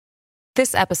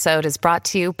This episode is brought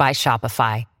to you by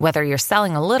Shopify. Whether you're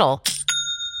selling a little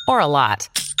or a lot,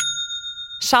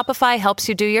 Shopify helps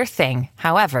you do your thing,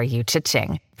 however you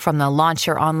cha-ching. From the launch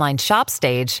your online shop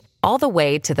stage, all the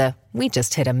way to the we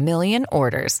just hit 1 million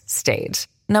orders stage.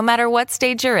 No matter what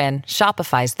stage you're in,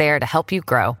 Shopify's there to help you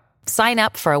grow. Sign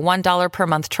up for a $1 per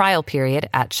month trial period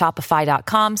at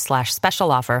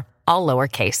shopify.com/special offer, all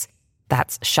lowercase.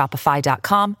 That's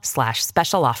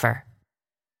shopify.com/special offer.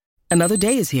 Another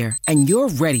day is here, and you're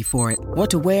ready for it. What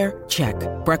to wear? Check.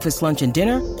 Breakfast, lunch, and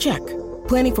dinner? Check.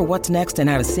 Planning for what's next and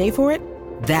how to save for it?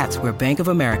 That's where Bank of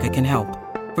America can help.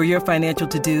 For your financial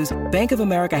to-dos, Bank of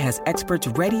America has experts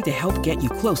ready to help get you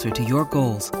closer to your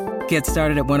goals. Get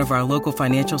started at one of our local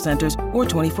financial centers or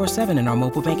 24/7 in our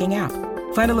mobile banking app.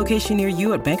 Find a location near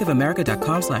you at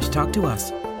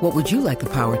bankofamerica.com/talktous. What would you like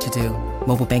the power to do?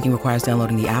 Mobile banking requires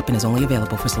downloading the app and is only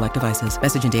available for select devices.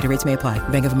 Message and data rates may apply.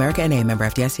 Bank of America N.A., member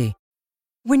FDIC.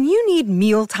 When you need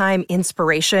mealtime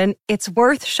inspiration, it's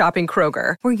worth shopping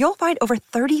Kroger, where you'll find over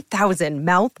 30,000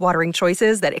 mouth-watering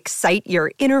choices that excite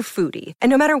your inner foodie. And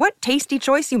no matter what tasty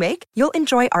choice you make, you'll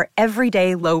enjoy our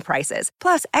everyday low prices,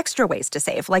 plus extra ways to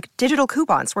save, like digital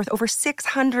coupons worth over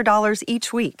 $600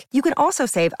 each week. You can also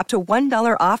save up to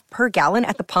 $1 off per gallon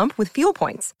at the pump with fuel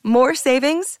points. More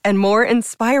savings and more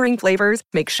inspiring flavors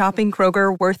make shopping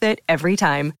Kroger worth it every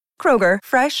time. Kroger,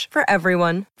 fresh for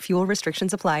everyone. Fuel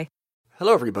restrictions apply.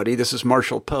 Hello, everybody. This is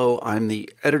Marshall Poe. I'm the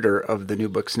editor of the New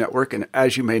Books Network, and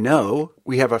as you may know,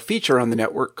 we have a feature on the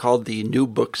network called the New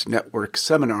Books Network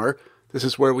Seminar. This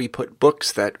is where we put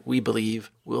books that we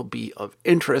believe will be of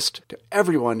interest to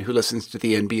everyone who listens to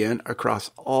the NBN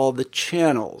across all the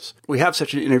channels. We have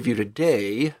such an interview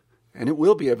today, and it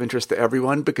will be of interest to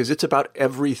everyone because it's about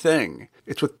everything.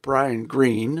 It's with Brian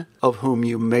Greene, of whom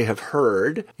you may have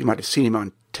heard. You might have seen him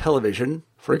on television,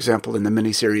 for example, in the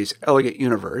miniseries Elegant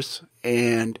Universe,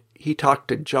 and he talked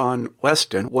to John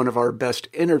Weston, one of our best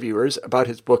interviewers, about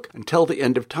his book, Until the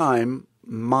End of Time,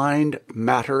 Mind,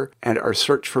 Matter, and Our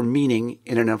Search for Meaning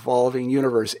in an Evolving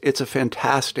Universe. It's a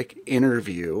fantastic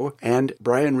interview, and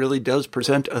Brian really does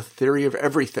present a theory of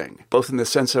everything, both in the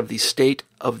sense of the state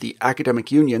of the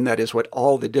academic union, that is what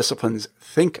all the disciplines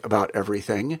think about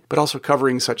everything, but also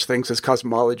covering such things as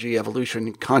cosmology,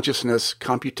 evolution, consciousness,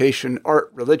 computation, art,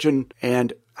 religion,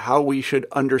 and how we should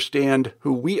understand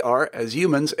who we are as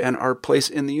humans and our place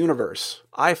in the universe.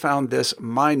 I found this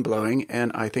mind-blowing,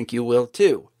 and I think you will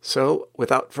too. So,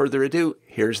 without further ado,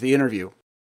 here's the interview.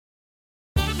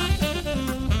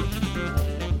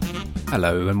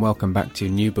 Hello, and welcome back to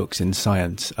New Books in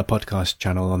Science, a podcast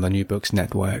channel on the New Books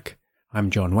Network. I'm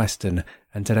John Weston,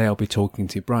 and today I'll be talking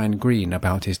to Brian Greene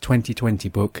about his 2020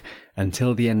 book,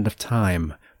 Until the End of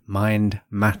Time, Mind,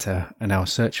 Matter, and Our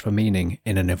Search for Meaning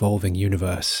in an Evolving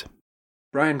Universe.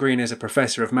 Brian Greene is a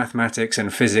professor of mathematics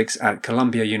and physics at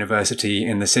Columbia University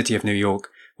in the city of New York,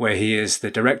 where he is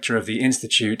the director of the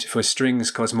Institute for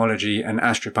Strings Cosmology and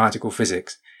Astroparticle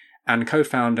Physics, and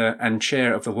co-founder and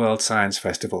chair of the World Science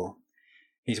Festival.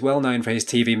 He's well known for his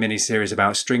TV miniseries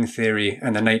about string theory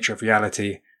and the nature of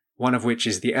reality, one of which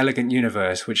is The Elegant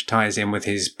Universe, which ties in with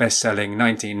his best-selling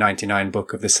 1999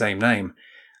 book of the same name.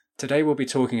 Today we'll be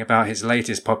talking about his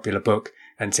latest popular book,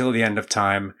 Until the End of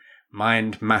Time,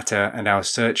 Mind, Matter, and Our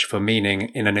Search for Meaning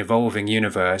in an Evolving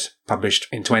Universe, published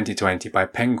in 2020 by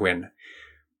Penguin.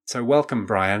 So welcome,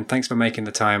 Brian. Thanks for making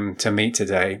the time to meet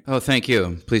today. Oh, thank you.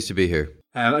 I'm pleased to be here.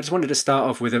 I just wanted to start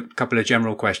off with a couple of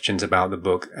general questions about the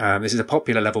book. This is a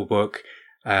popular level book.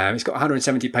 It's got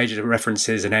 170 pages of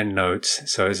references and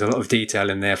endnotes, so there's a lot of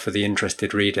detail in there for the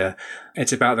interested reader.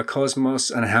 It's about the cosmos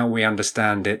and how we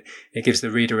understand it. It gives the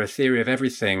reader a theory of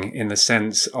everything in the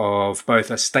sense of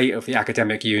both a state of the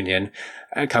academic union,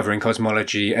 covering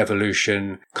cosmology,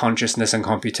 evolution, consciousness and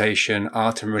computation,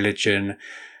 art and religion,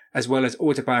 as well as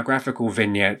autobiographical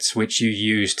vignettes which you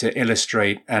use to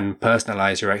illustrate and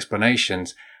personalize your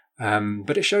explanations.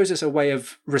 But it shows us a way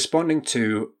of responding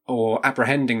to or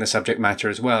apprehending the subject matter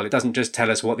as well. It doesn't just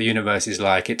tell us what the universe is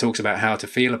like. It talks about how to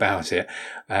feel about it.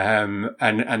 And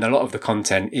a lot of the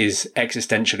content is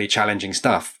existentially challenging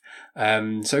stuff.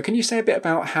 So can you say a bit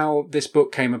about how this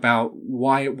book came about?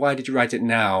 Why did you write it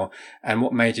now? And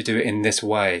what made you do it in this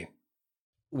way?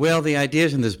 Well, the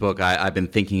ideas in this book I've been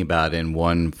thinking about in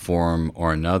one form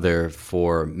or another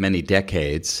for many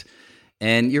decades.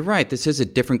 And you're right, this is a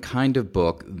different kind of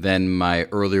book than my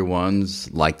earlier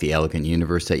ones, like The Elegant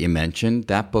Universe that you mentioned.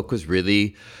 That book was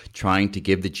really trying to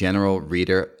give the general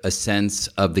reader a sense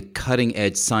of the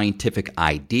cutting-edge scientific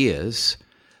ideas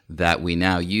that we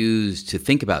now use to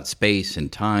think about space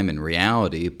and time and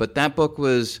reality. But that book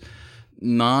was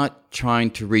not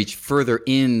trying to reach further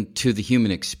into the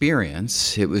human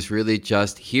experience. It was really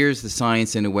just, here's the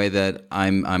science in a way that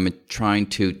I'm trying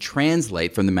to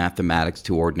translate from the mathematics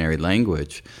to ordinary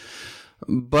language.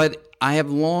 But I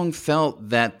have long felt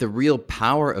that the real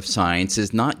power of science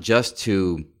is not just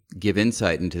to give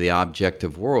insight into the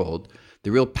objective world.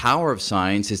 The real power of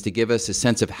science is to give us a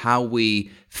sense of how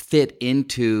we fit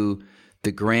into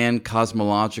the grand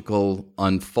cosmological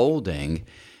unfolding.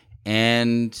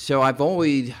 And so I've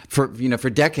always, for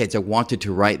decades, I wanted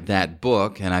to write that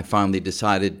book, and I finally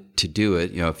decided to do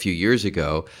it, a few years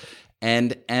ago.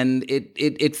 And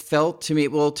it felt to me,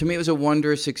 it was a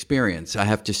wondrous experience, I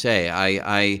have to say.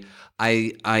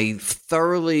 I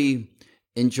thoroughly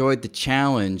enjoyed the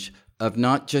challenge of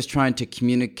not just trying to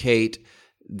communicate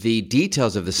the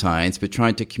details of the science, but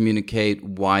trying to communicate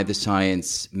why the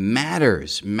science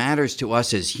matters to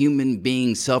us as human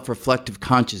beings, self-reflective,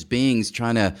 conscious beings,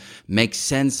 trying to make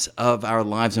sense of our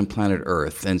lives on planet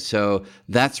Earth. And so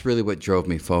that's really what drove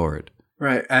me forward.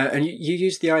 Right. And you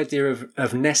use the idea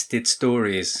of nested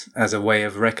stories as a way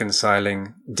of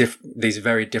reconciling these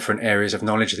very different areas of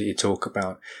knowledge that you talk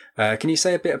about. Can you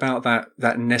say a bit about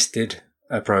that nested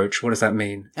approach? What does that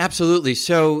mean? Absolutely.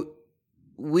 So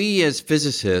we as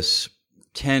physicists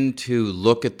tend to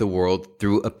look at the world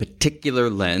through a particular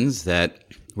lens that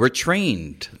we're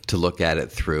trained to look at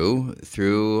it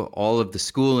through all of the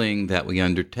schooling that we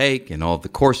undertake and all of the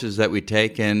courses that we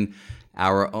take in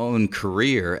our own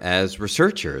career as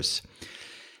researchers.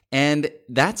 And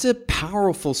that's a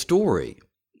powerful story,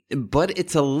 but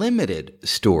it's a limited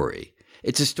story.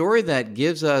 It's a story that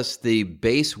gives us the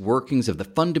base workings of the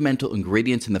fundamental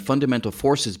ingredients and the fundamental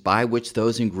forces by which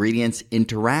those ingredients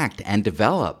interact and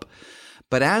develop.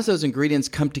 But as those ingredients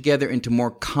come together into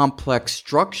more complex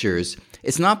structures,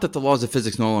 it's not that the laws of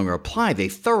physics no longer apply. They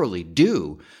thoroughly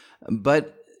do.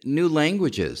 But new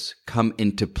languages come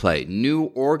into play.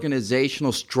 New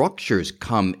organizational structures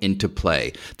come into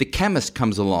play. The chemist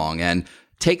comes along and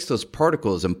takes those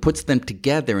particles and puts them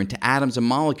together into atoms and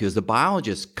molecules. The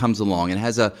biologist comes along and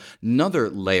has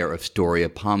another layer of story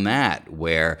upon that,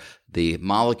 where the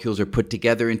molecules are put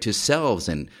together into cells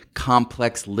and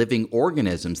complex living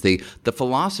organisms. The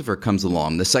philosopher comes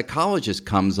along, the psychologist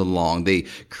comes along, the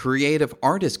creative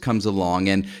artist comes along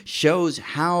and shows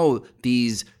how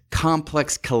these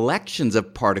complex collections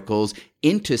of particles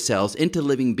into cells, into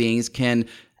living beings, can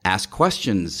ask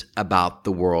questions about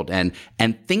the world and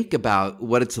think about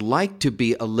what it's like to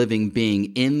be a living being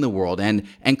in the world and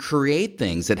create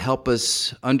things that help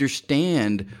us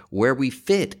understand where we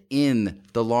fit in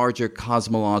the larger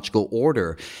cosmological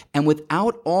order. And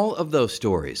without all of those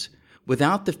stories,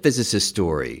 without the physicist's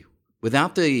story,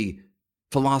 without the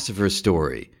philosopher's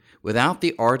story, without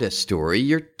the artist's story,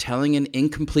 you're telling an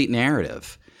incomplete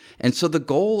narrative. And so the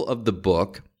goal of the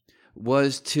book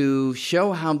was to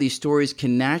show how these stories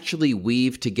can naturally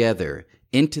weave together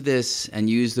into this, and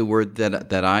use the word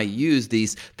that I use,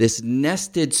 this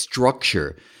nested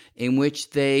structure in which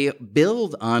they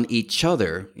build on each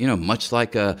other, much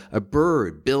like a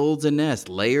bird builds a nest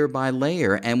layer by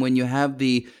layer. And when you have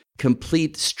the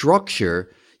complete structure,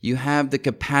 you have the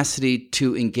capacity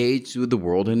to engage with the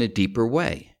world in a deeper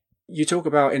way. You talk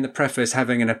about in the preface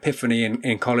having an epiphany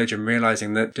in college and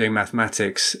realizing that doing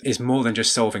mathematics is more than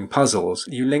just solving puzzles.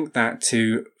 You link that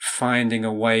to finding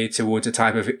a way towards a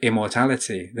type of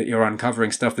immortality, that you're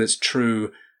uncovering stuff that's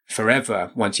true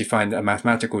forever once you find a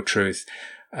mathematical truth.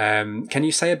 Can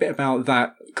you say a bit about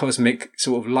that cosmic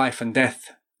sort of life and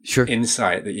death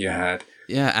insight that you had?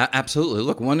 Yeah, absolutely.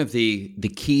 Look, one of the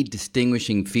key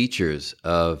distinguishing features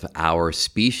of our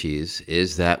species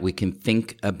is that we can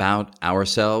think about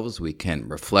ourselves, we can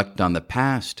reflect on the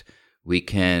past, we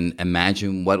can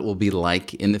imagine what it will be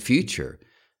like in the future.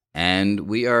 And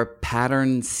we are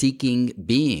pattern-seeking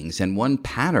beings. And one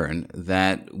pattern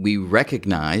that we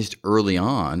recognized early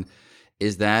on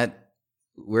is that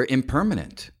we're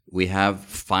impermanent. We have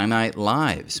finite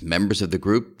lives. Members of the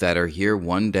group that are here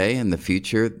one day, in the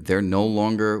future, they're no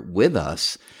longer with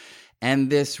us. And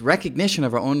this recognition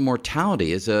of our own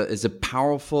mortality is a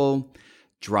powerful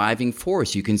driving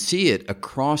force. You can see it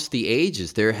across the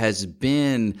ages. There has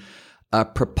been a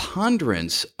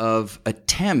preponderance of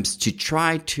attempts to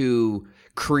try to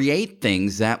create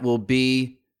things that will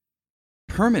be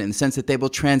permanent, in the sense that they will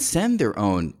transcend their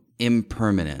own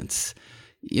impermanence.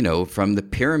 From the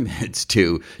pyramids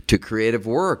to creative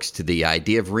works, to the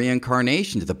idea of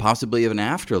reincarnation, to the possibility of an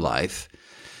afterlife.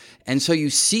 And so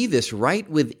you see this right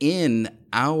within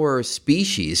our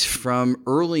species from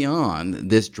early on,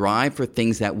 this drive for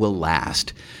things that will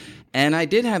last. And I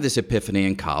did have this epiphany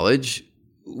in college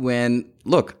when,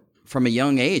 look, from a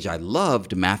young age, I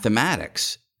loved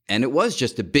mathematics. And it was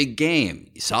just a big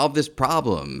game. Solve this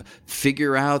problem,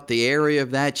 figure out the area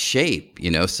of that shape,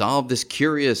 solve this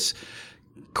curious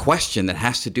question that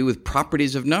has to do with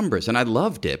properties of numbers. And I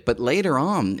loved it. But later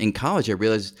on in college, I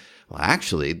realized, well,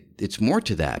 actually, it's more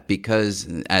to that, because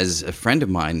as a friend of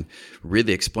mine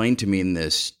really explained to me in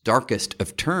the starkest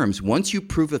of terms, once you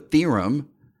prove a theorem,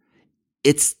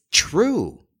 it's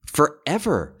true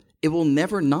forever. It will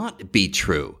never not be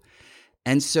true.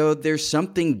 And so there's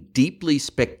something deeply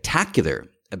spectacular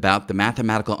about the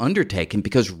mathematical undertaking,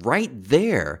 because right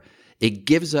there, it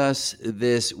gives us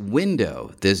this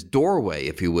window, this doorway,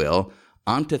 if you will,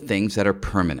 onto things that are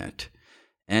permanent.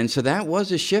 And so that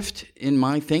was a shift in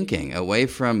my thinking, away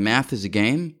from math as a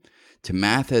game to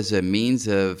math as a means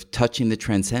of touching the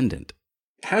transcendent.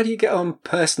 How do you get on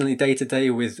personally day to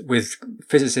day with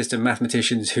physicists and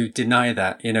mathematicians who deny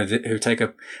that, who take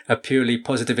a purely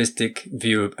positivistic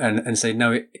view and say,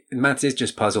 no, maths is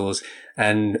just puzzles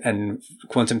and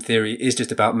quantum theory is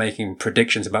just about making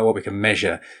predictions about what we can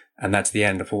measure, and that's the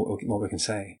end of what we can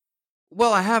say?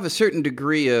 Well, I have a certain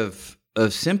degree of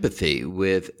sympathy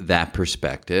with that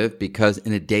perspective, because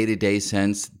in a day-to-day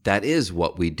sense, that is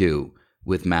what we do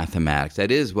with mathematics.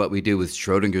 That is what we do with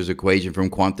Schrodinger's equation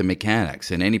from quantum mechanics.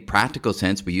 In any practical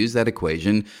sense, we use that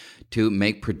equation to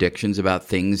make predictions about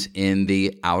things in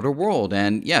the outer world.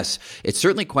 And yes, it's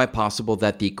certainly quite possible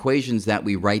that the equations that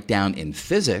we write down in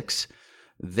physics,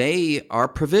 they are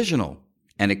provisional.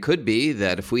 And it could be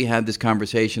that if we had this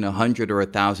conversation 100 or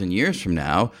 1,000 years from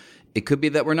now, it could be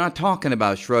that we're not talking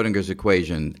about Schrodinger's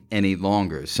equation any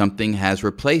longer. Something has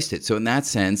replaced it. So in that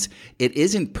sense, it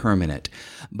isn't permanent.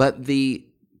 But the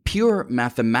pure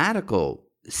mathematical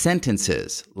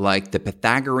sentences, like the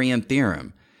Pythagorean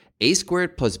theorem, a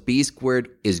squared plus b squared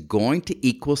is going to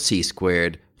equal c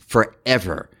squared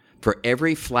forever, for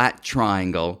every flat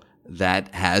triangle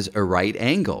that has a right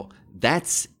angle.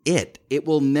 That's it. It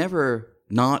will never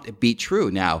not be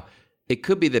true. Now, it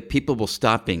could be that people will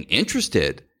stop being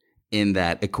interested in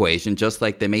that equation, just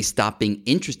like they may stop being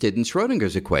interested in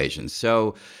Schrodinger's equation.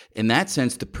 So in that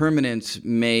sense, the permanence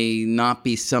may not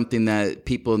be something that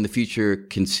people in the future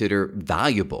consider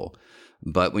valuable.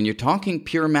 But when you're talking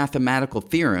pure mathematical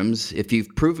theorems, if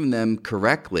you've proven them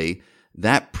correctly,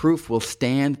 that proof will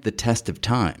stand the test of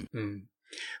time.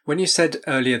 When you said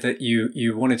earlier that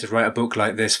you wanted to write a book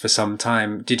like this for some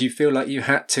time, did you feel like you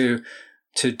had to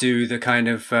do the kind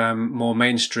of more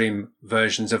mainstream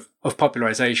versions of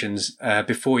popularizations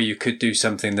before you could do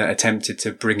something that attempted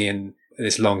to bring in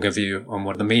this longer view on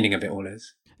what the meaning of it all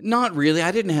is? Not really.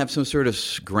 I didn't have some sort of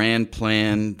grand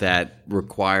plan that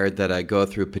required that I go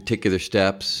through particular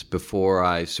steps before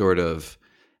I sort of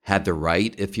had the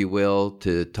right, if you will,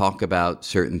 to talk about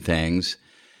certain things.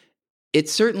 It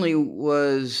certainly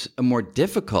was a more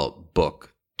difficult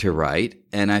book to write,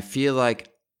 and I feel like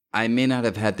I may not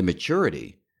have had the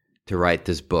maturity to write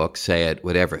this book, say at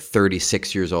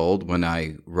 36 years old when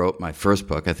I wrote my first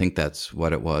book. I think that's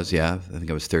what it was. Yeah, I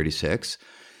think I was 36.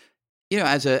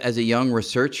 As a young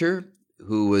researcher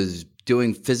who was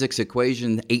doing physics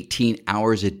equations 18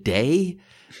 hours a day,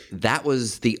 that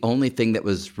was the only thing that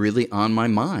was really on my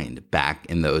mind back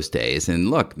in those days.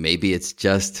 And look, maybe it's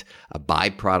just a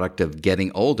byproduct of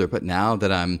getting older, but now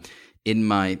that I'm in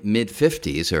my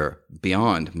mid-50s or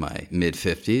beyond my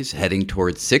mid-50s, heading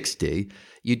towards 60,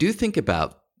 you do think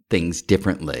about things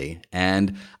differently.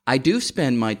 And I do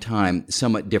spend my time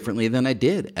somewhat differently than I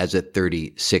did as a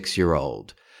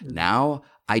 36-year-old. Now,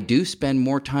 I do spend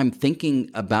more time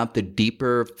thinking about the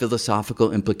deeper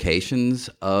philosophical implications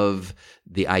of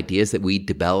the ideas that we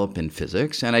develop in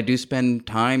physics. And I do spend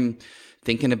time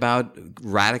thinking about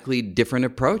radically different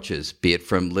approaches, be it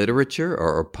from literature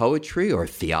or poetry or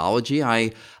theology.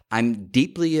 I'm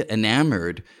deeply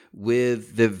enamored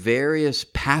with the various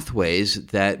pathways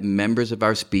that members of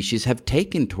our species have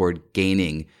taken toward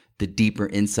gaining the deeper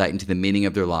insight into the meaning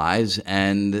of their lives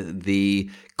and the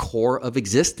core of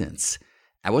existence.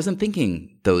 I wasn't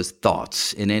thinking those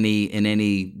thoughts in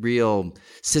any real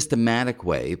systematic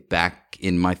way back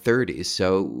in my 30s,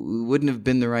 so it wouldn't have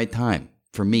been the right time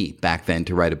for me back then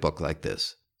to write a book like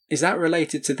this. Is that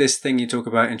related to this thing you talk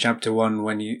about in chapter 1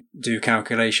 when you do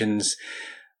calculations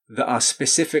that are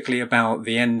specifically about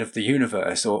the end of the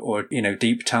universe or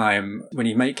deep time? When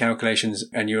you make calculations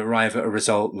and you arrive at a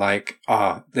result like,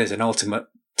 there's an ultimate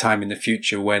time in the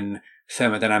future when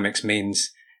thermodynamics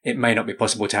means it may not be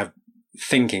possible to have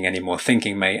thinking anymore.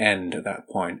 Thinking may end at that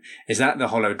point. Is that the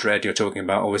hollow dread you're talking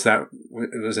about, or was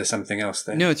there something else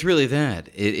there? No, it's really that.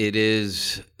 It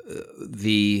is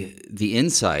the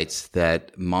insights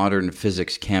that modern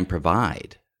physics can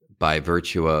provide by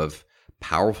virtue of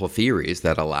powerful theories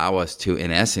that allow us to,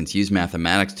 in essence, use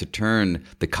mathematics to turn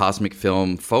the cosmic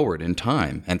film forward in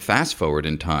time and fast forward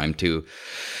in time to,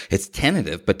 it's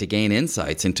tentative, but to gain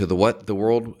insights into what the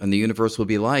world and the universe will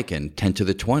be like in 10 to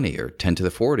the 20 or 10 to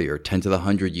the 40 or 10 to the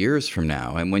 100 years from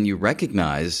now. And when you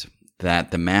recognize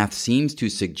that the math seems to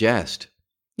suggest,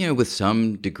 with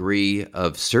some degree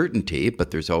of certainty,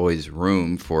 but there's always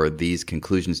room for these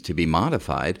conclusions to be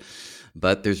modified.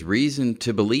 But there's reason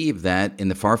to believe that in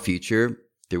the far future,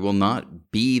 there will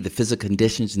not be the physical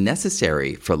conditions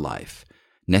necessary for life,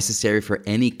 necessary for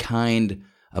any kind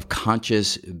of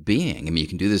conscious being. I mean, you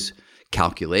can do this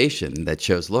calculation that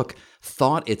shows, look,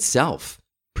 thought itself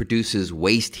produces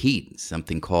waste heat,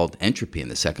 something called entropy in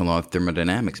the second law of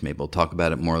thermodynamics. Maybe we'll talk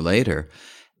about it more later.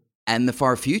 And in the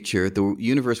far future, the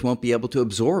universe won't be able to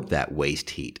absorb that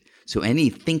waste heat. So any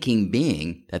thinking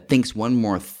being that thinks one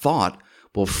more thought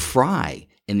will fry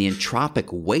in the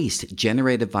entropic waste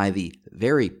generated by the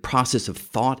very process of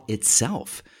thought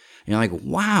itself. And you're like,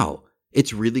 wow,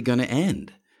 it's really going to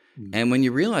end. And when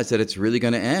you realize that it's really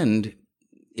going to end,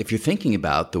 if you're thinking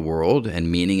about the world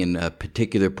and meaning in a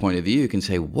particular point of view, you can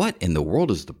say, what in the world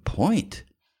is the point?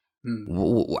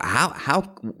 Why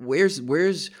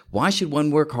should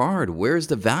one work hard? Where's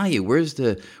the value? Where's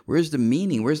the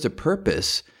meaning? Where's the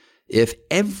purpose? If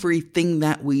everything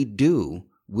that we do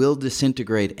will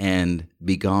disintegrate and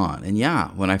be gone. And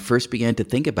when I first began to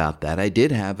think about that, I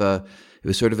did have it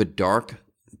was sort of a dark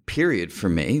period for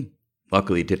me.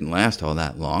 Luckily, it didn't last all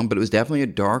that long, but it was definitely a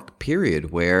dark period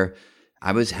where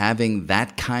I was having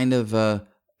that kind of a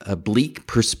bleak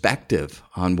perspective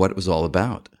on what it was all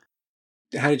about.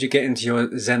 How did you get into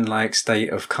your Zen-like state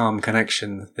of calm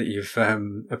connection that you've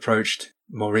approached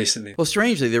more recently? Well,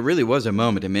 strangely, there really was a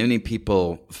moment, and many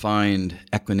people find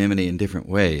equanimity in different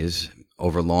ways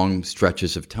over long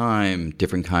stretches of time,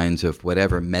 different kinds of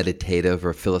whatever, meditative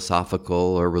or philosophical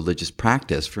or religious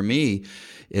practice. For me,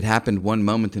 it happened one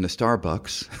moment in a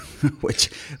Starbucks, which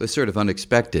was sort of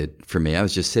unexpected for me. I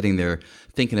was just sitting there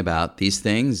thinking about these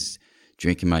things,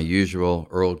 drinking my usual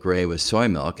Earl Grey with soy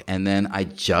milk, and then I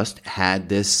just had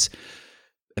this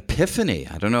epiphany,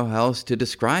 I don't know how else to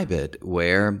describe it,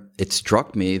 where it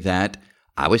struck me that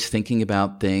I was thinking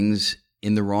about things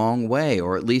in the wrong way,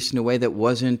 or at least in a way that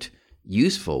wasn't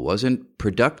useful, wasn't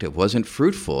productive, wasn't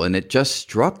fruitful. And it just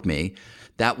struck me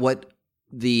that what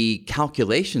the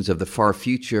calculations of the far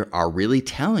future are really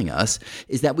telling us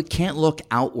is that we can't look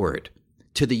outward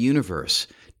to the universe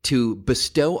to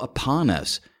bestow upon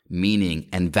us meaning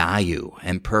and value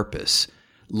and purpose.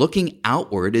 Looking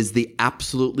outward is the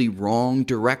absolutely wrong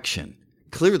direction.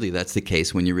 Clearly, that's the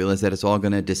case when you realize that it's all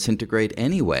going to disintegrate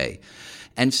anyway.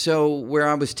 And so where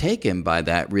I was taken by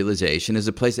that realization is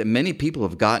a place that many people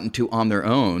have gotten to on their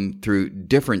own through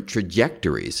different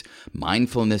trajectories.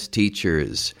 Mindfulness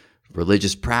teachers,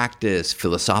 religious practice,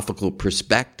 philosophical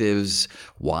perspectives,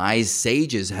 wise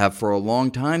sages have for a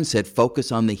long time said,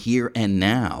 focus on the here and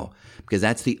now, because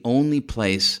that's the only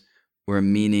place where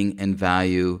meaning and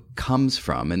value comes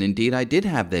from. And indeed, I did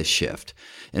have this shift.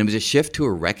 And it was a shift to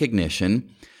a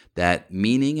recognition that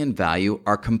meaning and value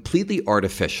are completely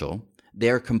artificial. They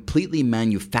are completely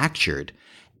manufactured.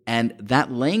 And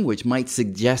that language might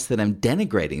suggest that I'm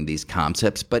denigrating these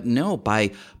concepts, but no,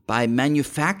 by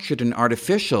manufactured and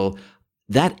artificial,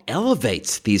 that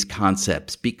elevates these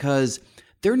concepts because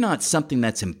they're not something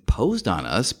that's imposed on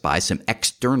us by some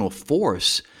external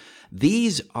force.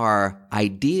 These are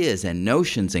ideas and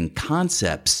notions and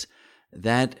concepts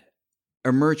that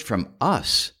emerge from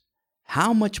us.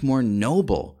 How much more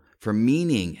noble for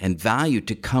meaning and value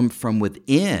to come from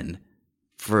within,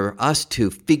 for us to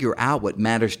figure out what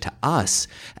matters to us,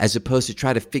 as opposed to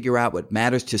try to figure out what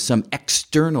matters to some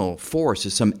external force or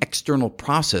some external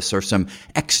process or some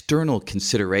external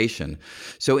consideration.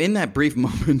 So in that brief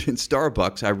moment in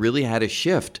Starbucks, I really had a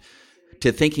shift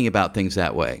to thinking about things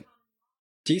that way.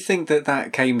 Do you think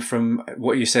that came from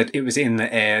what you said? It was in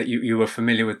the air. You were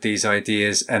familiar with these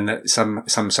ideas, and that some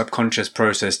subconscious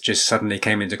process just suddenly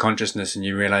came into consciousness, and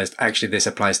you realized actually this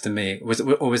applies to me.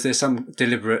 Was there some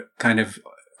deliberate kind of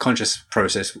conscious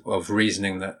process of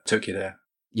reasoning that took you there?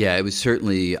 Yeah, it was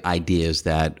certainly ideas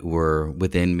that were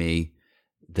within me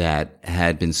that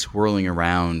had been swirling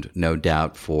around, no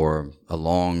doubt, for a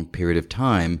long period of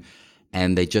time,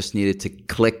 and they just needed to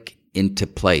click into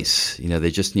place.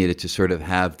 They just needed to sort of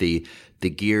have the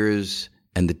gears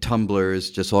and the tumblers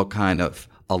just all kind of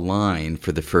align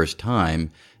for the first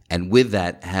time. And with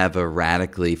that, have a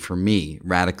radically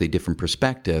different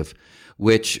perspective,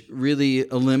 which really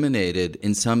eliminated,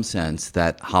 in some sense,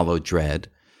 that hollow dread.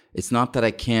 It's not that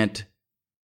I can't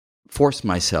force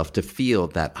myself to feel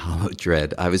that hollow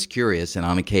dread. I was curious, and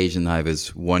on occasion I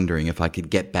was wondering if I could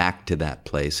get back to that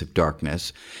place of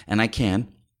darkness, and I can.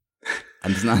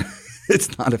 And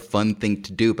it's not a fun thing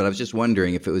to do, but I was just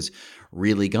wondering if it was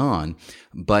really gone.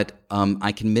 But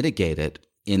I can mitigate it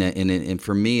in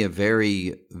for me, a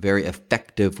very, very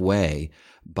effective way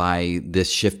by this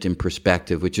shift in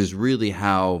perspective, which is really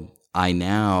how I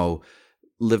now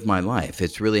live my life.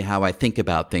 It's really how I think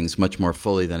about things much more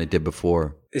fully than I did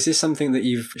before. Is this something that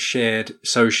you've shared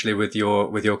socially with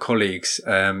your colleagues?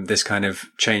 This kind of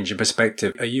change in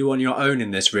perspective. Are you on your own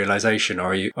in this realization,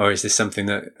 or is this something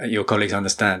that your colleagues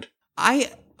understand?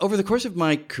 Over the course of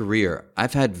my career,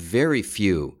 I've had very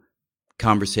few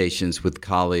conversations with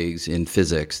colleagues in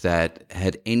physics that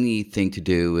had anything to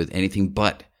do with anything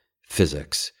but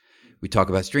physics. We talk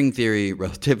about string theory,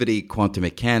 relativity, quantum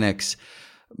mechanics,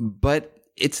 but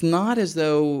it's not as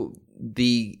though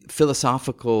the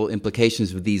philosophical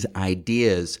implications of these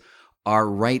ideas are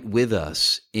right with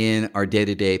us in our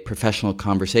day-to-day professional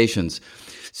conversations.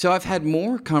 So I've had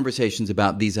more conversations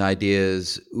about these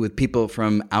ideas with people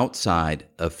from outside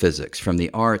of physics, from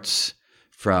the arts,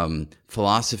 from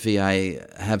philosophy. I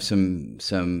have some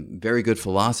very good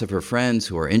philosopher friends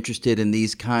who are interested in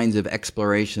these kinds of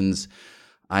explorations.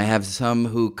 I have some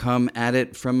who come at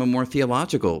it from a more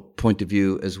theological point of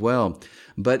view as well.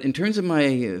 But in terms of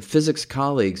my physics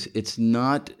colleagues, it's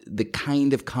not the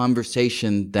kind of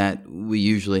conversation that we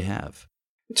usually have.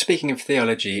 Speaking of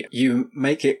theology, you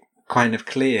make it kind of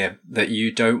clear that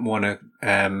you don't want to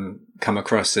come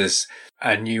across as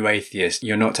a new atheist.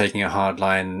 You're not taking a hard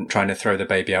line, trying to throw the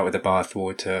baby out with the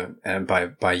bathwater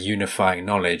by unifying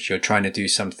knowledge. You're trying to do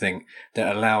something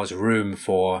that allows room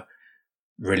for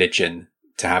religion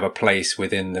to have a place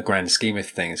within the grand scheme of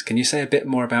things. Can you say a bit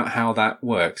more about how that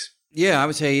works? Yeah, I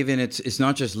would say even it's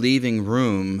not just leaving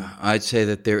room. I'd say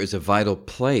that there is a vital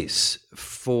place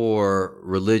for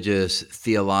religious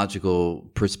theological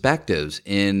perspectives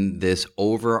in this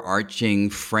overarching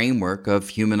framework of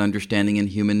human understanding and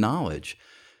human knowledge.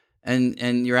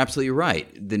 And you're absolutely right.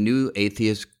 The new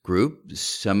atheist group,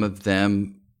 some of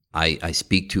them I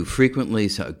speak to frequently,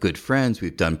 so good friends.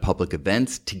 We've done public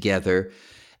events together.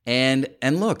 And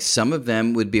look, some of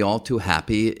them would be all too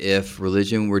happy if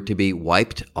religion were to be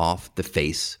wiped off the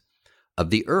face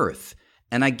of the earth.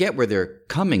 And I get where they're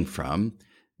coming from.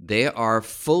 They are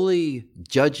fully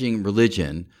judging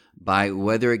religion by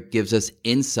whether it gives us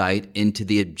insight into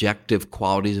the objective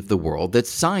qualities of the world that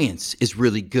science is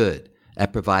really good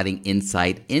at providing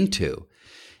insight into.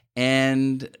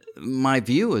 And my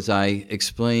view, as I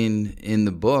explain in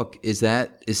the book, is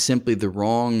that is simply the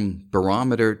wrong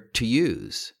barometer to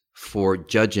use for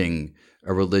judging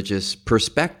a religious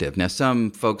perspective. Now,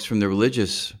 some folks from the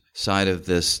religious side of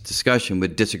this discussion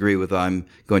would disagree with what I'm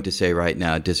going to say right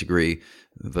now, disagree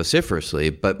vociferously.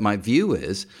 But my view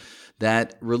is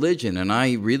that religion, and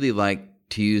I really like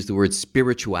to use the word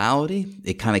spirituality,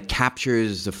 it kind of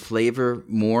captures the flavor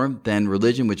more than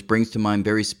religion, which brings to mind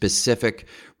very specific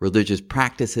religious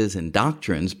practices and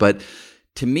doctrines. But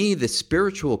to me, the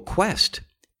spiritual quest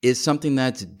is something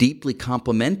that's deeply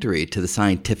complementary to the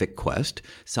scientific quest.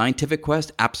 Scientific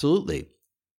quest, absolutely.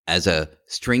 As a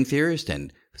string theorist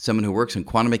and someone who works in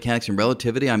quantum mechanics and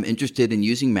relativity, I'm interested in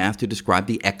using math to describe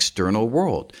the external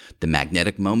world, the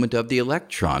magnetic moment of the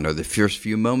electron, or the first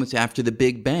few moments after the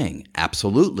Big Bang.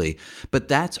 Absolutely. But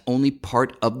that's only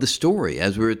part of the story.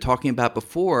 As we were talking about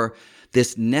before,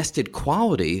 this nested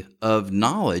quality of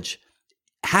knowledge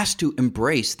has to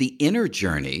embrace the inner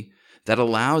journey that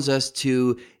allows us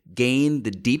to gain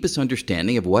the deepest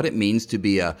understanding of what it means to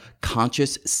be a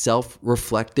conscious,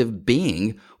 self-reflective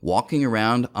being walking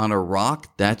around on a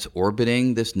rock that's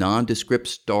orbiting this nondescript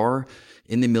star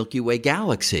in the Milky Way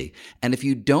galaxy. And if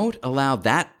you don't allow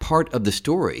that part of the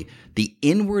story, the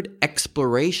inward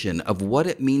exploration of what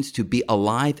it means to be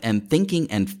alive and thinking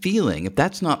and feeling, if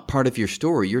that's not part of your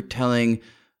story, you're telling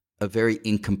a very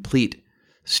incomplete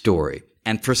story.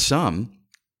 And for some,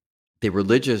 the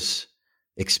religious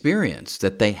experience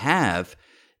that they have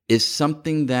is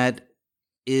something that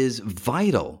is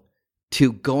vital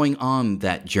to going on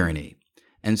that journey.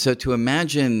 And so to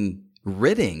imagine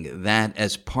ridding that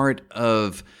as part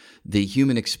of the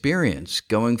human experience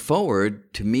going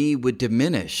forward, to me, would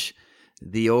diminish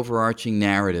the overarching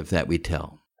narrative that we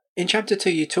tell. In chapter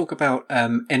 2, you talk about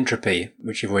entropy,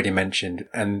 which you've already mentioned,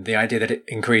 and the idea that it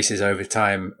increases over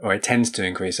time, or it tends to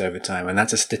increase over time, and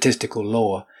that's a statistical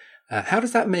law. How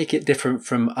does that make it different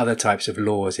from other types of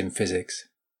laws in physics?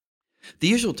 The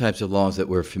usual types of laws that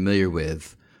we're familiar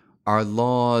with are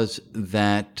laws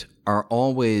that are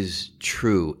always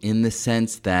true in the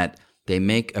sense that they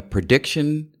make a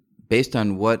prediction based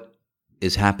on what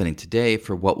is happening today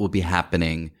for what will be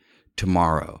happening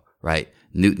tomorrow, right?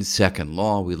 Newton's second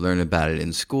law, we learn about it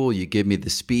in school. You give me the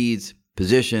speeds,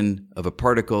 position of a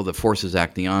particle, the forces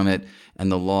acting on it,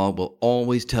 and the law will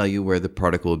always tell you where the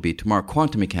particle will be tomorrow.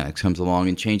 Quantum mechanics comes along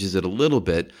and changes it a little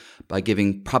bit by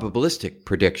giving probabilistic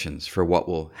predictions for what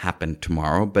will happen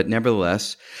tomorrow. But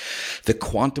nevertheless, the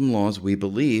quantum laws, we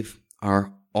believe,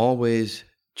 are always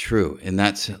true in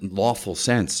that lawful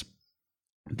sense.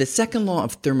 The second law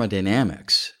of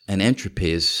thermodynamics and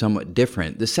entropy is somewhat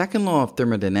different. The second law of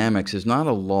thermodynamics is not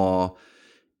a law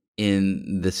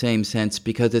in the same sense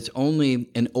because it's only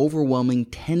an overwhelming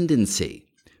tendency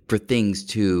for things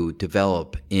to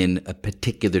develop in a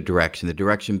particular direction, the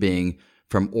direction being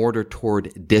from order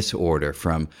toward disorder,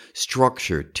 from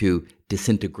structure to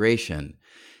disintegration.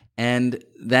 And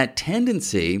that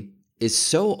tendency is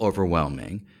so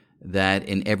overwhelming that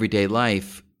in everyday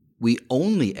life, we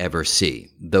only ever see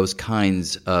those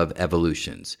kinds of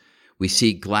evolutions. We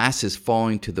see glasses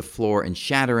falling to the floor and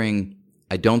shattering.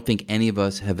 I don't think any of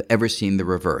us have ever seen the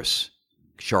reverse.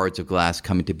 Shards of glass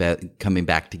coming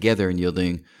back together and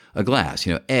yielding a glass.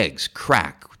 Eggs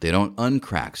crack. They don't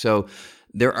uncrack. So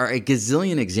there are a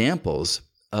gazillion examples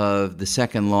of the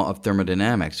second law of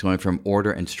thermodynamics going from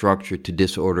order and structure to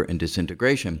disorder and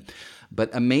disintegration.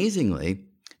 But amazingly,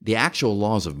 the actual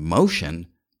laws of motion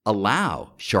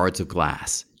allow shards of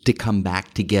glass to come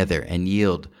back together and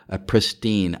yield a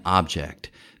pristine object.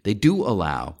 They do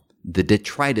allow the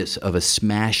detritus of a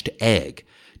smashed egg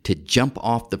to jump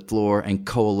off the floor and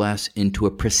coalesce into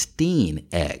a pristine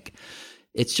egg.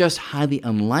 It's just highly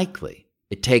unlikely.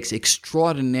 It takes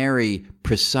extraordinary,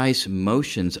 precise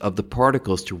motions of the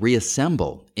particles to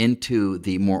reassemble into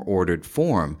the more ordered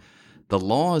form. The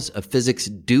laws of physics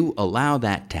do allow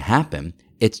that to happen.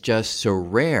 It's just so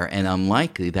rare and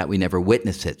unlikely that we never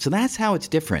witness it. So that's how it's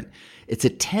different. It's a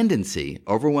tendency,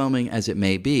 overwhelming as it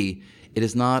may be. It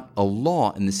is not a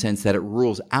law in the sense that it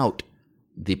rules out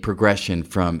the progression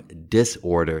from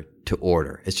disorder to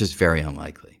order. It's just very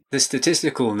unlikely. The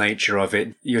statistical nature of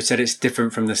it, you said it's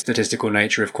different from the statistical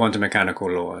nature of quantum mechanical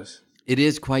laws. It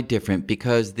is quite different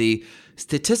because the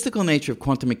statistical nature of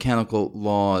quantum mechanical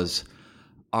laws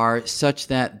are such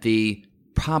that the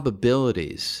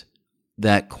probabilities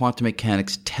that quantum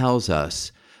mechanics tells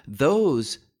us,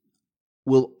 those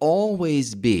will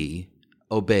always be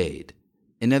obeyed.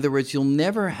 In other words, you'll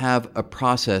never have a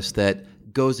process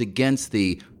that goes against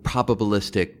the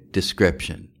probabilistic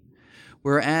description.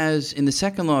 Whereas in the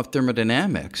second law of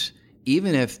thermodynamics,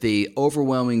 even if the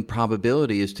overwhelming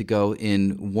probability is to go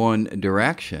in one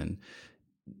direction,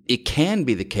 it can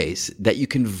be the case that you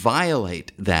can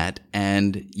violate that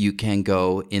and you can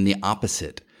go in the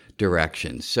opposite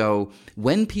direction. So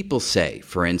when people say,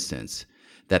 for instance,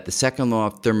 that the second law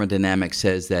of thermodynamics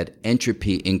says that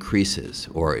entropy increases,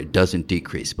 or it doesn't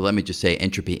decrease, but let me just say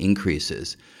entropy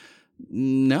increases.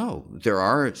 No, there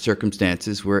are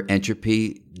circumstances where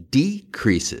entropy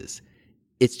decreases.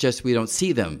 It's just we don't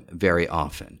see them very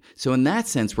often. So in that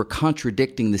sense, we're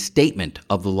contradicting the statement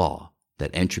of the law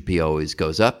that entropy always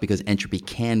goes up because entropy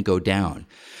can go down.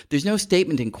 There's no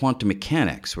statement in quantum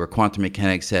mechanics where quantum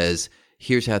mechanics says,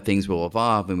 here's how things will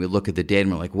evolve, and we look at the data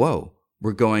and we're like, whoa,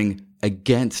 we're going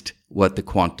against what the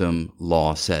quantum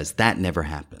law says. That never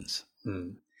happens.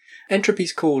 Entropy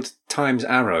is called time's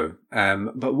arrow,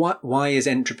 but why is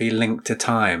entropy linked to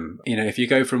time? If you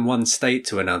go from one state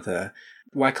to another,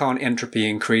 why can't entropy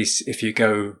increase if you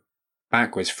go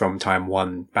backwards from time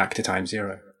 1 back to time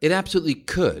 0? It absolutely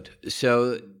could.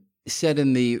 So said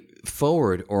in the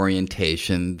forward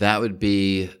orientation, that would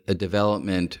be a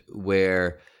development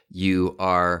where you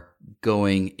are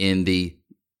going in the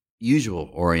usual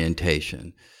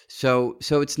orientation. So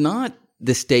it's not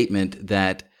the statement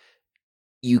that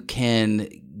you can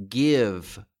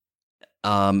give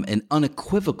an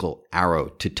unequivocal arrow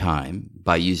to time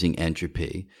by using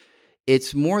entropy.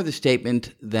 It's more the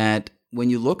statement that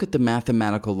when you look at the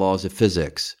mathematical laws of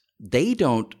physics, they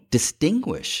don't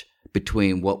distinguish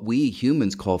between what we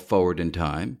humans call forward in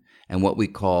time and what we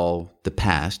call the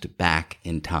past, back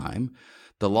in time.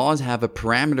 The laws have a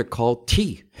parameter called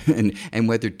t, and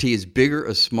whether t is bigger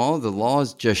or smaller, the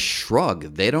laws just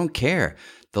shrug. They don't care.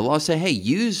 The laws say, hey,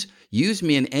 use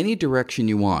me in any direction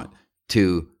you want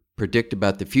to predict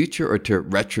about the future or to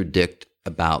retrodict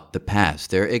about the past.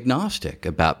 They're agnostic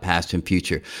about past and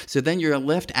future. So then you're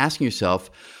left asking yourself,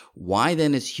 why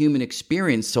then is human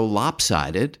experience so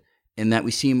lopsided in that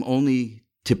we seem only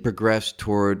to progress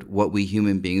toward what we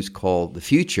human beings call the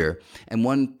future? And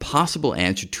one possible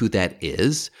answer to that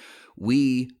is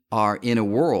we are in a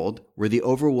world where the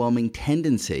overwhelming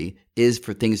tendency is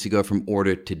for things to go from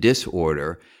order to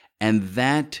disorder. And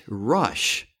that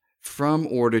rush from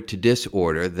order to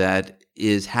disorder that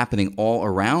is happening all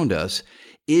around us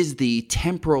is the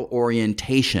temporal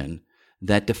orientation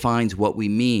that defines what we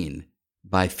mean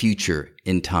by future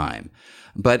in time.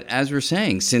 But as we're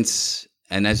saying,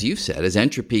 and as you've said, as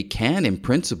entropy can in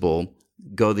principle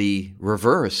go the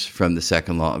reverse from the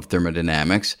second law of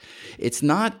thermodynamics, it's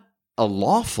not a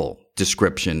lawful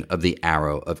description of the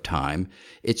arrow of time.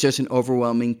 It's just an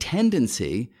overwhelming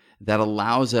tendency that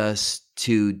allows us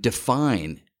to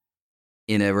define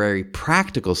in a very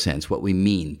practical sense what we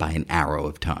mean by an arrow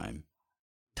of time.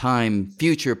 Time,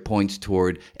 future, points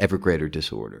toward ever greater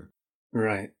disorder.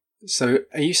 Right. So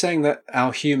are you saying that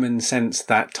our human sense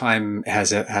that time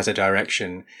has a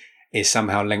direction is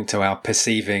somehow linked to our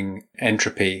perceiving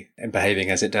entropy and behaving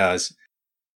as it does?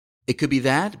 It could be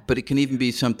that, but it can even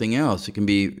be something else. It can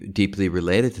be deeply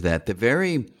related to that. The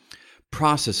very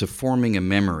process of forming a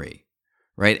memory,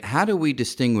 right? How do we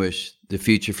distinguish the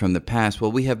future from the past?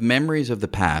 Well, we have memories of the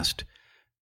past.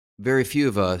 Very few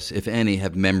of us, if any,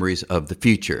 have memories of the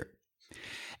future.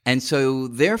 And so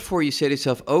therefore you say to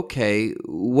yourself, okay,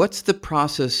 what's the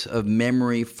process of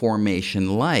memory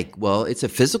formation like? Well, it's a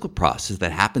physical process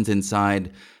that happens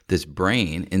inside this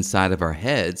brain, inside of our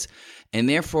heads. And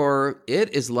therefore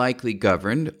it is likely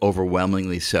governed,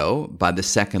 overwhelmingly so, by the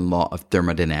second law of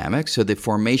thermodynamics. So the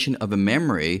formation of a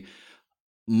memory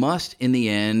must, in the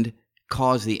end,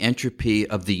 cause the entropy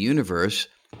of the universe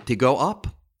to go up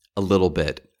a little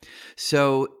bit.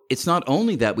 So it's not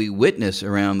only that we witness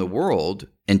around the world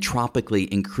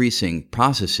entropically increasing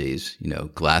processes,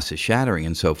 glass is shattering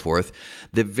and so forth.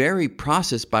 The very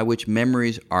process by which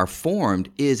memories are formed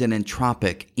is an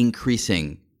entropic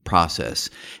increasing process.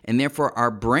 And therefore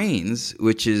our brains,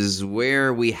 which is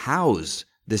where we house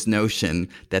this notion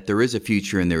that there is a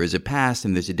future and there is a past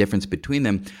and there's a difference between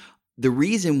them, the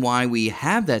reason why we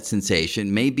have that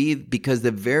sensation may be because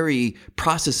the very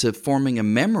process of forming a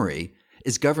memory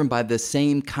is governed by the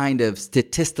same kind of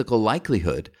statistical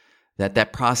likelihood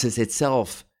that process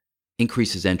itself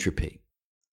increases entropy.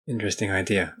 Interesting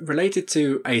idea. Related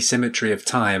to asymmetry of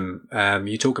time,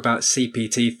 you talk about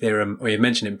CPT theorem, or you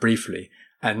mentioned it briefly,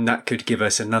 and that could give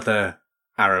us another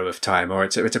arrow of time, or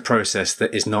it's a process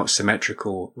that is not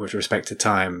symmetrical with respect to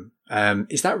time.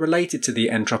 Is that related to the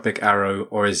entropic arrow,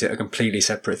 or is it a completely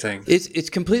separate thing? It's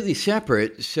completely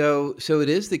separate. So it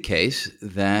is the case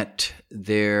that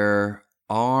there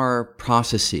are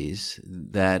processes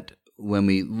that when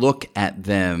we look at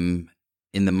them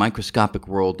in the microscopic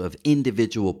world of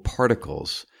individual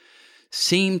particles,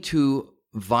 seem to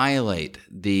violate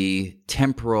the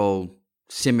temporal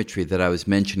symmetry that I was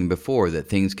mentioning before, that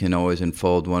things can always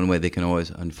unfold one way, they can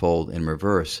always unfold in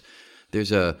reverse.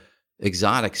 There's a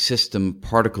exotic system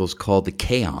particles called the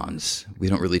kaons. We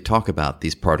don't really talk about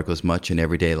these particles much in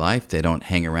everyday life. They don't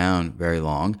hang around very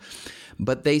long,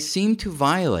 but they seem to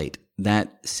violate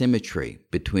that symmetry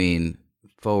between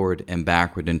forward and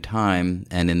backward in time,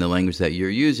 and in the language that you're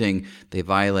using, they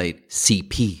violate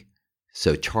CP,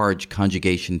 so charge,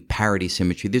 conjugation, parity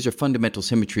symmetry. These are fundamental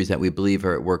symmetries that we believe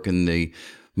are at work in the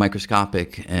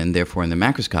microscopic and therefore in the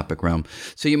macroscopic realm.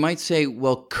 So you might say,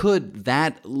 well, could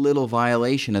that little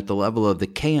violation at the level of the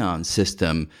kaon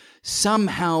system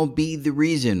somehow be the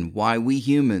reason why we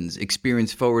humans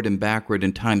experience forward and backward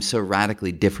in time so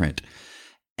radically different?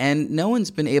 And no one's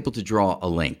been able to draw a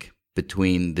link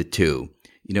between the two.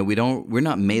 We're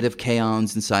not made of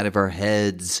kaons inside of our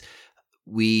heads.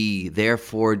 We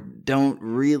therefore don't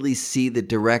really see the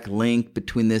direct link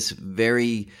between this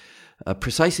very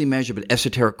precisely measured but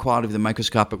esoteric quality of the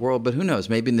microscopic world. But who knows?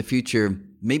 Maybe in the future,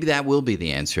 maybe that will be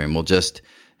the answer, and we'll just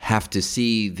have to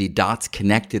see the dots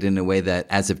connected in a way that,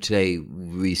 as of today,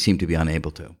 we seem to be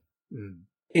unable to.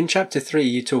 In Chapter 3,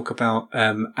 you talk about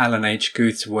Alan H.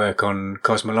 Guth's work on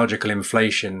cosmological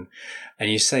inflation, and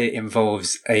you say it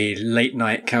involves a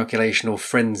late-night calculational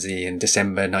frenzy in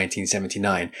December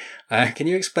 1979. Can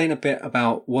you explain a bit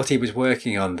about what he was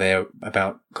working on there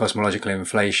about cosmological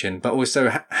inflation, but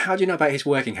also how do you know about his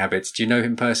working habits? Do you know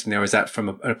him personally, or is that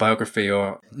from a biography?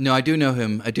 Or No, I do know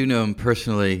him. I do know him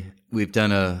personally. We've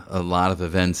done a lot of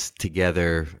events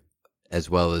together, as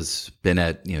well as been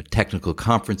at technical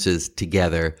conferences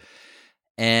together.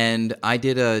 And I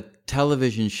did a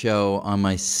television show on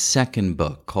my second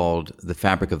book called The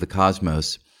Fabric of the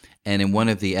Cosmos. And in one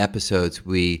of the episodes,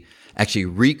 we actually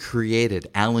recreated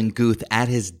Alan Guth at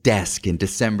his desk in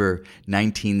December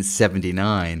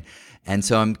 1979. And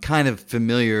so I'm kind of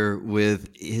familiar with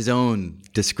his own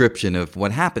description of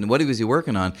what happened. What was he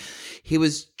working on? He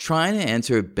was trying to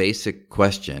answer a basic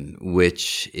question,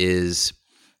 which is,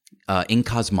 in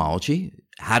cosmology,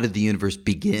 how did the universe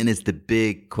begin is the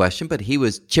big question, but he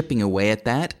was chipping away at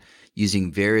that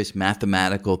using various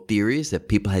mathematical theories that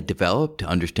people had developed to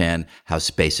understand how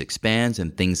space expands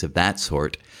and things of that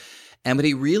sort. And what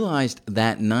he realized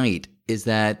that night is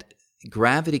that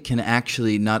gravity can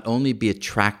actually not only be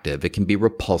attractive, it can be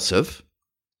repulsive.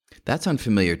 That's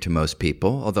unfamiliar to most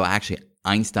people, although actually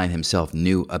Einstein himself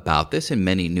knew about this, and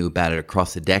many knew about it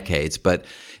across the decades. But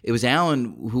it was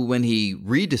Allen who, when he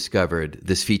rediscovered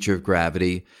this feature of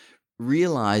gravity,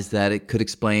 realized that it could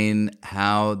explain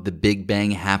how the Big Bang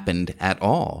happened at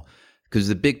all. Because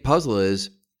the big puzzle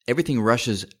is everything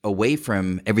rushes away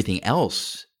from everything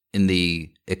else in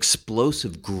the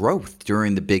explosive growth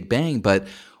during the Big Bang. But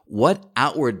what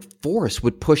outward force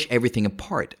would push everything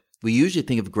apart? We usually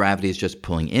think of gravity as just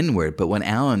pulling inward, but when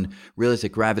Allen realized that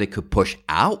gravity could push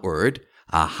outward,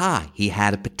 he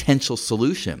had a potential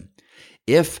solution.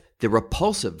 If the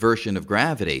repulsive version of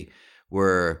gravity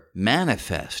were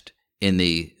manifest in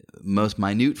the most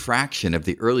minute fraction of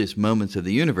the earliest moments of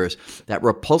the universe, that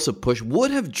repulsive push would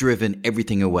have driven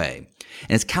everything away.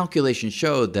 And his calculations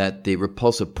showed that the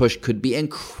repulsive push could be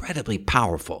incredibly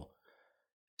powerful.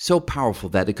 So powerful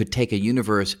that it could take a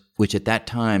universe which at that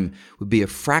time would be a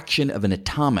fraction of an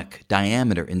atomic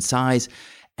diameter in size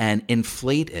and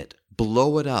inflate it,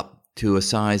 blow it up to a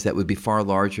size that would be far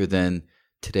larger than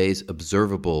today's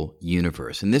observable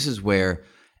universe. And this is where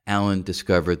Allen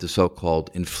discovered the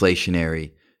so-called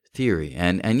inflationary theory.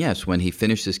 And yes, when he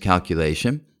finished this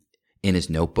calculation in his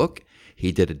notebook,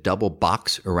 he did a double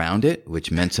box around it, which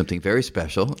meant something very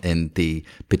special in the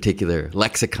particular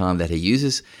lexicon that he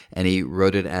uses, and he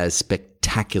wrote it as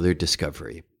spectacular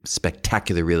discovery,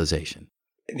 spectacular realization.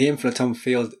 The inflaton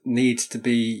field needs to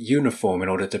be uniform in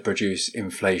order to produce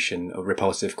inflation or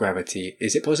repulsive gravity.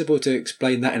 Is it possible to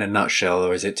explain that in a nutshell,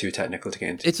 or is it too technical to get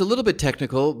into? It's a little bit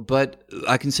technical, but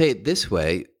I can say it this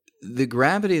way. The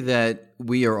gravity that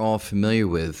we are all familiar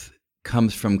with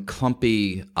comes from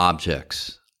clumpy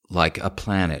objects, like a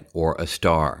planet or a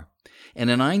star. And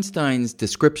in Einstein's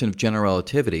description of general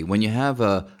relativity, when you have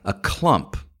a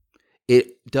clump,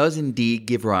 it does indeed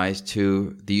give rise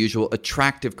to the usual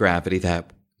attractive gravity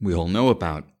that we all know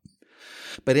about.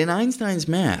 But in Einstein's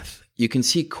math, you can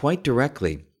see quite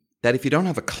directly that if you don't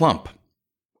have a clump,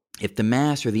 if the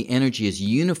mass or the energy is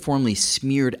uniformly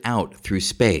smeared out through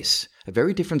space, a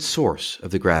very different source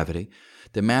of the gravity,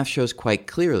 the math shows quite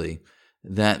clearly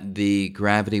that the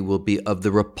gravity will be of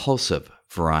the repulsive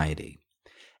variety.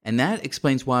 And that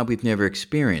explains why we've never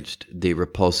experienced the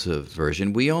repulsive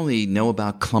version. We only know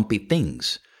about clumpy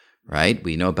things, right?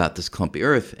 We know about this clumpy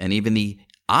Earth, and even the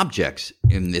objects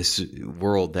in this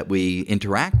world that we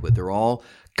interact with are all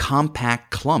compact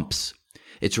clumps.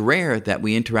 It's rare that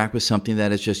we interact with something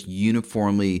that is just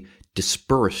uniformly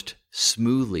dispersed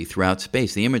smoothly throughout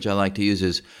space. The image I like to use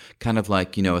is kind of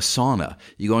like, a sauna.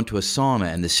 You go into a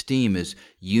sauna and the steam is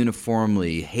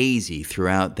uniformly hazy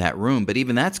throughout that room. But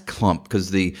even that's clump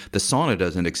because the sauna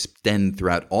doesn't extend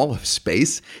throughout all of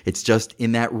space. It's just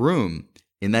in that room,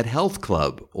 in that health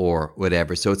club or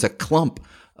whatever. So it's a clump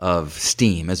of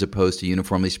steam as opposed to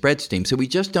uniformly spread steam. So we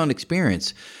just don't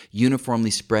experience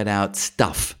uniformly spread out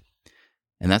stuff.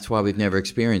 And that's why we've never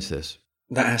experienced this.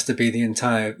 That has to be the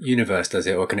entire universe, does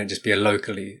it? Or can it just be a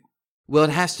locally? Well, it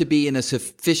has to be in a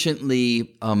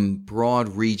sufficiently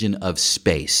broad region of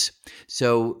space.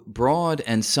 So broad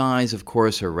and size, of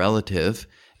course, are relative.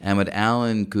 And what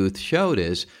Alan Guth showed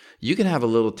is you can have a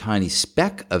little tiny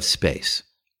speck of space.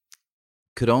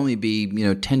 Could only be,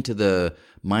 10 to the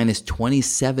minus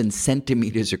 27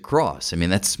 centimeters across. I mean,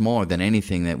 that's smaller than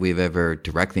anything that we've ever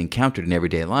directly encountered in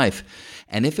everyday life.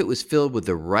 And if it was filled with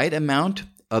the right amount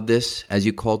of this, as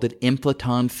you called it,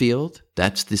 inflaton field,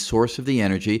 that's the source of the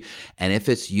energy. And if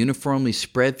it's uniformly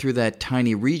spread through that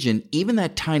tiny region, even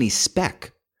that tiny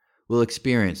speck will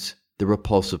experience the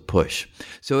repulsive push.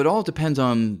 So it all depends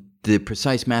on the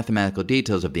precise mathematical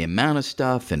details of the amount of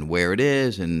stuff and where it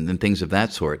is and things of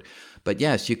that sort. But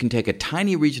yes, you can take a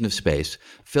tiny region of space,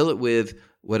 fill it with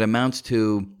what amounts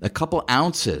to a couple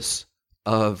ounces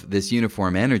of this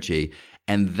uniform energy,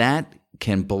 and that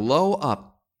can blow up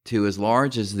to as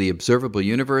large as the observable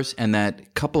universe, and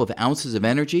that couple of ounces of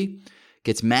energy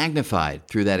gets magnified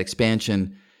through that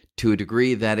expansion to a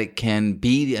degree that it can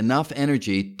be enough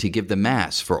energy to give the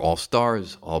mass for all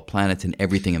stars, all planets, and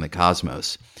everything in the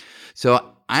cosmos.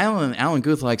 So Alan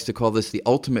Guth likes to call this the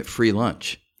ultimate free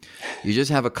lunch. You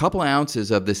just have a couple ounces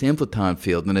of this inflaton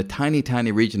field in a tiny,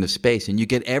 tiny region of space, and you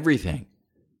get everything.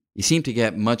 You seem to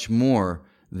get much more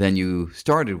than you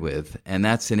started with, and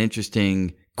that's an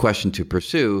interesting question to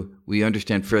pursue. We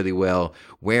understand fairly well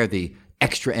where the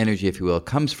extra energy, if you will,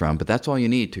 comes from, but that's all you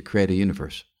need to create a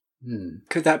universe.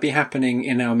 Could that be happening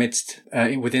in our midst,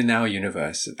 within our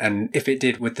universe? And if it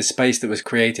did, would the space that was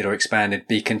created or expanded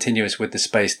be continuous with the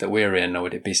space that we're in, or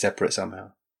would it be separate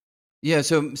somehow? Yeah,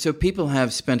 so people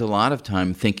have spent a lot of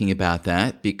time thinking about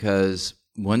that, because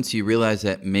once you realize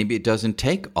that maybe it doesn't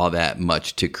take all that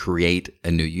much to create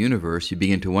a new universe, you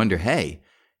begin to wonder, hey,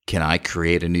 can I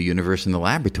create a new universe in the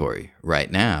laboratory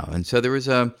right now? And so there was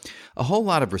a whole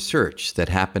lot of research that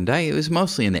happened. It was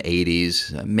mostly in the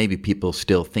 80s. Maybe people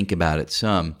still think about it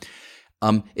some.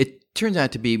 It turns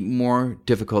out to be more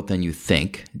difficult than you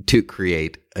think to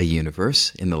create a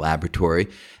universe in the laboratory.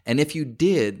 And if you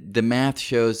did, the math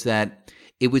shows that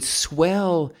it would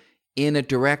swell in a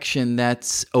direction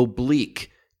that's oblique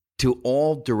to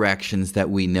all directions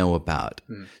that we know about.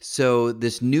 So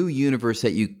this new universe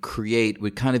that you create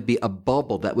would kind of be a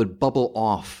bubble that would bubble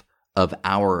off of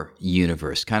our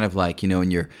universe, kind of like, when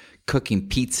you're cooking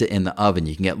pizza in the oven,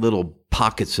 you can get little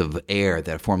pockets of air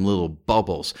that form little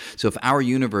bubbles. So if our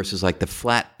universe is like the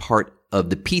flat part of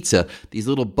the pizza, these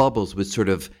little bubbles would sort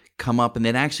of come up and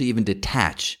they'd actually even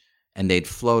detach, and they'd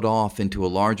float off into a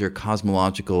larger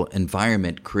cosmological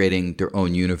environment, creating their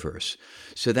own universe.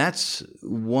 So that's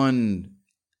one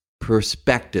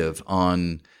perspective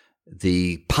on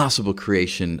the possible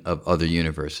creation of other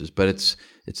universes. But it's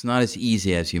not as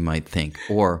easy as you might think,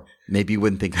 or maybe you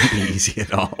wouldn't think it would be easy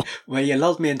at all. Well, you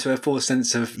lulled me into a false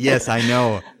sense of... Yes, I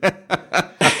know.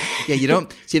 Yeah, you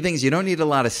don't... See, the thing is, you don't need a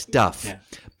lot of stuff. Yeah.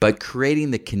 But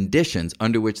creating the conditions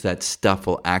under which that stuff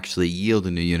will actually yield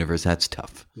a new universe, that's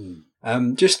tough.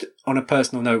 Just on a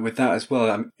personal note with that as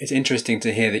well, it's interesting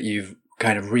to hear that you've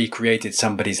kind of recreated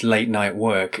somebody's late night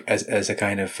work as a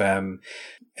kind of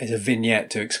as a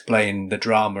vignette to explain the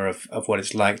drama of what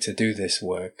it's like to do this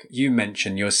work. You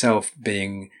mentioned yourself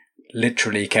being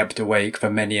literally kept awake for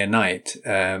many a night.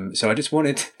 So I just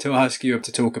wanted to ask you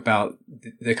to talk about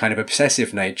the kind of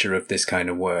obsessive nature of this kind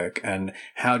of work, and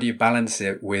how do you balance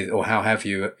it with, or how have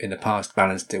you in the past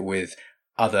balanced it with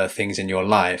other things in your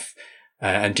life?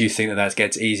 And do you think that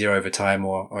gets easier over time,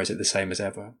 or is it the same as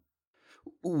ever?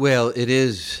 Well, it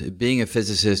is. Being a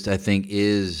physicist, I think,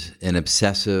 is an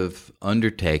obsessive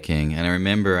undertaking. And I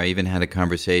remember I even had a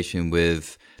conversation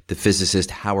with the physicist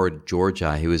Howard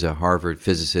Georgi. He was a Harvard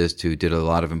physicist who did a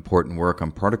lot of important work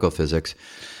on particle physics.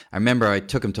 I remember I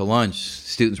took him to lunch.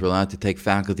 Students were allowed to take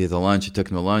faculty to lunch. I took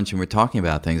him to lunch, and we're talking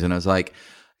about things. And I was like,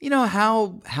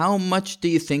 how much do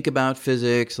you think about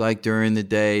physics, like during the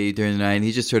day, during the night? And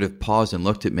he just sort of paused and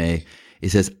looked at me. He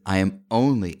says, I am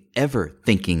only ever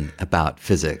thinking about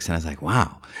physics. And I was like,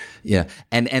 wow. Yeah.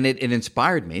 And it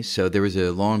inspired me. So there was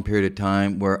a long period of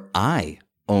time where I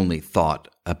only thought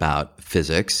about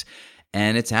physics.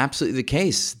 And it's absolutely the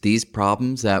case. These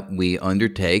problems that we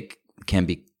undertake can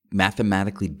be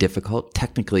mathematically difficult,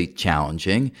 technically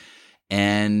challenging.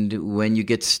 And when you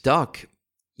get stuck,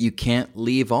 you can't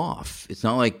leave off. It's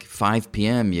not like 5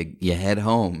 p.m. You head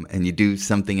home and you do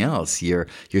something else. You're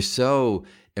so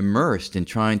immersed in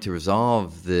trying to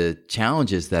resolve the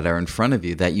challenges that are in front of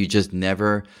you that you just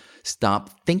never stop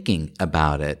thinking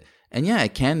about it. And yeah,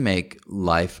 it can make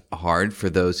life hard for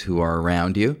those who are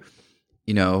around you.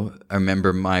 I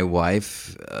remember my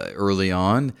wife early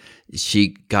on,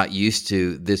 she got used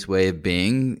to this way of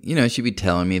being. She'd be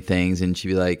telling me things and she'd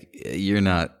be like, you're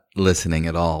not listening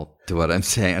at all to what I'm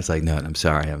saying. I was like, no, I'm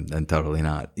sorry, I'm totally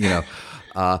not,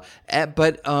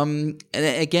 But and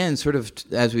again, sort of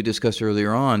as we discussed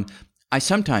earlier on, I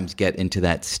sometimes get into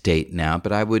that state now,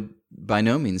 but I would by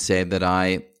no means say that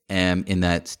I am in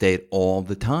that state all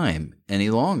the time any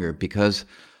longer, because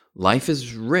life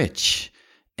is rich.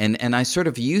 And I sort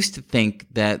of used to think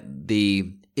that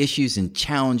the issues and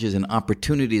challenges and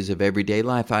opportunities of everyday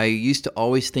life, I used to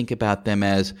always think about them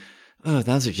as, oh,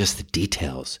 those are just the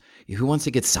details. Who wants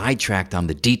to get sidetracked on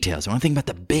the details? I want to think about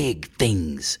the big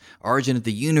things, origin of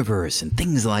the universe and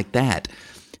things like that.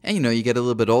 And, you get a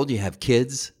little bit old, you have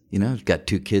kids, I've got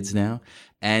 2 kids now.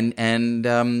 And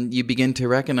you begin to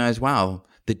recognize, wow,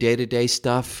 the day-to-day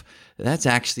stuff, that's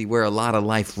actually where a lot of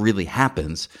life really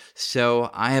happens. So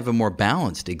I have a more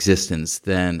balanced existence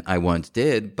than I once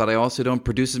did, but I also don't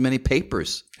produce as many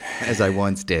papers as I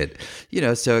once did.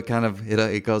 So it kind of,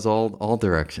 it goes all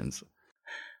directions.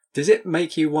 Does it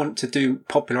make you want to do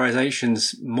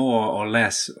popularizations more or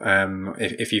less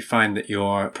if you find that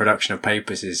your production of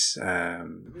papers is...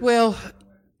 Well,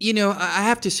 I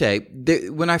have to say,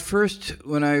 when I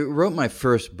wrote my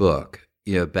first book,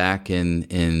 back in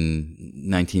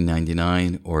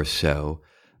 1999 or so,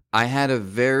 I had a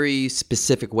very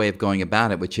specific way of going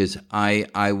about it, which is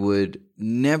I would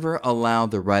never allow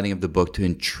the writing of the book to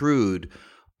intrude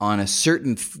on a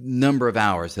certain number of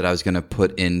hours that I was going to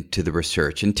put into the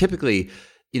research. And typically,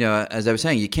 as I was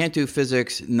saying, you can't do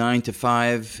physics 9 to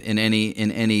 5 in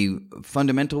any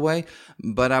fundamental way,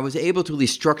 but I was able to at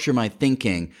least structure my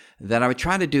thinking that I would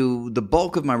try to do the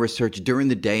bulk of my research during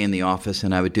the day in the office,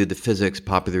 and I would do the physics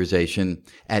popularization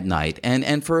at night.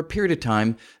 And for a period of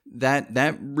time,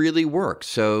 that really worked.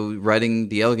 So writing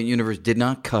The Elegant Universe did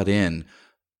not cut in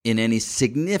any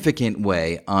significant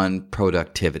way on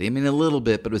productivity. I mean, a little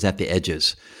bit, but it was at the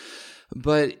edges.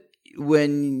 But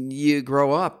when you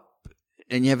grow up,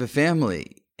 and you have a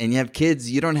family, and you have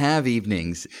kids, you don't have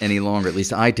evenings any longer. At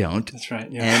least I don't. That's right.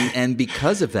 Yeah. And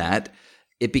because of that,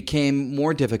 it became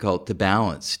more difficult to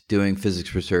balance doing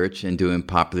physics research and doing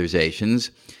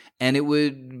popularizations. And it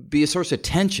would be a source of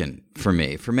tension for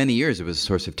me. For many years, it was a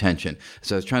source of tension.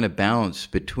 So I was trying to balance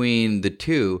between the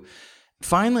two.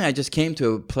 Finally, I just came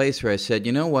to a place where I said,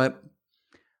 you know what?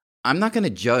 I'm not going to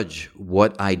judge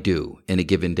what I do in a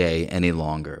given day any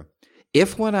longer.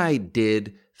 If what I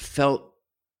did felt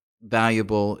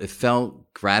valuable, it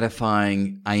felt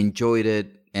gratifying, I enjoyed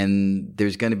it, and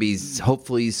there's going to be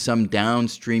hopefully some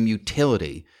downstream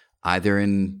utility, either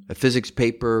in a physics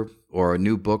paper or a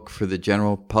new book for the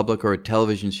general public or a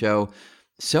television show,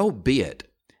 so be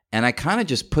it. And I kind of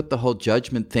just put the whole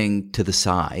judgment thing to the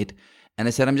side, and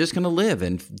I said, I'm just going to live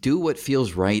and do what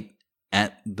feels right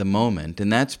at the moment.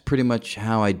 And that's pretty much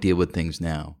how I deal with things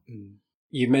now.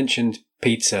 You mentioned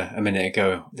pizza a minute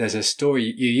ago. There's a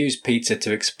story, you use pizza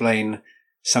to explain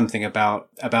something about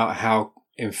how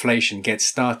inflation gets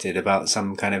started, about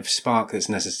some kind of spark that's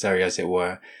necessary, as it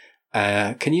were.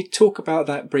 Can you talk about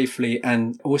that briefly,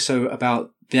 and also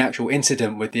about the actual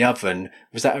incident with the oven?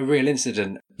 Was that a real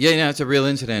incident? Yeah, it's a real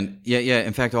incident. Yeah.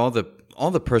 In fact, all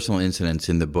the personal incidents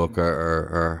in the book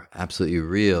are absolutely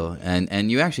real. And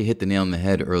you actually hit the nail on the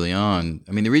head early on.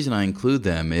 I mean, the reason I include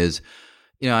them is,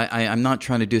 I'm not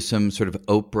trying to do some sort of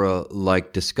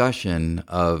Oprah-like discussion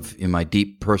of my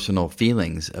deep personal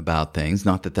feelings about things.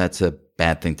 Not that that's a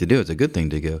bad thing to do. It's a good thing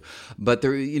to do. But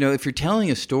if you're telling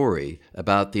a story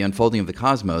about the unfolding of the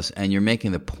cosmos and you're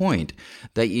making the point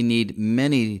that you need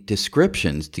many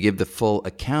descriptions to give the full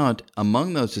account,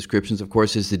 among those descriptions, of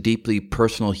course, is the deeply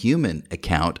personal human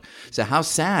account. So how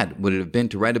sad would it have been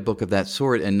to write a book of that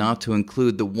sort and not to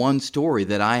include the one story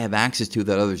that I have access to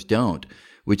that others don't,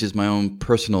 which is my own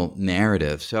personal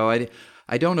narrative. So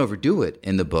I don't overdo it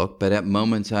in the book, but at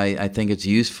moments I think it's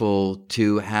useful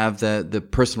to have the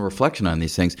personal reflection on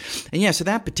these things. And yeah, so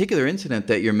that particular incident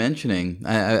that you're mentioning,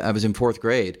 I was in 4th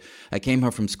grade. I came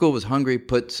home from school, was hungry,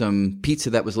 put some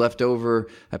pizza that was left over.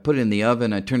 I put it in the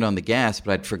oven. I turned on the gas,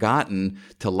 but I'd forgotten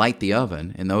to light the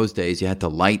oven. In those days, you had to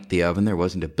light the oven. There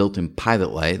wasn't a built-in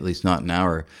pilot light, at least not in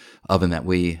our oven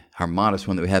our modest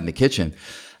one that we had in the kitchen.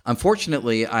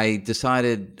 Unfortunately, I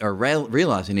decided or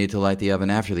realized I needed to light the oven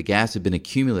after the gas had been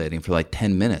accumulating for like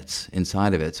 10 minutes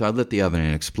inside of it. So I lit the oven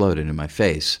and it exploded in my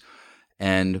face.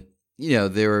 And,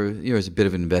 there was a bit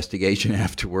of an investigation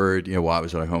afterward, why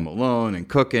was I home alone and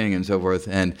cooking and so forth.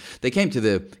 And they came to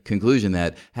the conclusion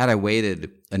that had I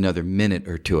waited another minute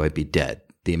or two, I'd be dead.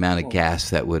 The amount of gas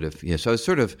that would have, so I was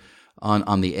sort of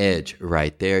on the edge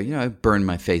right there. I burned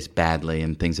my face badly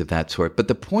and things of that sort. But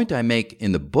the point I make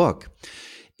in the book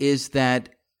is that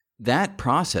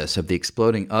process of the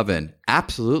exploding oven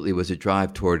absolutely was a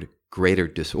drive toward greater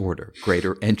disorder,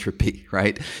 greater entropy,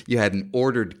 right? You had an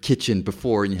ordered kitchen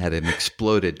before and you had an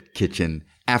exploded kitchen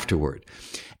afterward.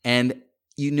 And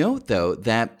you note, though,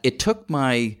 that it took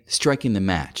my striking the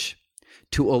match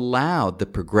to allow the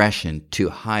progression to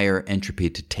higher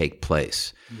entropy to take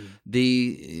place.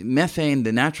 The methane,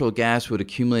 the natural gas, would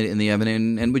accumulate in the oven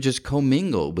and would just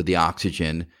commingle with the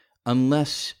oxygen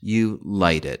unless you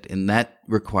light it, and that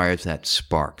requires that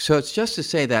spark. So it's just to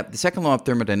say that the second law of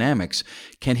thermodynamics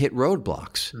can hit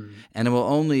roadblocks, and it will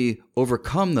only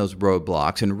overcome those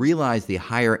roadblocks and realize the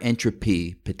higher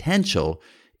entropy potential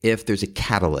if there's a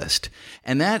catalyst.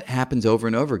 And that happens over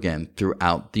and over again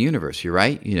throughout the universe. You're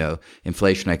right.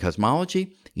 Inflationary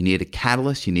cosmology, you need a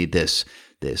catalyst, you need this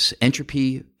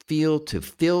entropy field to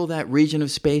fill that region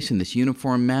of space in this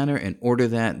uniform manner in order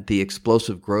that the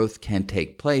explosive growth can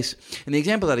take place. And the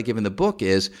example that I give in the book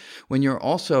is when you're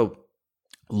also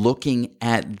looking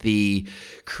at the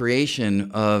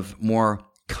creation of more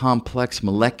complex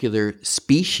molecular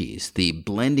species, the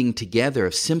blending together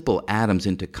of simple atoms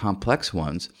into complex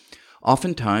ones,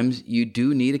 oftentimes you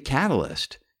do need a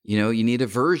catalyst. You need a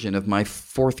version of my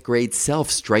 4th grade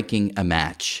self striking a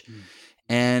match.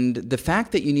 And the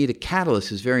fact that you need a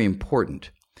catalyst is very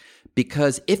important,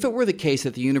 because if it were the case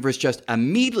that the universe just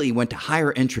immediately went to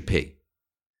higher entropy,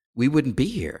 we wouldn't be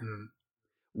here.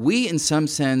 We, in some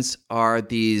sense, are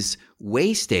these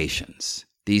way stations,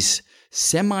 these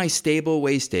semi-stable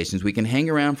way stations. We can hang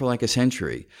around for like a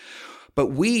century. But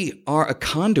we are a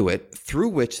conduit through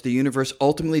which the universe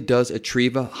ultimately does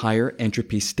achieve a higher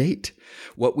entropy state.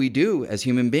 What we do as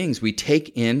human beings, we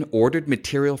take in ordered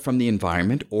material from the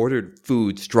environment, ordered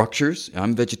food structures.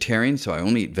 I'm vegetarian, so I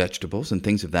only eat vegetables and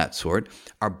things of that sort.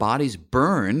 Our bodies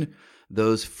burn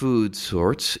those food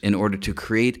sorts in order to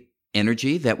create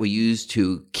energy that we use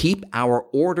to keep our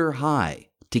order high,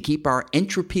 to keep our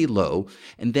entropy low,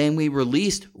 and then we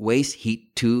release waste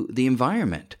heat to the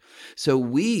environment. So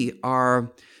we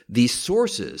are the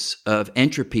sources of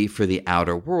entropy for the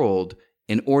outer world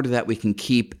in order that we can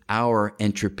keep our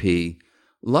entropy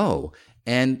low.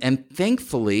 And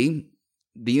thankfully,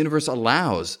 the universe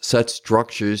allows such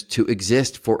structures to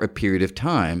exist for a period of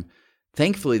time.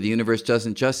 Thankfully, the universe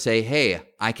doesn't just say, hey,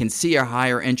 I can see a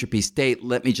higher entropy state,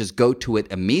 let me just go to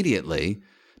it immediately.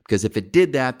 Because if it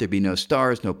did that, there'd be no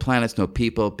stars, no planets, no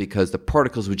people, because the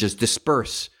particles would just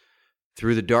disperse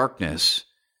through the darkness,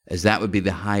 as that would be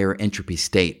the higher entropy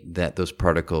state that those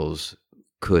particles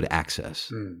could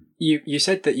access. You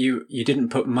said that you didn't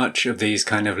put much of these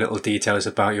kind of little details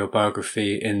about your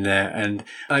biography in there, and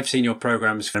I've seen your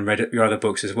programs and read your other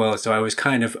books as well, so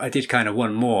I did kind of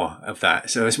want more of that.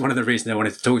 So it's one of the reasons I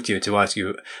wanted to talk to you, to ask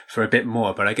you for a bit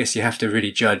more, but I guess you have to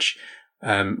really judge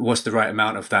what's the right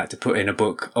amount of that to put in a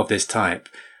book of this type.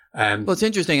 Well, it's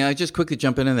interesting. I just quickly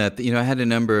jump into that. I had a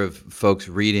number of folks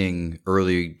reading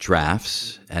early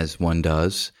drafts, as one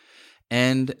does,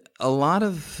 and a lot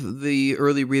of the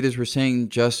early readers were saying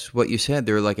just what you said.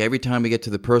 They were like, every time we get to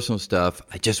the personal stuff,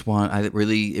 it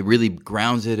really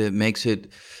grounds it. It makes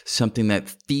it something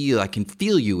that I can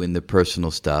feel you in the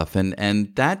personal stuff,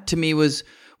 and that to me was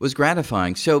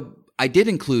gratifying. So I did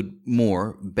include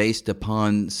more based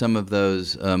upon some of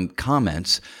those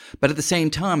comments, but at the same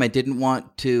time, I didn't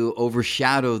want to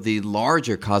overshadow the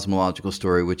larger cosmological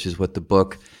story, which is what the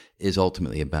book is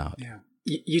ultimately about. Yeah.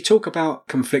 You talk about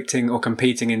conflicting or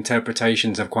competing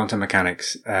interpretations of quantum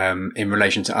mechanics in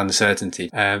relation to uncertainty.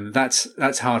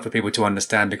 That's hard for people to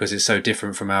understand because it's so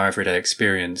different from our everyday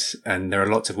experience, and there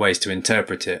are lots of ways to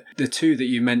interpret it. The two that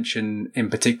you mention in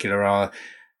particular are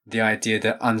the idea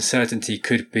that uncertainty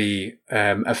could be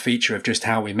a feature of just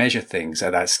how we measure things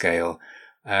at that scale,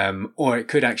 or it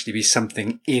could actually be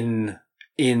something in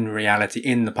reality,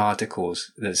 in the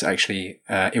particles, that's actually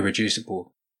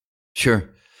irreducible. Sure.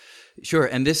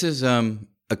 And this is a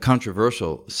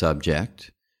controversial subject,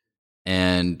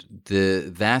 and the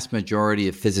vast majority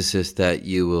of physicists that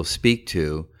you will speak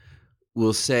to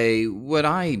will say what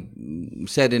I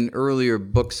said in earlier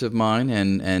books of mine,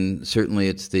 and certainly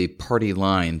it's the party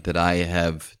line that I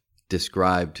have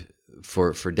described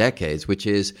for decades, which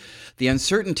is the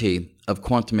uncertainty of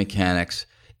quantum mechanics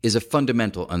is a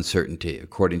fundamental uncertainty,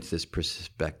 according to this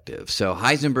perspective. So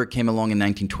Heisenberg came along in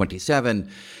 1927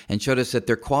 and showed us that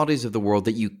there are qualities of the world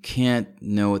that you can't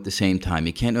know at the same time.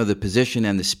 You can't know the position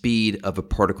and the speed of a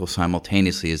particle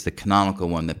simultaneously is the canonical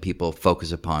one that people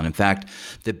focus upon. In fact,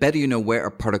 the better you know where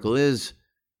a particle is,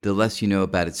 the less you know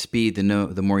about its speed. The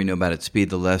more you know about its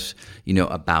speed, the less you know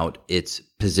about its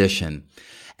position.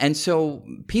 And so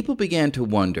people began to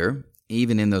wonder,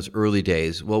 even in those early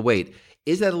days, well, wait,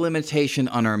 is that a limitation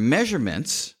on our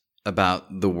measurements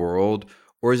about the world,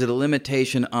 or is it a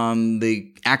limitation on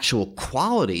the actual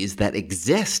qualities that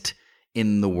exist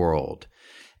in the world?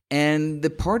 And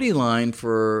the party line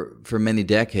for many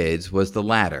decades was the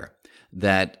latter,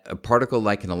 that a particle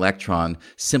like an electron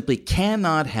simply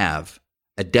cannot have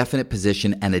a definite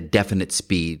position and a definite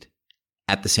speed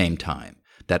at the same time.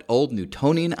 That old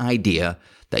Newtonian idea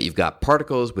that you've got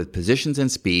particles with positions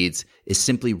and speeds is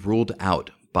simply ruled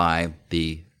out by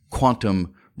the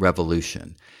quantum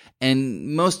revolution.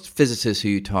 And most physicists who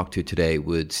you talk to today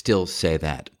would still say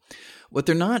that. What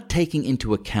they're not taking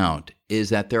into account is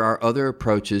that there are other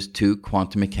approaches to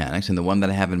quantum mechanics, and the one that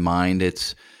I have in mind,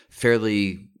 it's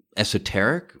fairly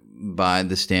esoteric by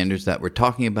the standards that we're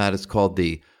talking about. It's called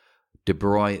the de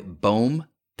Broglie-Bohm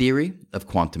theory of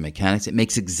quantum mechanics. It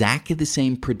makes exactly the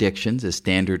same predictions as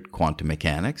standard quantum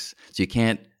mechanics, so you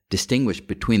can't distinguish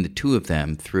between the two of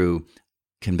them through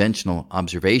conventional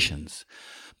observations.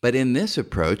 But in this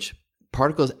approach,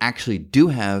 particles actually do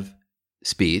have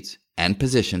speeds and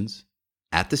positions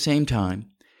at the same time.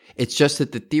 It's just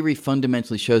that the theory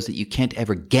fundamentally shows that you can't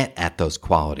ever get at those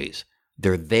qualities.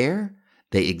 They're there,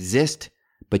 they exist,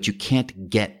 but you can't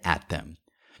get at them.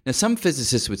 Now, some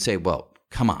physicists would say, well,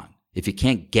 come on, if you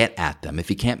can't get at them,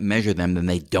 if you can't measure them, then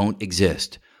they don't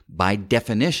exist. By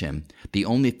definition, the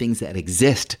only things that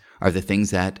exist are the things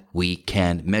that we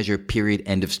can measure, period,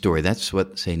 end of story. That's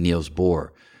what, say, Niels Bohr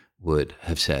would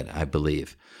have said, I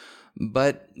believe.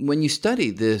 But when you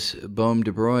study this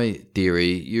Bohm-de Broglie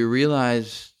theory, you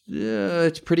realize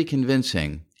it's pretty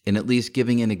convincing in at least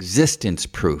giving an existence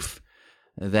proof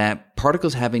that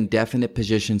particles having definite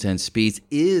positions and speeds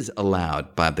is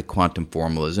allowed by the quantum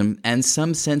formalism, and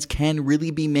some sense can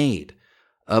really be made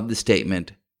of the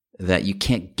statement that you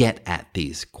can't get at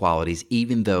these qualities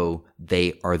even though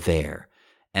they are there.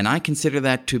 And I consider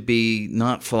that to be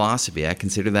not philosophy. I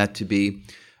consider that to be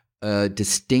a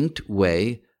distinct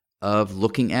way of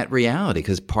looking at reality,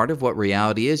 because part of what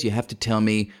reality is, you have to tell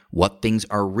me what things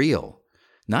are real.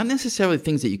 Not necessarily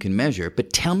things that you can measure,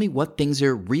 but tell me what things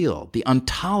are real, the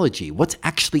ontology, what's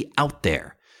actually out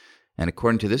there. And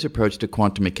according to this approach to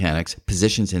quantum mechanics,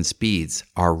 positions and speeds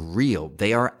are real.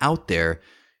 They are out there,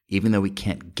 even though we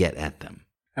can't get at them.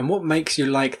 And what makes you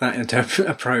like that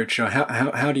approach, or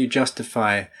how do you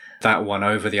justify that one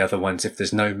over the other ones if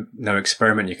there's no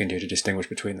experiment you can do to distinguish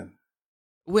between them?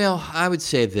 Well, I would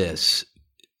say this.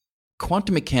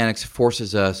 Quantum mechanics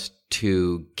forces us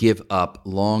to give up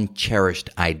long-cherished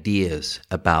ideas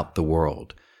about the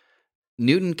world.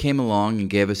 Newton came along and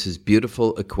gave us his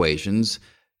beautiful equations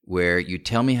where you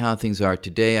tell me how things are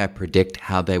today, I predict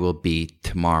how they will be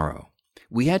tomorrow.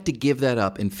 We had to give that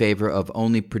up in favor of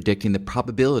only predicting the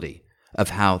probability of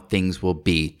how things will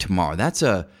be tomorrow. That's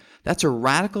a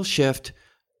radical shift,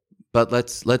 but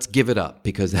let's give it up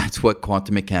because that's what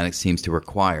quantum mechanics seems to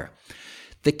require.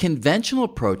 The conventional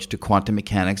approach to quantum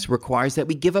mechanics requires that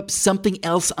we give up something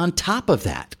else on top of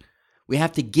that. We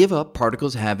have to give up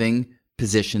particles having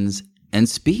positions and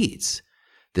speeds.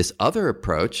 This other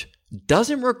approach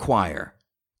doesn't require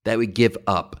that we give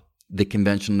up the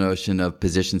conventional notion of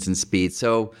positions and speeds.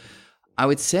 So I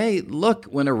would say, look,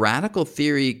 when a radical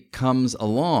theory comes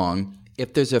along,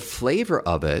 if there's a flavor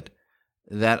of it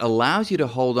that allows you to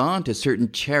hold on to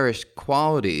certain cherished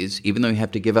qualities, even though you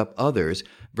have to give up others,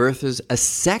 versus a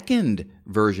second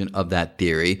version of that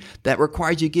theory that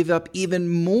requires you to give up even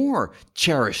more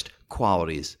cherished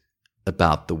qualities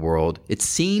about the world, it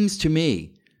seems to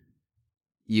me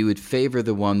you would favor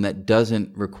the one that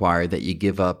doesn't require that you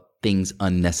give up things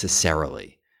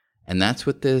unnecessarily. And that's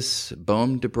what this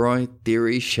Bohm-de Broglie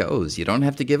theory shows. You don't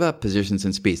have to give up positions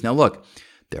and speeds. Now look,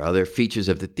 there are other features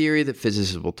of the theory that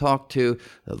physicists will talk to.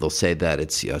 They'll say that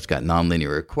it's got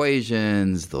nonlinear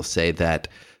equations. They'll say that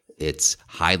it's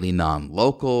highly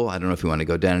non-local. I don't know if you want to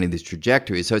go down any of these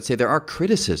trajectories. So I'd say there are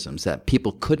criticisms that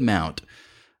people could mount,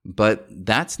 but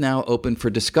that's now open for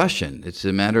discussion. It's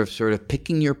a matter of sort of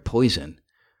picking your poison.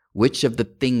 Which of the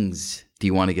things do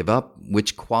you want to give up?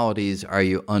 Which qualities are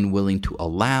you unwilling to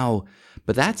allow?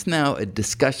 But that's now a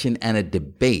discussion and a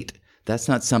debate. That's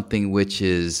not something which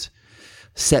is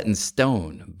set in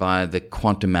stone by the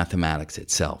quantum mathematics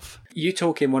itself. You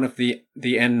talk in one of the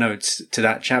endnotes to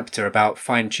that chapter about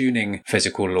fine-tuning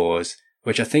physical laws,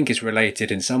 which I think is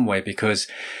related in some way because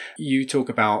you talk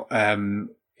about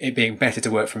it being better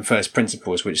to work from first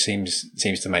principles, which seems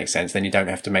to make sense. Then you don't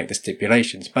have to make the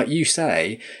stipulations. But you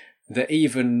say that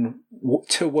even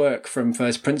to work from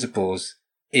first principles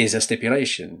is a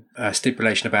stipulation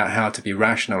about how to be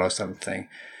rational or something.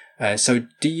 So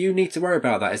do you need to worry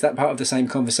about that? Is that part of the same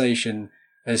conversation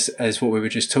as what we were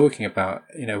just talking about?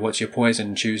 You know, what's your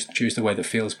poison? Choose the way that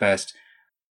feels best.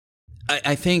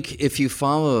 I think if you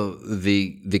follow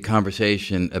the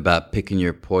conversation about picking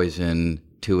your poison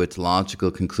to its logical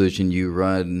conclusion, you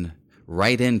run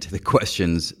right into the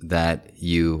questions that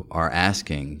you are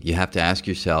asking. You have to ask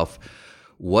yourself,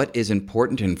 what is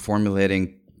important in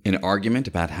formulating an argument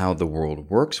about how the world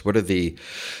works? What are the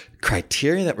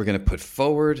criteria that we're going to put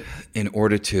forward in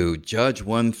order to judge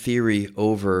one theory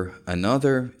over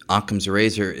another? Occam's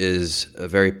razor is a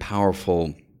very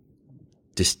powerful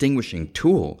distinguishing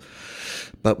tool,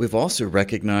 but we've also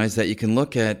recognized that you can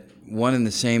look at one and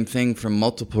the same thing from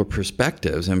multiple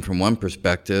perspectives, and from one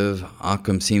perspective,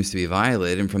 Occam seems to be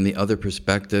violated, and from the other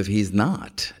perspective, he's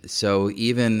not. So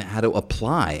even how to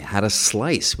apply, how to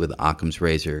slice with Occam's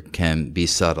razor can be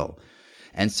subtle.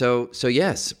 And so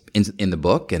yes, in the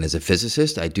book, and as a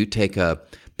physicist, I do take a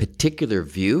particular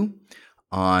view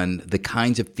on the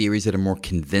kinds of theories that are more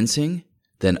convincing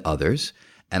than others,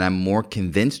 and I'm more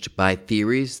convinced by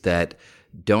theories that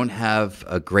don't have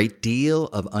a great deal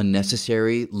of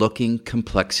unnecessary looking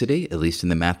complexity, at least in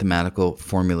the mathematical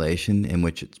formulation in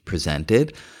which it's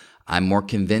presented. I'm more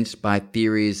convinced by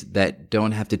theories that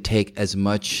don't have to take as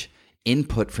much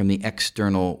input from the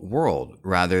external world.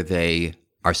 Rather, they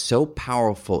are so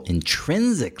powerful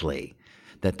intrinsically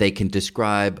that they can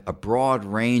describe a broad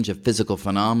range of physical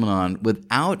phenomenon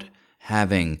without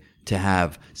having to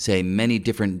have, say, many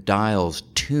different dials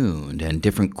tuned and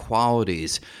different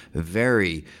qualities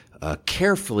very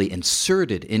carefully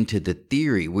inserted into the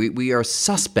theory. We are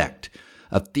suspect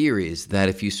of theories that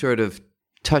if you sort of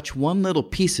touch one little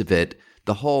piece of it,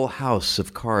 the whole house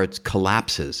of cards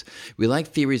collapses. We like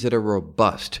theories that are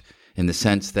robust in the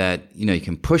sense that, you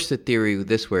can push the theory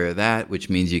this way or that, which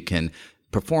means you can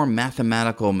perform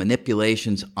mathematical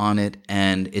manipulations on it,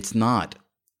 and it's not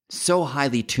so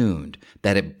highly tuned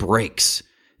that it breaks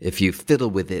if you fiddle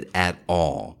with it at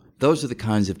all. Those are the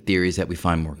kinds of theories that we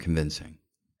find more convincing.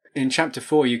 In chapter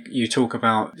 4, you talk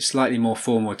about slightly more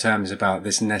formal terms about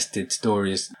this nested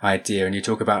stories idea, and you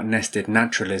talk about nested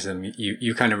naturalism.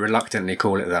 You kind of reluctantly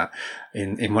call it that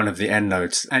in one of the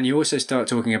endnotes. And you also start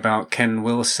talking about Ken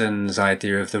Wilson's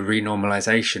idea of the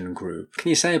renormalization group. Can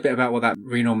you say a bit about what that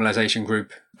renormalization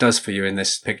group does for you in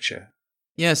this picture?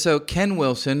 Yeah, so Ken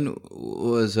Wilson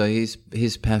was,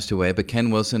 he's passed away, but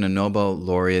Ken Wilson, a Nobel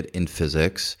laureate in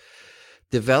physics,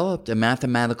 developed a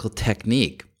mathematical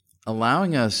technique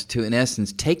allowing us to, in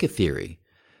essence, take a theory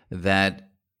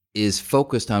that is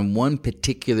focused on one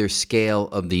particular scale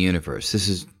of the universe. This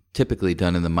is typically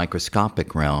done in the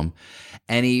microscopic realm.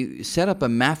 And he set up a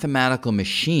mathematical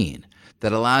machine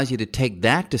that allows you to take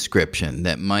that description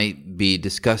that might be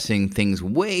discussing things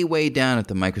way, way down at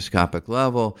the microscopic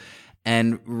level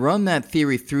and run that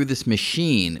theory through this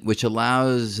machine, which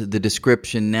allows the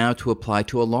description now to apply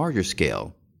to a larger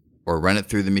scale. Or run it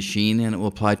through the machine and it will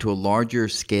apply to a larger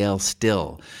scale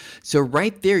still. So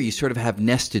right there, you sort of have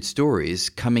nested stories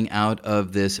coming out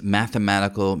of this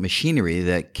mathematical machinery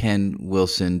that Ken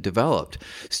Wilson developed.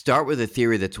 Start with a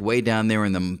theory that's way down there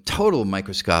in the total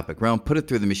microscopic realm, put it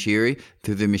through the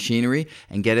machinery,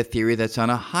 and get a theory that's on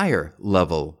a higher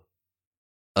level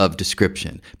of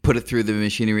description. Put it through the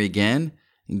machinery again,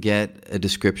 and get a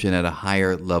description at a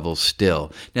higher level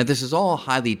still. Now, this is all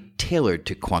highly tailored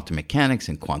to quantum mechanics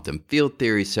and quantum field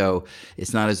theory, so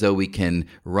it's not as though we can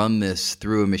run this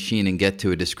through a machine and get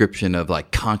to a description of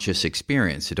like conscious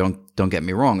experience. So don't get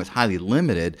me wrong, it's highly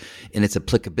limited in its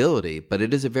applicability, but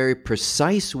it is a very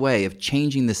precise way of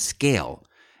changing the scale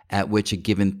at which a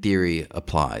given theory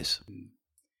applies.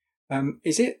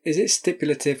 Is it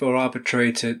stipulative or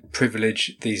arbitrary to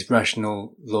privilege these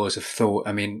rational laws of thought?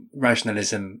 I mean,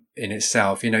 rationalism in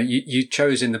itself, you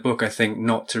chose in the book, I think,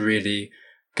 not to really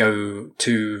go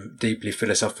too deeply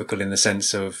philosophical in the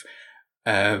sense of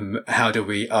how do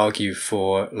we argue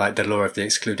for like the law of the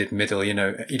excluded middle? You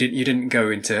didn't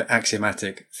go into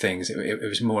axiomatic things. It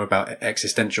was more about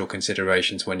existential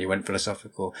considerations when you went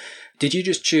philosophical. Did you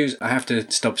just choose, I have to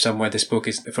stop somewhere, this book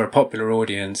is for a popular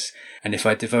audience, and if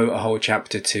I devote a whole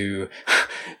chapter to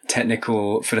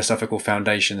technical philosophical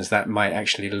foundations, that might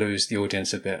actually lose the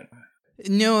audience a bit?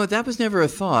 No, that was never a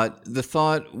thought. The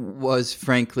thought was,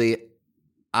 frankly,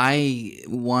 I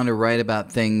want to write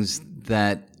about things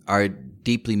that are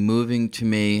deeply moving to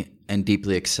me and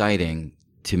deeply exciting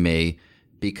to me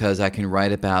because I can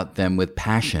write about them with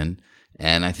passion.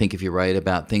 And I think if you write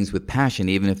about things with passion,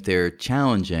 even if they're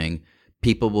challenging,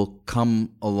 people will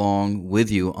come along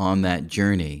with you on that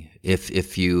journey.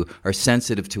 If you are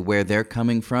sensitive to where they're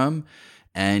coming from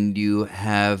and you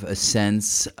have a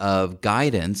sense of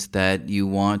guidance that you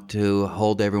want to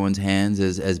hold everyone's hands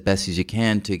as best as you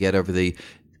can to get over the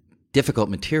difficult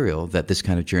material that this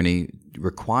kind of journey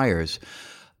requires.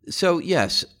 So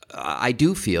yes, I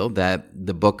do feel that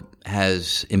the book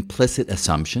has implicit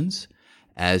assumptions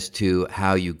as to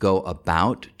how you go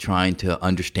about trying to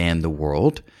understand the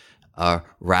world.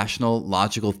 Rational,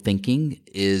 logical thinking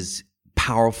is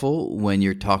powerful when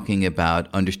you're talking about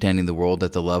understanding the world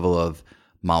at the level of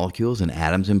molecules and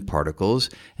atoms and particles.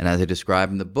 And as I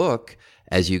describe in the book,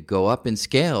 as you go up in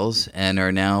scales and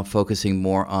are now focusing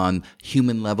more on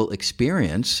human level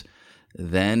experience,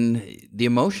 then the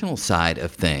emotional side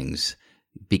of things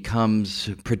becomes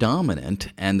predominant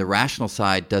and the rational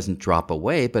side doesn't drop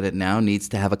away, but it now needs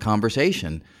to have a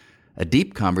conversation, a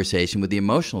deep conversation with the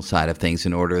emotional side of things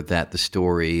in order that the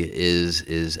story is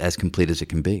as complete as it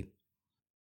can be.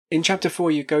 In chapter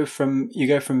 4, you go from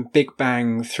Big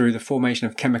Bang through the formation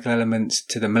of chemical elements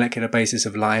to the molecular basis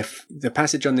of life. The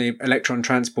passage on the electron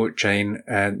transport chain,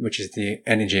 which is the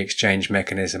energy exchange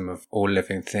mechanism of all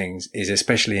living things, is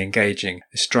especially engaging,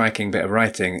 a striking bit of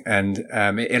writing, and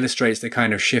it illustrates the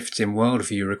kind of shifts in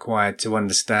worldview required to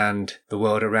understand the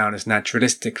world around us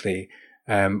naturalistically.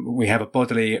 We have a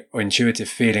bodily or intuitive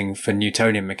feeling for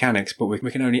Newtonian mechanics, but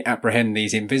we can only apprehend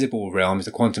these invisible realms,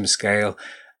 the quantum scale,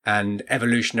 and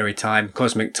evolutionary time,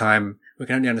 cosmic time. We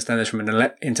can only understand this from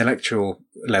an intellectual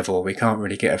level. We can't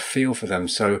really get a feel for them.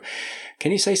 So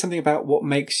can you say something about what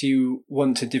makes you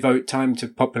want to devote time to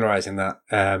popularizing that,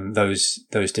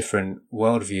 those different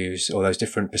worldviews or those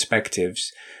different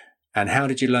perspectives? And how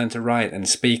did you learn to write and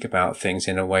speak about things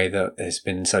in a way that has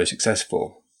been so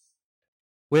successful?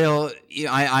 Well,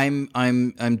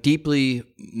 I'm deeply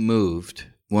moved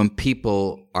when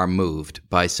people are moved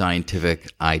by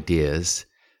scientific ideas.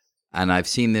 And I've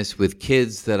seen this with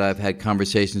kids that I've had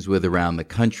conversations with around the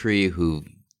country who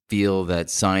feel that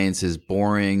science is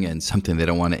boring and something they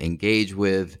don't want to engage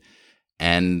with.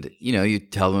 And, you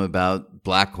tell them about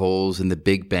black holes and the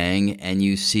Big Bang, and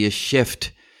you see a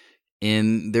shift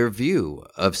in their view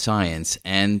of science.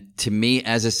 And to me,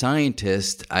 as a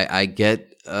scientist, I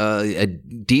get a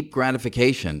deep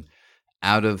gratification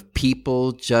out of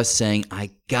people just saying, I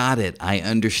got it, I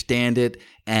understand it,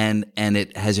 and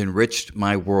it has enriched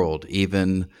my world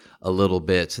even a little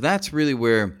bit. So that's really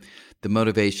where the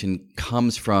motivation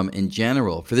comes from in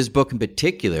general. For this book in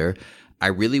particular, I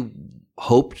really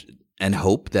hope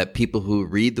that people who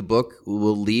read the book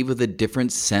will leave with a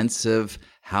different sense of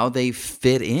how they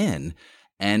fit in.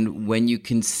 And when you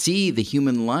can see the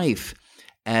human life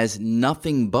as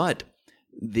nothing but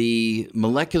the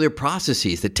molecular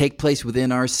processes that take place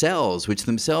within our cells, which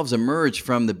themselves emerge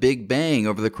from the Big Bang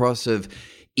over the course of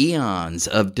eons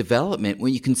of development,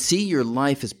 when you can see your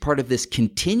life as part of this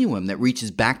continuum that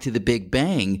reaches back to the Big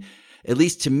Bang, at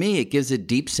least to me, it gives a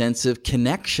deep sense of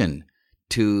connection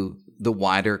to the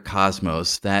wider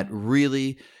cosmos that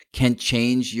really can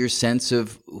change your sense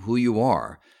of who you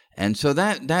are. And so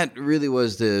that really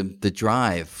was the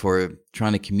drive for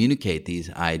trying to communicate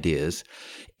these ideas.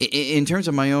 In terms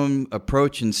of my own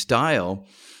approach and style,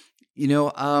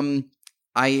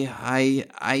 I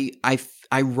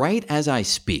write as I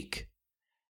speak.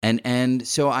 And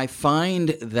so I find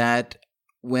that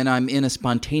when I'm in a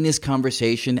spontaneous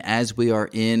conversation, as we are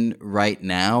in right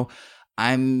now,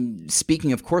 I'm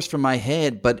speaking, of course, from my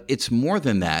head, but it's more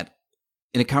than that.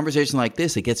 In a conversation like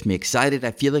this, it gets me excited.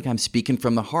 I feel like I'm speaking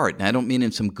from the heart. And I don't mean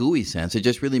in some gooey sense. I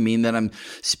just really mean that I'm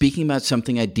speaking about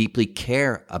something I deeply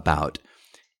care about.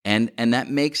 And that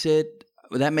makes it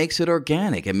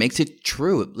organic. It makes it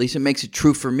true. At least it makes it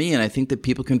true for me. And I think that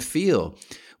people can feel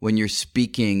when you're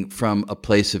speaking from a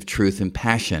place of truth and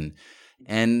passion.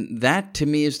 And that, to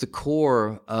me, is the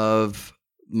core of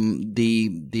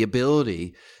the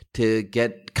ability to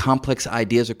get complex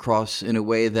ideas across in a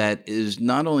way that is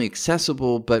not only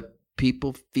accessible, but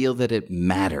people feel that it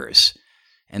matters.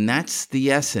 And that's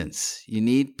the essence. You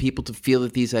need people to feel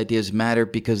that these ideas matter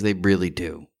because they really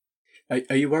do.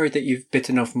 Are you worried that you've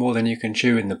bitten off more than you can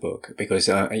chew in the book? Because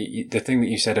the thing that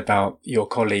you said about your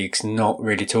colleagues not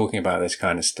really talking about this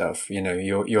kind of stuff,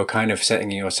 you're kind of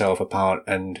setting yourself apart.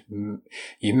 And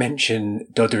you mention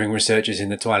doddering researchers in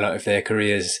the twilight of their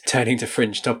careers turning to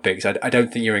fringe topics. I don't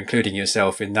think you're including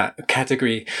yourself in that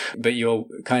category, but you'll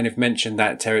kind of mention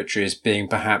that territory as being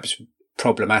perhaps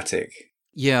problematic.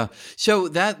 Yeah. So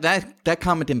that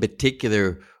comment in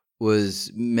particular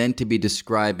was meant to be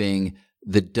describing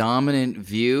the dominant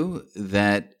view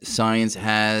that science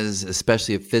has,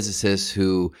 especially of physicists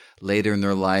who later in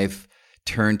their life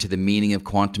turn to the meaning of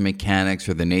quantum mechanics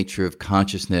or the nature of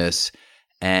consciousness,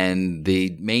 and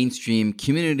the mainstream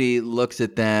community looks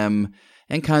at them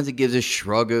and kind of gives a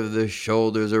shrug of the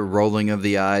shoulders or rolling of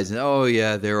the eyes, and oh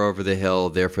yeah, they're over the hill,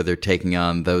 therefore they're taking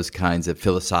on those kinds of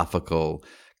philosophical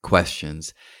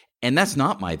questions. And that's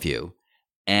not my view.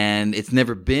 And it's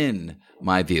never been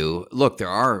my view. Look, there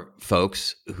are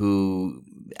folks who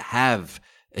have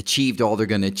achieved all they're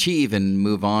going to achieve and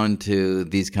move on to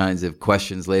these kinds of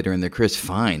questions later in their careers,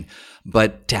 fine.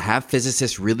 But to have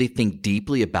physicists really think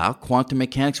deeply about quantum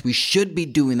mechanics, we should be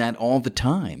doing that all the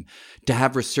time. To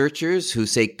have researchers who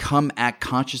say come at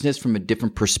consciousness from a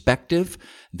different perspective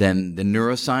than the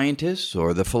neuroscientists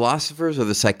or the philosophers or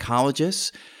the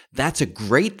psychologists, that's a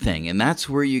great thing. And that's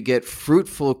where you get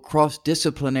fruitful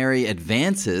cross-disciplinary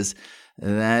advances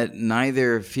that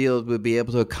neither field would be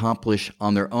able to accomplish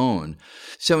on their own.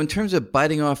 So in terms of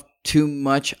biting off too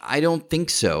much, I don't think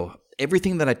so.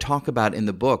 Everything that I talk about in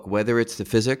the book, whether it's the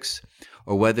physics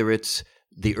or whether it's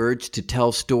the urge to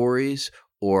tell stories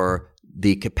or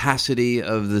the capacity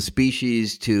of the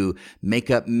species to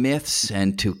make up myths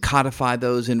and to codify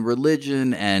those in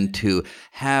religion and to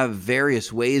have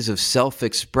various ways of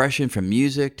self-expression, from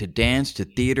music to dance to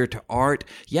theater to art.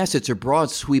 Yes, it's a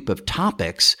broad sweep of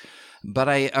topics, but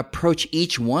I approach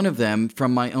each one of them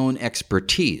from my own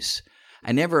expertise.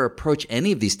 I never approach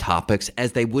any of these topics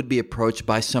as they would be approached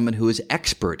by someone who is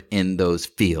expert in those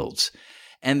fields.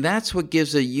 And that's what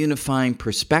gives a unifying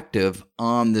perspective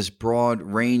on this broad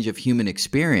range of human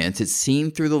experience. It's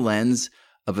seen through the lens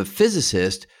of a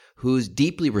physicist who's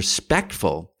deeply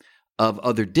respectful of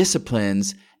other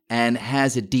disciplines and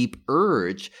has a deep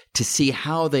urge to see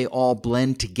how they all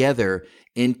blend together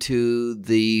into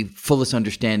the fullest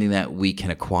understanding that we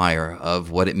can acquire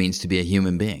of what it means to be a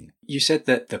human being. You said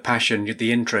that the passion,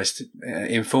 the interest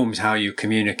informs how you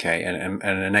communicate and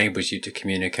enables you to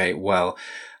communicate well.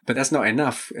 But that's not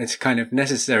enough. It's kind of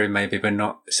necessary maybe, but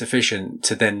not sufficient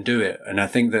to then do it. And I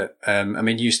think that,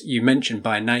 you mentioned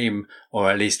by name, or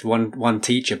at least one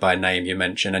teacher by name you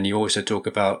mentioned, and you also talk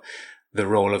about the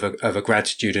role of a grad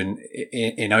student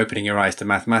in opening your eyes to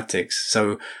mathematics.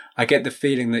 So I get the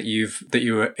feeling that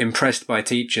you were impressed by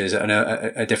teachers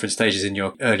at different stages in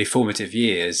your early formative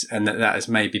years, and that has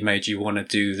maybe made you want to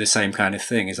do the same kind of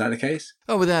thing. Is that the case?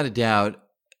 Oh, without a doubt.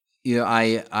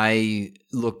 I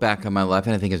look back on my life,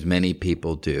 and I think as many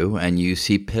people do, and you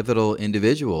see pivotal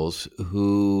individuals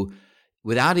who,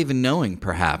 without even knowing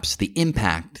perhaps the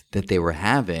impact that they were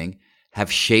having,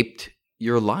 have shaped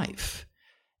your life.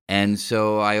 And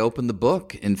so I opened the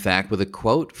book, in fact, with a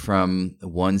quote from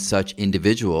one such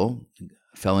individual,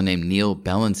 a fellow named Neil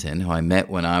Bellinson, who I met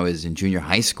when I was in junior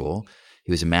high school.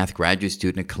 He was a math graduate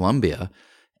student at Columbia.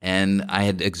 And I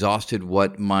had exhausted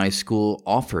what my school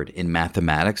offered in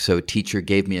mathematics. So a teacher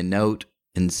gave me a note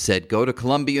and said, go to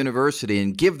Columbia University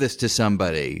and give this to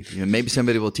somebody. Maybe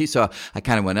somebody will teach. So I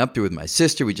kind of went up there with my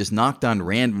sister. We just knocked on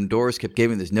random doors, kept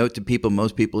giving this note to people.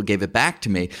 Most people gave it back to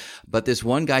me. But this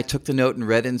one guy took the note and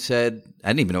read it and said, I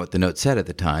didn't even know what the note said at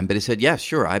the time, but he said, yes,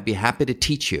 sure, I'd be happy to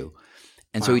teach you.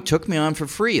 And so he took me on for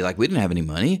free. Like, we didn't have any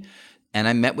money. And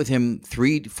I met with him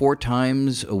 3-4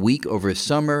 times a week over a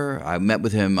summer. I met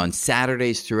with him on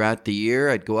Saturdays throughout the year.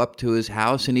 I'd go up to his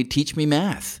house and he'd teach me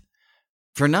math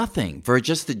for nothing, for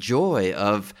just the joy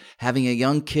of having a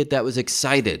young kid that was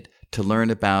excited to learn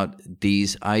about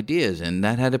these ideas. And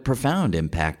that had a profound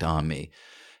impact on me.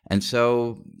 And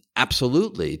so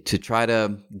absolutely, to try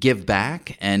to give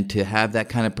back and to have that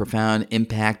kind of profound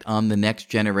impact on the next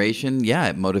generation, yeah,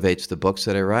 it motivates the books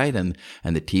that I write and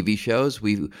the TV shows.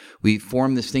 We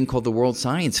form this thing called the World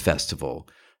Science Festival,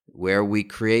 where we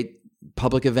create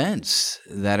public events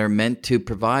that are meant to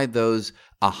provide those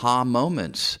aha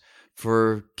moments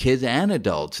for kids and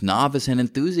adults, novice and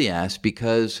enthusiasts,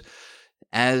 because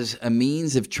as a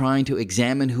means of trying to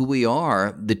examine who we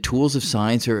are, the tools of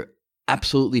science are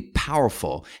absolutely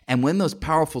powerful. And when those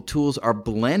powerful tools are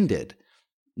blended,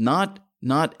 not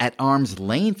at arm's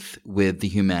length with the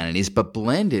humanities, but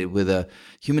blended with a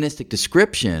humanistic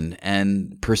description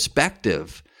and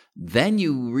perspective, then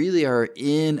you really are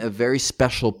in a very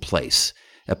special place,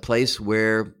 a place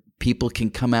where people can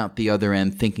come out the other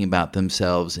end thinking about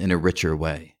themselves in a richer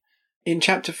way. In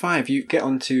chapter 5, you get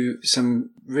onto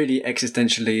some really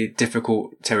existentially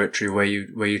difficult territory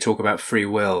where you talk about free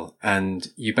will, and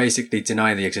you basically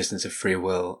deny the existence of free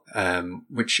will,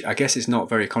 which I guess is not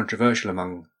very controversial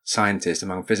among scientists,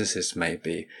 among physicists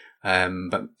maybe.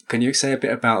 But can you say a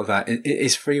bit about that?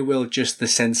 Is free will just the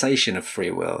sensation of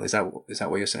free will? Is that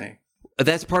what you're saying?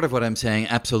 That's part of what I'm saying,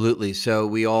 absolutely. So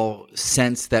we all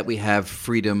sense that we have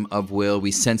freedom of will.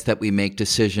 We sense that we make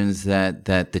decisions, that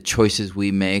the choices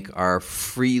we make are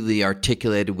freely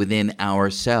articulated within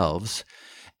ourselves.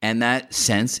 And that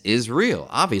sense is real.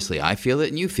 Obviously, I feel it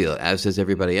and you feel it, as does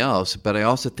everybody else. But I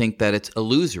also think that it's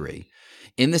illusory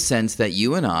in the sense that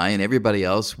you and I and everybody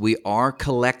else, we are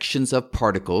collections of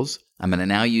particles. I'm going to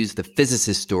now use the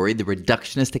physicist story, the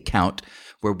reductionist account,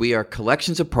 where we are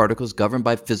collections of particles governed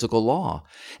by physical law.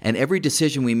 And every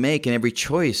decision we make and every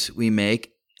choice we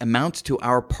make amounts to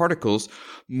our particles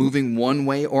moving one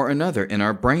way or another in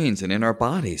our brains and in our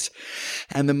bodies.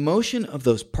 And the motion of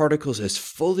those particles is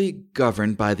fully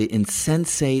governed by the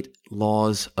insensate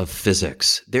laws of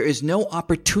physics. There is no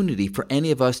opportunity for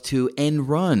any of us to end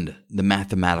run the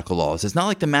mathematical laws. It's not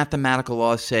like the mathematical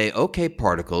laws say, okay,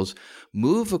 particles,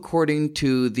 move according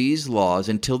to these laws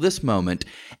until this moment,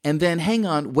 and then hang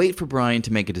on, wait for Brian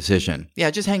to make a decision. Yeah,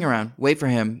 just hang around, wait for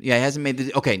him. Yeah, he hasn't made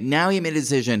the, okay, now he made a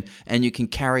decision, and you can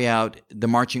carry out the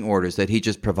marching orders that he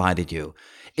just provided you.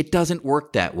 It doesn't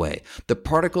work that way. The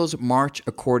particles march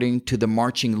according to the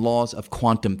marching laws of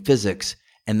quantum physics,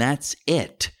 and that's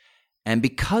it. And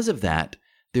because of that,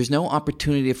 there's no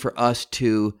opportunity for us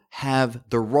to have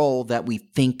the role that we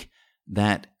think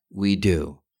that we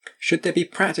do. Should there be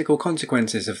practical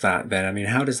consequences of that then? I mean,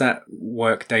 how does that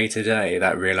work day to day,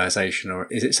 that realization? Or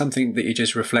is it something that you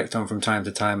just reflect on from time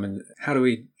to time? And how do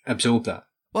we absorb that?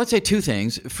 Well, I'd say two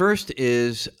things. First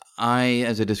is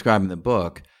as I describe in the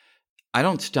book, I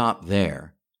don't stop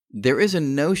there. There is a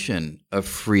notion of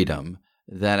freedom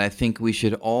that I think we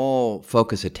should all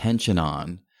focus attention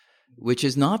on, which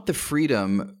is not the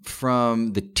freedom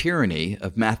from the tyranny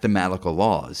of mathematical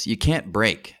laws. You can't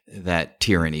break that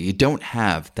tyranny. You don't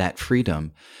have that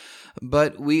freedom.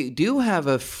 But we do have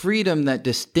a freedom that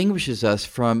distinguishes us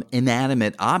from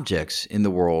inanimate objects in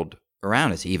the world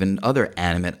around us, even other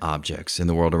animate objects in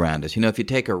the world around us. If you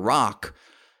take a rock,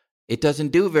 it doesn't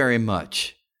do very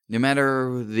much. No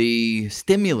matter the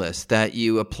stimulus that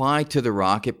you apply to the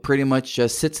rock, it pretty much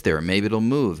just sits there. Maybe it'll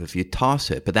move if you toss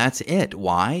it, but that's it.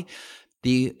 Why?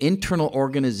 The internal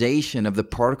organization of the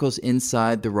particles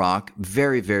inside the rock,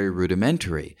 very, very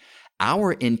rudimentary.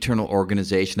 Our internal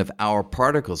organization of our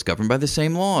particles, governed by the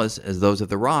same laws as those of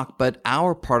the rock, but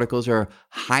our particles are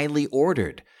highly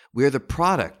ordered. We're the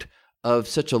product of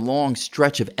such a long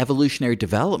stretch of evolutionary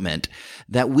development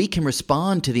that we can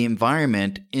respond to the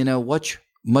environment in a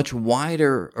much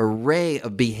wider array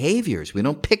of behaviors. We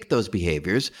don't pick those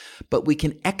behaviors, but we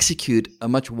can execute a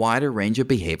much wider range of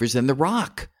behaviors than the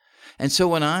rock. And so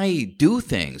when I do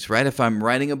things, right, if I'm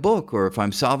writing a book or if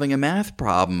I'm solving a math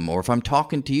problem or if I'm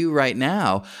talking to you right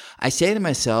now, I say to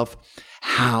myself,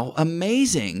 how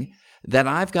amazing that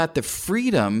I've got the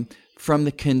freedom from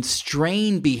the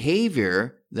constrained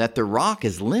behavior that the rock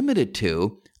is limited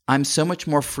to. I'm so much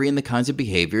more free in the kinds of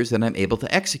behaviors that I'm able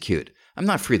to execute. I'm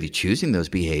not freely choosing those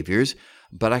behaviors,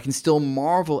 but I can still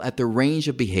marvel at the range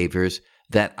of behaviors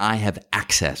that I have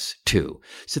access to.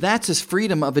 So that's a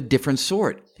freedom of a different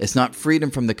sort. It's not freedom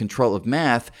from the control of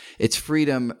math. It's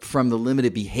freedom from the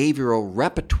limited behavioral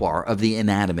repertoire of the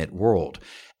inanimate world.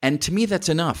 And to me, that's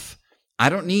enough. I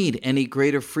don't need any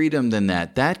greater freedom than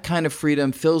that. That kind of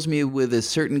freedom fills me with a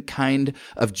certain kind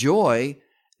of joy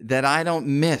that I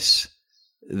don't miss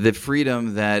the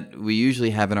freedom that we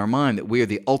usually have in our mind, that we are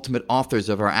the ultimate authors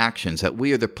of our actions, that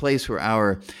we are the place where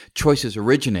our choices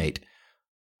originate.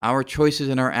 Our choices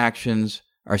and our actions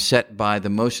are set by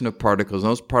the motion of particles.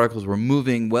 Those particles were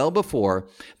moving well before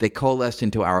they coalesced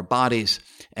into our bodies,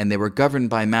 and they were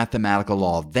governed by mathematical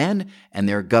law then, and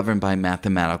they're governed by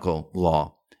mathematical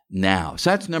law now. So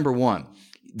that's number one.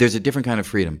 There's a different kind of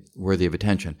freedom worthy of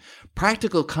attention.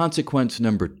 Practical consequence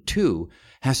number two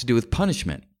has to do with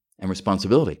punishment and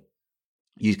responsibility.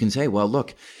 You can say, well,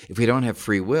 look, if we don't have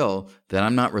free will, then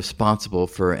I'm not responsible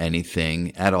for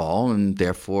anything at all, and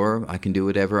therefore I can do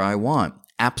whatever I want.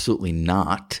 Absolutely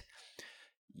not.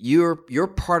 Your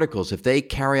particles, if they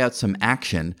carry out some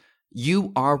action,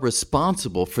 you are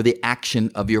responsible for the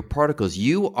action of your particles.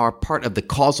 You are part of the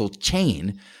causal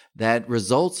chain that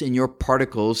results in your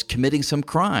particles committing some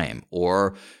crime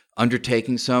or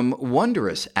undertaking some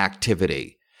wondrous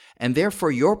activity. And therefore,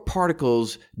 your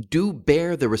particles do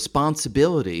bear the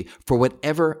responsibility for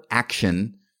whatever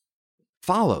action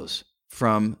follows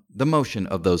from the motion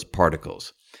of those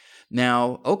particles.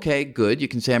 Now, okay, good, you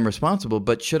can say I'm responsible,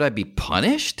 but should I be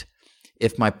punished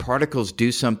if my particles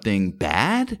do something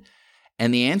bad?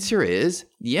 And the answer is,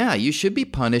 yeah, you should be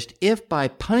punished if by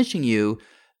punishing you,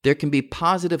 there can be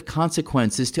positive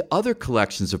consequences to other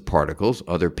collections of particles,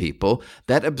 other people,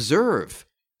 that observe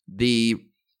the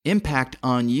impact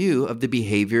on you of the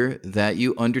behavior that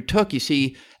you undertook. You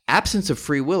see, absence of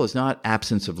free will is not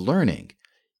absence of learning.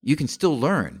 You can still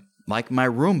learn. Like my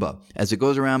Roomba, as it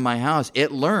goes around my house,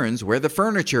 it learns where the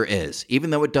furniture is, even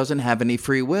though it doesn't have any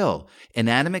free will.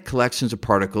 Inanimate collections of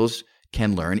particles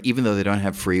can learn, even though they don't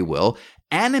have free will.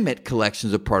 Animate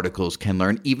collections of particles can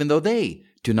learn, even though they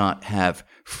do not have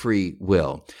free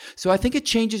will. So I think it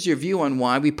changes your view on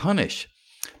why we punish.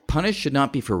 Punish should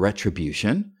not be for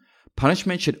retribution.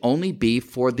 Punishment should only be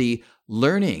for the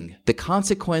learning, the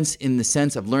consequence in the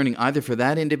sense of learning either for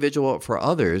that individual or for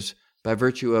others by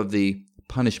virtue of the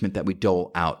punishment that we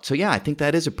dole out. So yeah, I think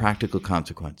that is a practical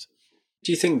consequence.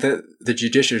 Do you think that the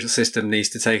judicial system needs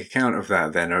to take account of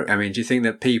that then? Or, I mean, do you think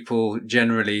that people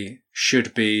generally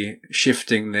should be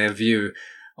shifting their view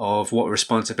of what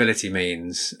responsibility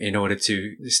means in order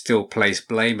to still place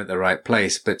blame at the right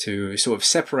place, but to sort of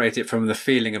separate it from the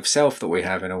feeling of self that we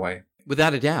have in a way?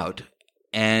 Without a doubt.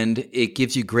 And it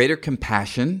gives you greater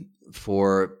compassion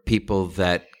for people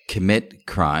that commit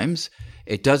crimes.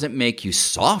 It doesn't make you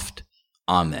soft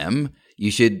on them.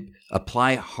 You should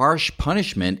apply harsh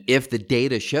punishment if the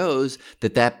data shows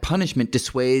that that punishment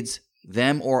dissuades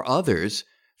them or others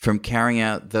from carrying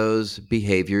out those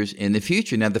behaviors in the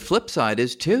future. Now, the flip side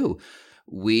is, too,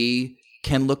 we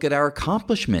can look at our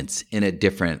accomplishments in a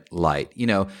different light. You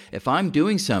know, if I'm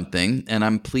doing something and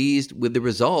I'm pleased with the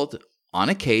result, on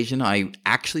occasion, I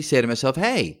actually say to myself,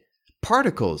 hey,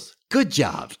 particles, good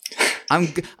job.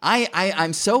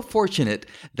 I'm so fortunate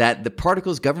that the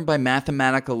particles governed by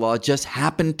mathematical law just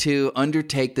happen to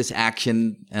undertake this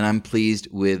action, and I'm pleased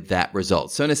with that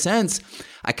result. So in a sense,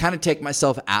 I kind of take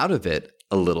myself out of it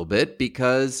a little bit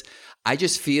because I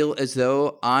just feel as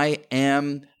though I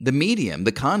am the medium,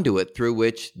 the conduit through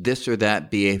which this or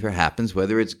that behavior happens,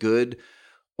 whether it's good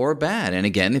or bad. And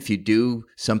again, if you do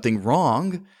something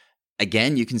wrong,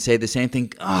 again, you can say the same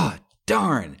thing. Oh,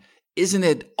 darn. Isn't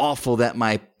it awful that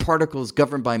my particles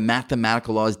governed by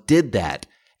mathematical laws did that?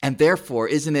 And therefore,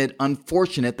 isn't it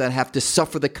unfortunate that I have to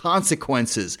suffer the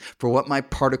consequences for what my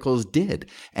particles did?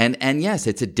 And yes,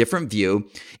 it's a different view.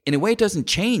 In a way, it doesn't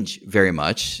change very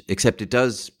much, except it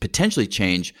does potentially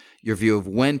change your view of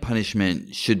when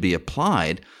punishment should be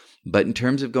applied. But in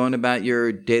terms of going about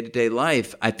your day-to-day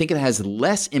life, I think it has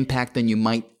less impact than you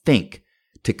might think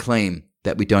to claim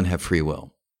that we don't have free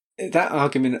will. That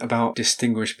argument about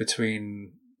distinguish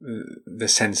between the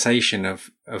sensation of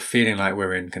feeling like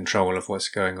we're in control of what's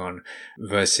going on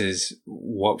versus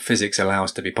what physics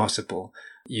allows to be possible.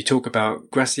 You talk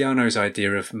about Graciano's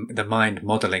idea of the mind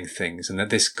modeling things and that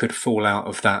this could fall out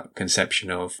of that conception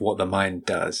of what the mind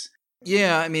does.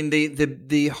 Yeah, I mean,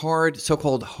 the hard,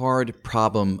 so-called hard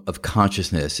problem of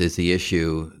consciousness is the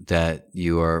issue that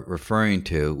you are referring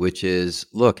to, which is,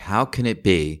 look, how can it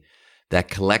be that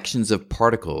collections of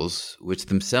particles, which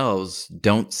themselves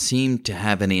don't seem to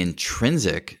have any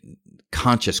intrinsic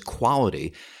conscious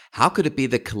quality, how could it be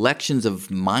the collections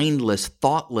of mindless,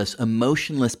 thoughtless,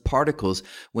 emotionless particles,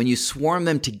 when you swarm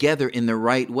them together in the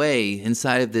right way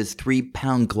inside of this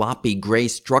 3-pound gloppy gray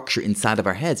structure inside of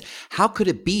our heads, how could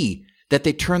it be that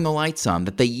they turn the lights on,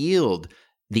 that they yield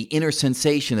the inner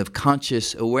sensation of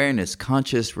conscious awareness,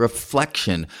 conscious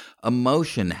reflection,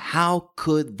 emotion? How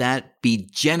could that be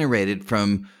generated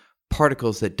from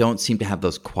particles that don't seem to have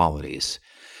those qualities?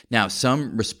 Now,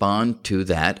 some respond to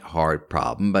that hard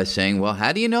problem by saying, well,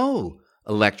 how do you know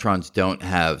electrons don't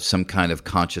have some kind of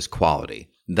conscious quality?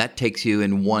 That takes you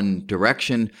in one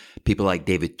direction. People like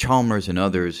David Chalmers and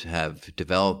others have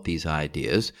developed these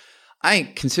ideas.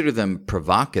 I consider them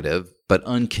provocative, but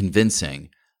unconvincing.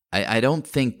 I don't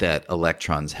think that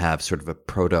electrons have sort of a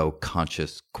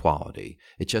proto-conscious quality.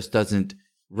 It just doesn't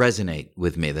resonate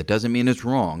with me. That doesn't mean it's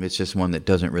wrong. It's just one that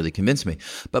doesn't really convince me.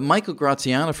 But Michael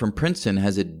Graziano from Princeton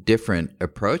has a different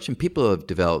approach, and people have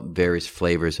developed various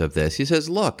flavors of this. He says,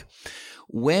 look,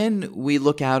 when we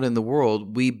look out in the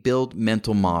world, we build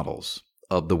mental models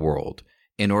of the world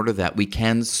in order that we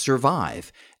can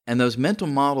survive. And those mental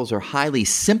models are highly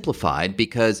simplified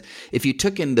because if you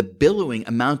took in the billowing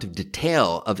amount of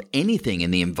detail of anything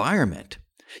in the environment,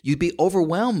 you'd be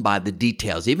overwhelmed by the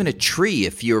details. Even a tree,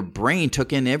 if your brain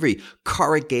took in every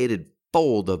corrugated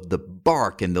fold of the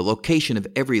bark and the location of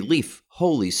every leaf,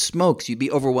 holy smokes, you'd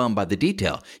be overwhelmed by the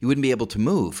detail. You wouldn't be able to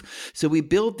move. So we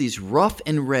build these rough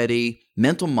and ready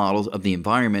mental models of the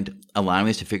environment, allowing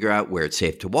us to figure out where it's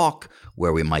safe to walk,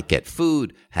 where we might get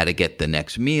food, how to get the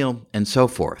next meal, and so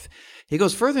forth. He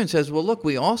goes further and says, well, look,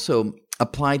 we also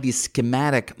apply these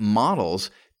schematic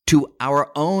models to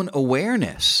our own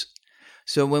awareness.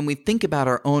 So when we think about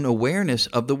our own awareness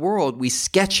of the world, we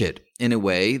sketch it in a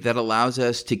way that allows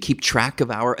us to keep track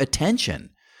of our attention.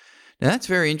 Now, that's a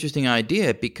very interesting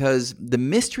idea because the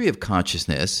mystery of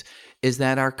consciousness is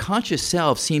that our conscious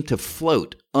selves seem to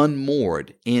float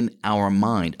unmoored in our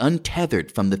mind,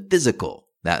 untethered from the physical.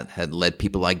 That had led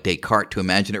people like Descartes to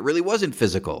imagine it really wasn't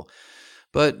physical.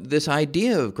 But this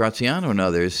idea of Graziano and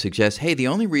others suggests, hey, the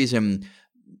only reason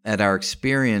that our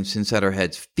experience inside our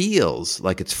heads feels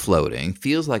like it's floating,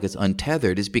 feels like it's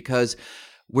untethered, is because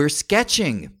we're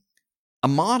sketching a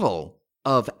model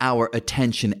of our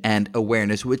attention and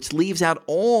awareness, which leaves out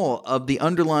all of the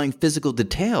underlying physical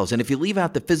details. And if you leave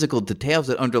out the physical details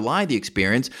that underlie the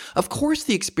experience, of course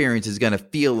the experience is going to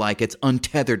feel like it's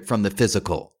untethered from the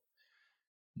physical.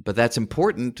 But that's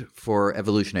important for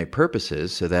evolutionary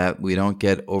purposes so that we don't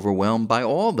get overwhelmed by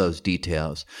all those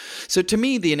details. So to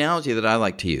me, the analogy that I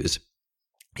like to use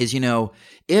is,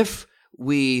 if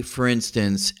we, for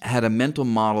instance, had a mental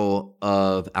model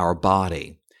of our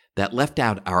body that left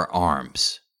out our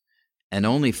arms and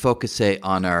only focused, say,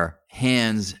 on our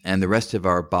hands and the rest of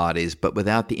our bodies, but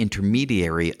without the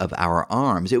intermediary of our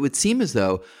arms, it would seem as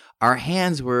though our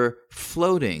hands were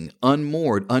floating,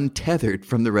 unmoored, untethered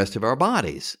from the rest of our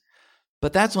bodies.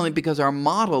 But that's only because our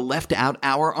model left out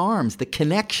our arms, the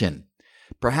connection.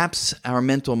 Perhaps our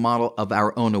mental model of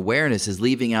our own awareness is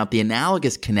leaving out the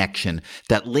analogous connection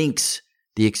that links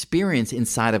the experience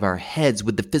inside of our heads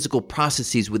with the physical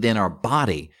processes within our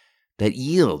body that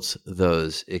yields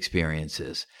those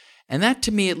experiences. And that,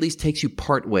 to me, at least takes you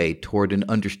partway toward an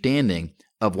understanding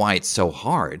of why it's so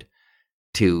hard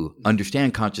to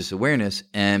understand conscious awareness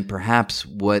and perhaps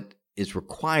what is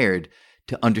required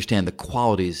to understand the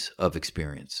qualities of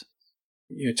experience.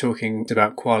 You're talking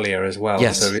about qualia as well.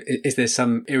 Yes. So is there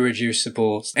some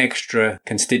irreducible extra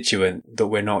constituent that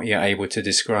we're not yet able to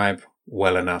describe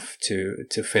well enough to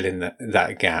fill in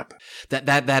that gap?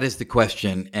 That is the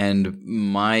question. And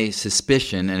my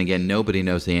suspicion, and again, nobody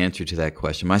knows the answer to that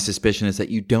question, my suspicion is that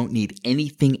you don't need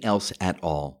anything else at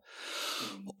all.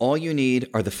 All you need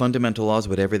are the fundamental laws,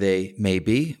 whatever they may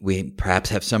be. We perhaps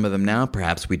have some of them now,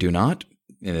 perhaps we do not.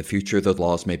 In the future, the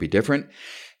laws may be different.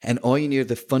 And all you need are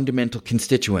the fundamental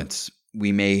constituents.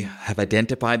 We may have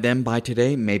identified them by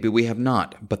today, maybe we have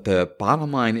not. But the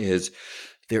bottom line is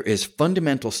there is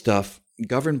fundamental stuff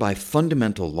governed by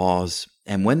fundamental laws.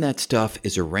 And when that stuff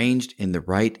is arranged in the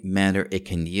right manner, it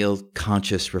can yield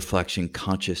conscious reflection,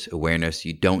 conscious awareness.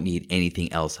 You don't need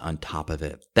anything else on top of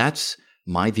it. That's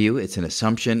my view. It's an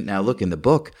assumption. Now, look, in the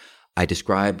book, I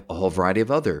describe a whole variety of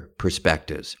other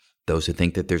perspectives. Those who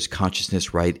think that there's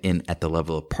consciousness right in at the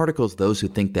level of particles, those who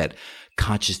think that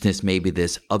consciousness may be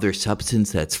this other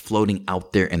substance that's floating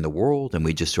out there in the world and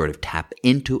we just sort of tap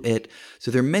into it. So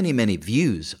there are many, many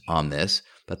views on this,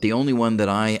 but the only one that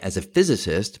I, as a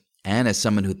physicist and as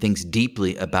someone who thinks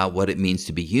deeply about what it means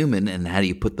to be human and how do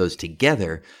you put those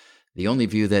together, the only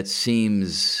view that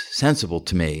seems sensible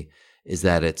to me is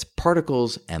that it's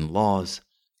particles and laws,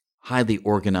 highly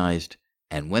organized,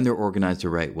 and when they're organized the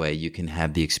right way, you can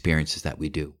have the experiences that we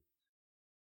do.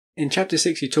 In chapter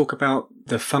 6, you talk about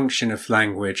the function of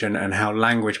language and how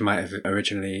language might have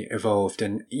originally evolved.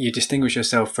 And you distinguish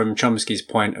yourself from Chomsky's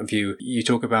point of view. You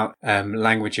talk about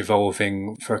language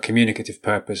evolving for a communicative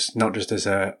purpose, not just as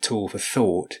a tool for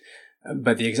thought.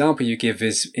 But the example you give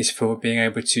is for being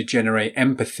able to generate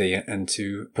empathy and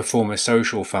to perform a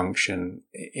social function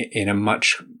in a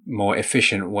much more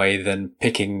efficient way than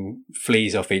picking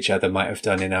fleas off each other might have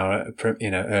done in our,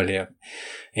 earlier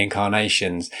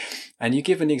incarnations. And you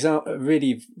give an example, a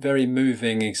really very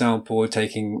moving example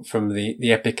taking from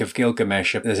the Epic of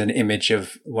Gilgamesh. There's an image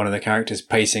of one of the characters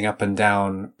pacing up and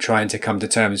down, trying to come to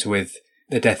terms with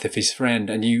the death of his friend.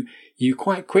 And you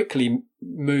quite quickly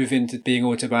move into being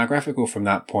autobiographical from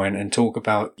that point and talk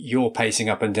about your pacing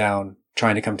up and down,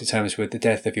 trying to come to terms with the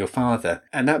death of your father.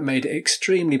 And that made it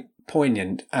extremely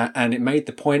poignant, and it made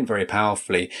the point very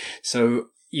powerfully. So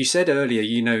you said earlier,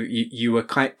 you were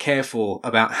quite careful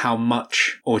about how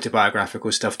much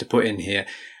autobiographical stuff to put in here.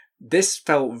 This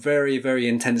felt very, very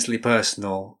intensely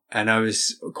personal, and I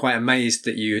was quite amazed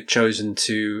that you had chosen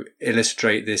to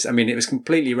illustrate this. I mean, it was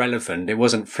completely relevant. It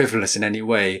wasn't frivolous in any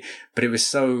way, but it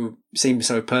seemed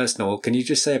so personal. Can you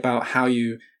just say about how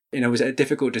was it a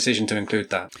difficult decision to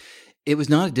include that? It was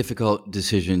not a difficult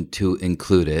decision to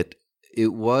include it.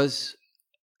 It was,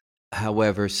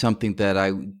 however, something that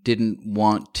I didn't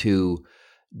want to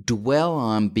dwell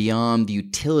on beyond the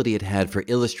utility it had for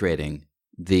illustrating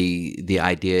the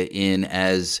idea in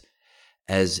as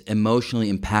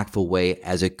emotionally impactful way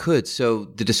as it could. So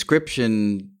the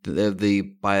description of the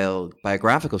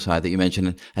biographical side that you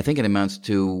mentioned, I think it amounts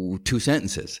to 2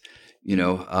 sentences,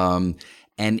 and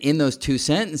in those 2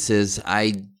 sentences,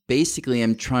 I basically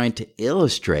am trying to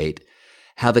illustrate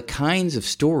how the kinds of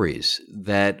stories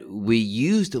that we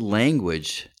used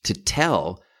language to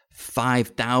tell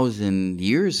 5,000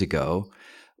 years ago,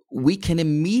 we can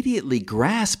immediately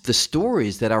grasp the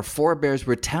stories that our forebears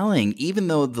were telling, even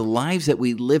though the lives that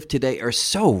we live today are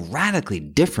so radically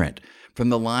different from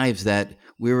the lives that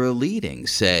we were leading,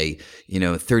 say,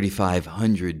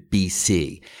 3,500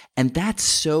 BC. And that's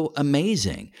so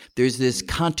amazing. There's this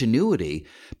continuity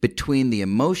between the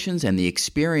emotions and the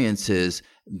experiences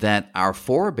that our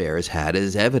forebears had,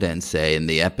 as evidence, say, in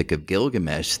the Epic of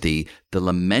Gilgamesh, the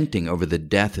lamenting over the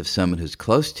death of someone who's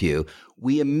close to you.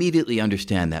 We immediately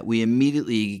understand that. We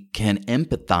immediately can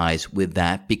empathize with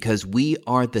that because we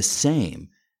are the same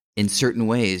in certain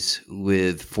ways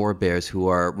with forebears who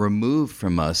are removed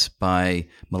from us by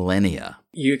millennia.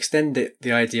 You extend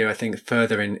the idea, I think,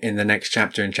 further in the next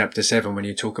chapter, in chapter 7, when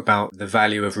you talk about the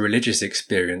value of religious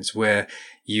experience, where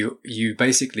you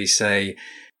basically say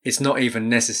it's not even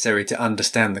necessary to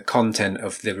understand the content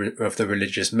of the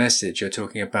religious message. You're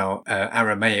talking about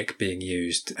Aramaic being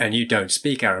used, and you don't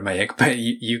speak Aramaic, but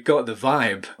you got the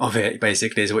vibe of it,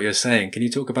 basically, is what you're saying. Can you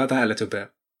talk about that a little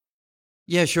bit?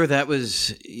 Yeah, sure. That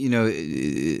was,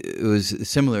 it was a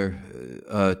similar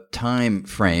time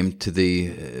frame to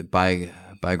the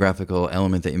biographical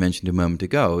element that you mentioned a moment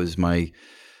ago. It was my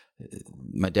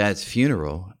dad's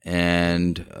funeral,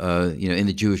 and in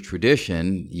the Jewish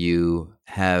tradition, you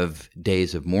have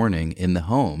days of mourning in the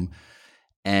home,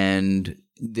 and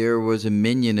there was a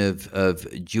minion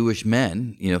of Jewish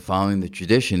men, following the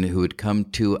tradition, who would come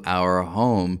to our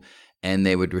home, and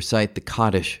they would recite the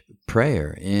Kaddish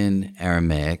prayer in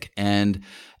Aramaic. And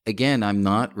again, I'm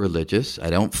not religious. I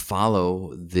don't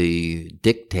follow the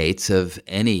dictates of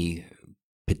any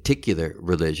particular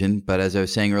religion. But as I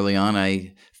was saying early on,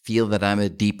 I feel that I'm a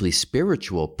deeply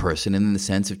spiritual person in the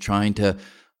sense of trying to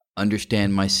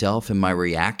understand myself and my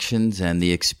reactions and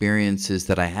the experiences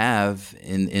that I have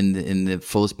in the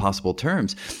fullest possible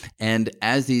terms. And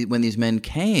when these men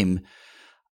came,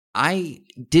 I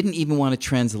didn't even want a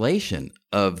translation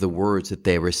of the words that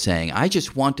they were saying. I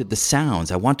just wanted the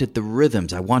sounds. I wanted the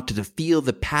rhythms. I wanted to feel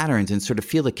the patterns and sort of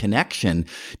feel a connection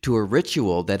to a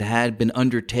ritual that had been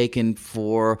undertaken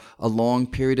for a long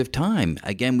period of time.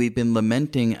 Again, we've been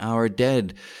lamenting our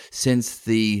dead since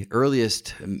the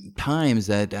earliest times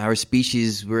that our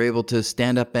species were able to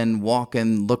stand up and walk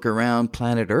and look around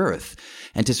planet Earth.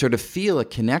 And to sort of feel a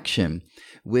connection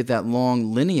with that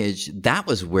long lineage, that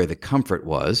was where the comfort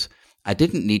was. I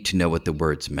didn't need to know what the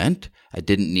words meant. I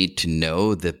didn't need to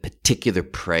know the particular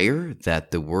prayer that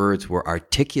the words were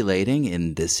articulating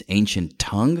in this ancient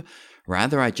tongue.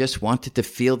 Rather, I just wanted to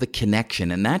feel the connection.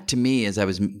 And that, to me,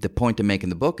 the point to make in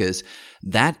the book is,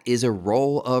 that is a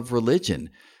role of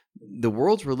religion. The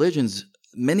world's religions,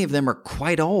 many of them are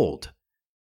quite old.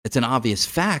 It's an obvious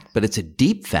fact, but it's a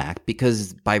deep fact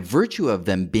because by virtue of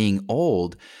them being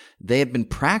old, they have been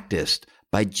practiced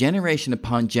by generation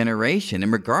upon generation.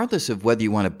 And regardless of whether you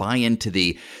want to buy into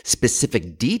the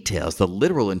specific details, the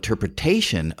literal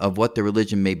interpretation of what the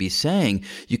religion may be saying,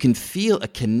 you can feel a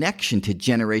connection to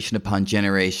generation upon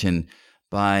generation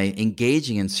by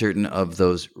engaging in certain of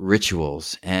those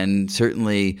rituals. And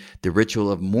certainly the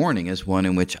ritual of mourning is one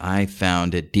in which I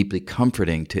found it deeply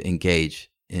comforting to engage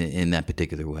in that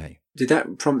particular way. Did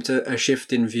that prompt a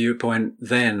shift in viewpoint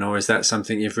then, or is that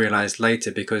something you've realized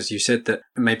later? Because you said that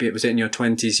maybe it was in your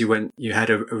 20s you had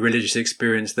a religious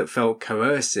experience that felt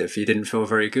coercive. You didn't feel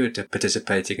very good to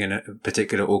participating in a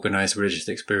particular organized religious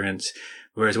experience.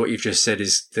 Whereas what you've just said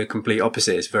is the complete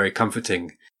opposite. It's very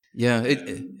comforting. Yeah,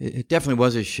 it definitely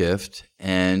was a shift.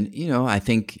 And, I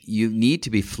think you need to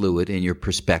be fluid in your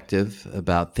perspective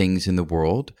about things in the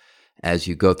world as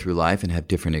you go through life and have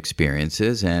different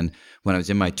experiences. And when I was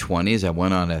in my 20s, I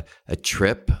went on a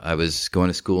trip. I was going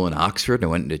to school in Oxford. I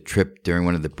went on a trip during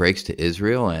one of the breaks to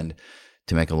Israel. And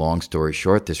to make a long story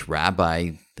short, this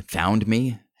rabbi found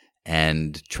me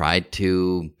and tried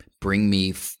to bring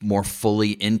me more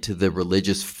fully into the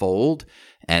religious fold.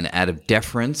 And out of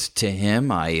deference to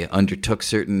him, I undertook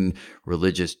certain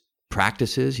religious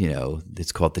practices.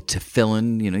 It's called the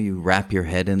tefillin. You wrap your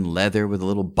head in leather with a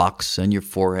little box on your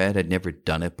forehead. I'd never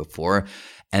done it before.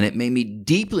 And it made me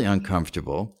deeply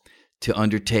uncomfortable to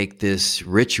undertake this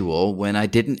ritual when I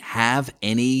didn't have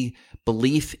any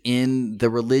belief in the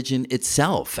religion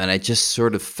itself. And I just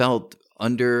sort of felt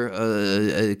under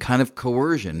a kind of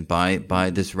coercion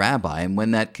by this rabbi. And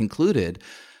when that concluded,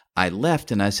 I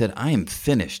left and I said, I am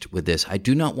finished with this. I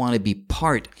do not want to be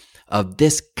part of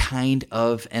this kind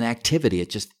of an activity. It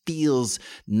just feels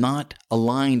not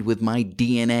aligned with my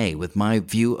DNA, with my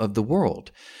view of the world.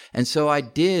 And so I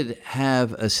did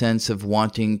have a sense of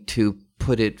wanting to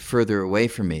put it further away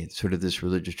from me, sort of this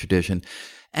religious tradition.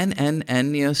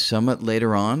 And somewhat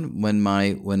later on, when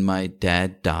my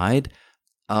dad died,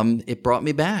 it brought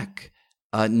me back.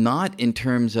 Not in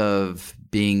terms of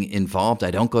being involved.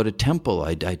 I don't go to temple.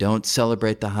 I don't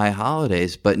celebrate the high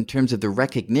holidays, but in terms of the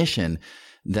recognition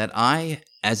that I,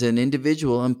 as an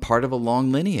individual, am part of a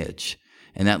long lineage.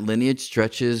 And that lineage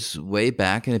stretches way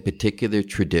back in a particular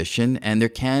tradition. And there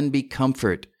can be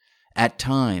comfort at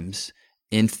times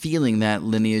in feeling that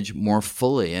lineage more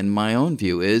fully. And my own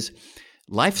view is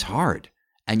life's hard.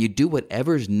 And you do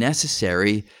whatever's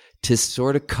necessary to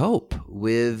sort of cope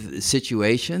with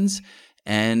situations.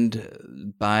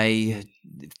 And by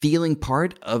feeling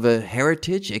part of a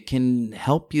heritage, it can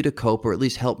help you to cope, or at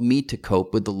least help me to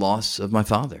cope with the loss of my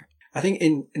father. I think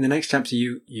in the next chapter,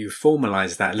 you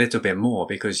formalize that a little bit more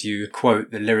because you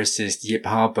quote the lyricist Yip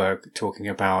Harburg talking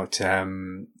about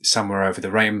Somewhere Over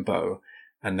the Rainbow.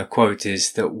 And the quote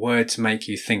is that words make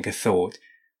you think a thought,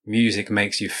 music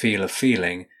makes you feel a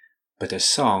feeling, but a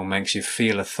song makes you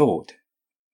feel a thought.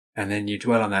 And then you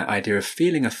dwell on that idea of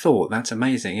feeling a thought. That's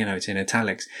amazing. It's in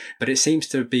italics. But it seems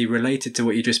to be related to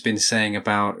what you've just been saying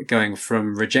about going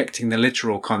from rejecting the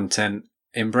literal content,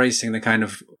 embracing the kind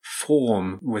of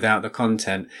form without the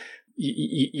content.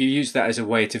 You use that as a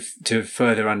way to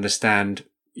further understand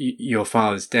your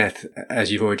father's death, as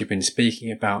you've already been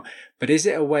speaking about. But is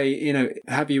it a way,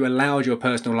 have you allowed your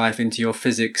personal life into your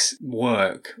physics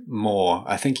work more?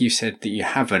 I think you said that you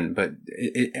haven't, but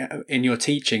in your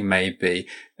teaching maybe.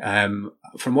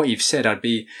 From what you've said, I'd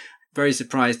be very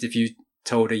surprised if you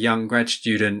told a young grad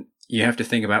student you have to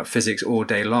think about physics all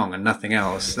day long and nothing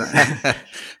else.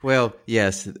 Well,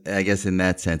 yes, I guess in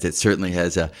that sense, it certainly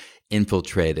has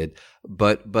infiltrated.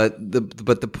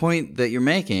 the point that you're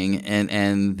making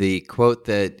and the quote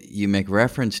that you make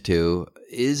reference to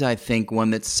is, I think,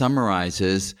 one that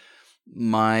summarizes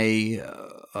my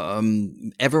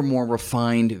ever more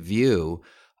refined view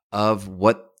of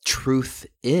what truth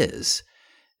is.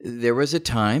 There was a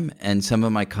time, and some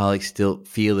of my colleagues still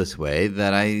feel this way,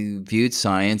 that I viewed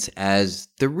science as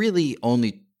the really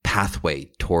only pathway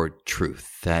toward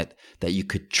truth that you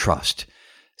could trust.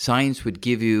 Science would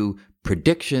give you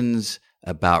predictions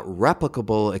about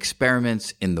replicable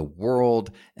experiments in the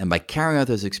world, and by carrying out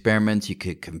those experiments, you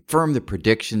could confirm the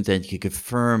predictions and you could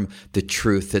confirm the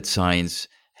truth that science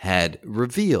had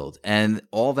revealed. And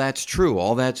all that's true,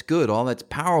 all that's good, all that's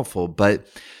powerful, but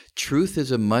truth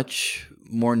is a much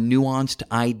more nuanced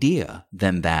idea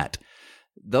than that.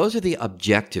 Those are the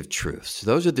objective truths.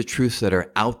 Those are the truths that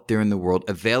are out there in the world,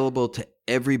 available to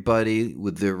everybody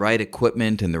with the right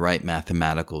equipment and the right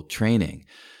mathematical training.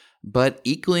 But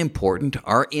equally important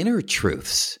are inner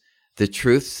truths, the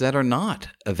truths that are not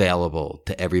available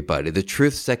to everybody, the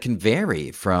truths that can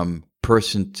vary from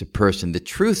person to person, the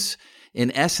truths,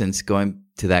 in essence, going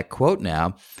to that quote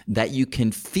now, that you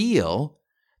can feel,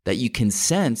 that you can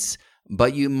sense,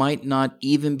 but you might not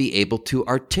even be able to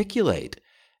articulate.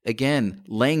 Again,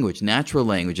 language, natural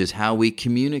language is how we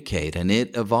communicate, and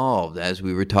it evolved, as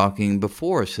we were talking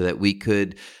before, so that we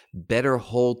could better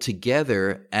hold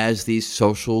together as these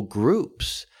social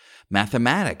groups.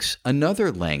 Mathematics,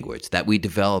 another language that we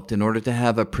developed in order to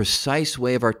have a precise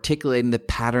way of articulating the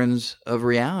patterns of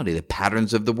reality, the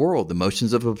patterns of the world, the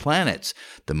motions of the planets,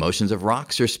 the motions of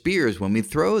rocks or spears when we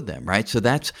throw them, right? So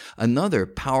that's another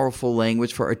powerful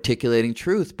language for articulating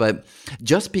truth. But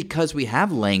just because we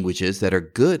have languages that are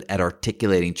good at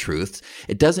articulating truths,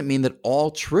 it doesn't mean that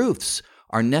all truths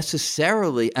are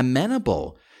necessarily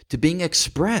amenable to being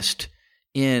expressed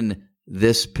in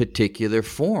this particular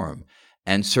form.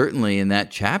 And certainly in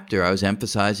that chapter, I was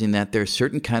emphasizing that there are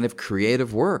certain kind of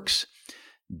creative works,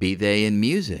 be they in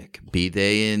music, be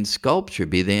they in sculpture,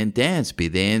 be they in dance, be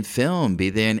they in film, be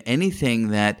they in anything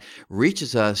that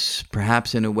reaches us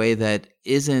perhaps in a way that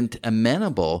isn't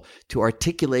amenable to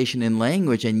articulation in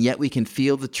language, and yet we can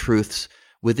feel the truths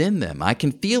within them. I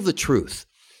can feel the truth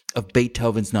of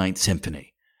Beethoven's Ninth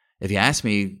Symphony. If you ask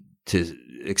me to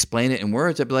explain it in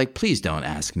words, I'd be like, please don't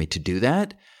ask me to do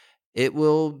that. It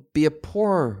will be a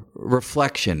poor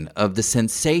reflection of the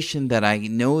sensation that I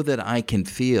know that I can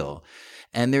feel.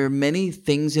 And there are many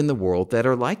things in the world that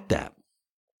are like that.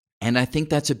 And I think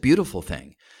that's a beautiful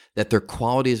thing, that there are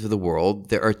qualities of the world.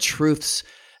 There are truths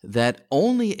that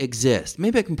only exist.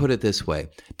 Maybe I can put it this way.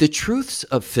 The truths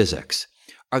of physics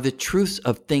are the truths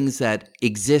of things that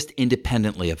exist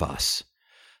independently of us.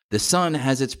 The sun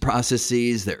has its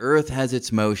processes, the earth has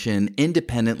its motion,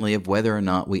 independently of whether or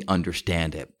not we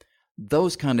understand it.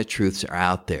 Those kind of truths are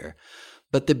out there.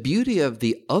 But the beauty of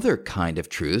the other kind of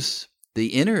truths, the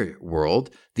inner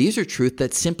world, these are truths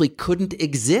that simply couldn't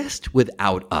exist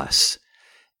without us.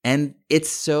 And it's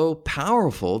so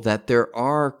powerful that there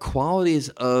are qualities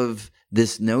of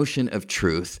this notion of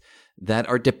truth that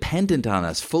are dependent on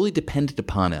us, fully dependent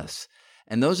upon us.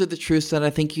 And those are the truths that I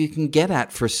think you can get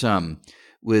at for some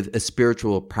with a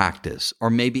spiritual practice, or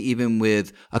maybe even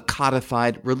with a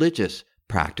codified religious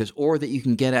practice, or that you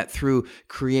can get at through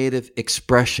creative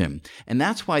expression. And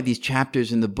that's why these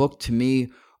chapters in the book, to me,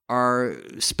 are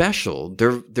special.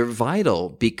 They're vital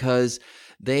because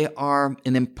they are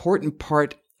an important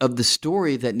part of the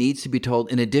story that needs to be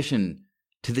told in addition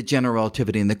to the general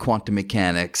relativity and the quantum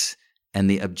mechanics and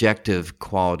the objective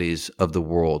qualities of the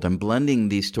world. And blending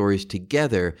these stories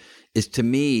together is, to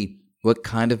me, what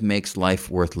kind of makes life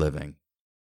worth living.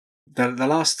 The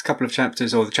last couple of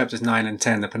chapters, or the chapters 9 and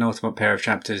 10, the penultimate pair of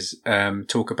chapters,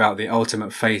 talk about the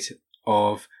ultimate fate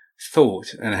of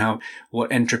thought and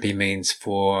what entropy means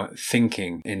for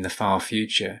thinking in the far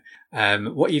future.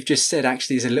 What you've just said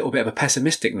actually is a little bit of a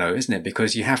pessimistic note, isn't it?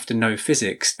 Because you have to know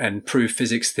physics and prove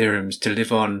physics theorems to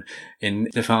live on in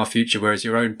the far future, whereas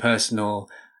your own personal,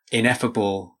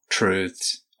 ineffable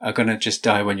truths are going to just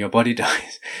die when your body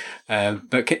dies.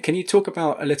 But can you talk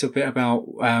a little bit about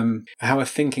how a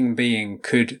thinking being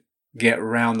could get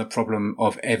around the problem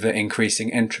of ever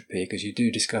increasing entropy? Because you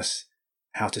do discuss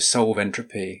how to solve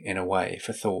entropy in a way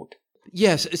for thought.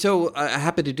 Yes, so I'm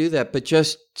happy to do that, but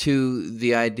just to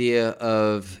the idea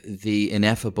of the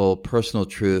ineffable personal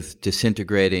truth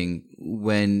disintegrating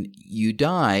when you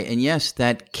die. And yes,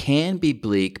 that can be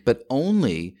bleak, but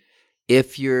only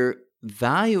if you're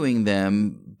valuing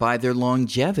them by their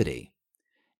longevity.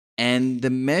 And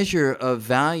the measure of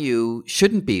value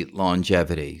shouldn't be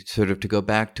longevity. Sort of to go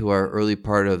back to our early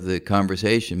part of the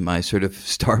conversation, my sort of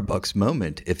Starbucks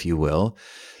moment, if you will.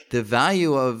 The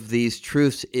value of these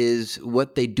truths is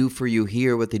what they do for you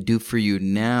here, what they do for you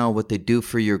now, what they do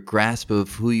for your grasp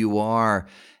of who you are,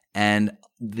 and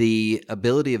the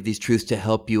ability of these truths to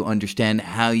help you understand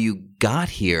how you got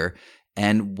here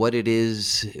and what it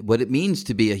means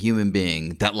to be a human being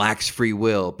that lacks free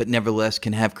will, but nevertheless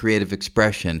can have creative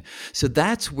expression. So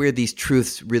that's where these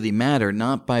truths really matter,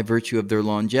 not by virtue of their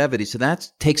longevity. So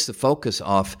that takes the focus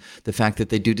off the fact that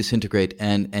they do disintegrate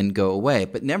and go away.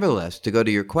 But nevertheless, to go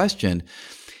to your question,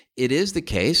 it is the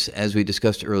case, as we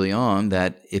discussed early on,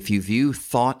 that if you view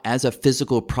thought as a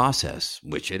physical process,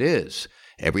 which it is,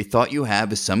 every thought you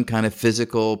have is some kind of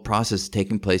physical process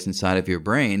taking place inside of your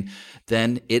brain,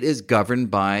 then it is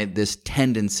governed by this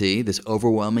tendency, this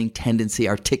overwhelming tendency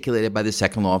articulated by the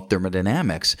second law of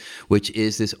thermodynamics, which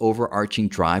is this overarching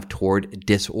drive toward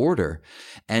disorder.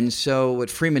 And so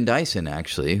what Freeman Dyson,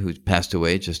 actually, who passed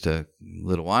away just a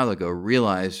little while ago,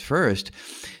 realized first,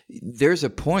 there's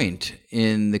a point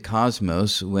in the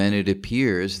cosmos when it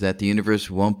appears that the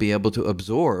universe won't be able to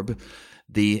absorb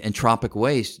the entropic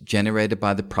waste generated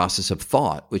by the process of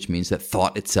thought, which means that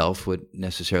thought itself would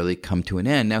necessarily come to an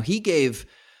end. Now, he gave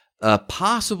a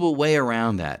possible way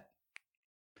around that,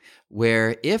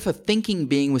 where if a thinking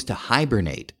being was to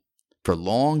hibernate for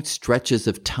long stretches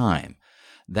of time,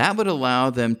 that would allow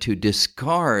them to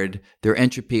discard their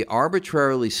entropy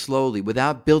arbitrarily slowly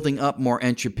without building up more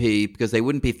entropy, because they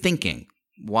wouldn't be thinking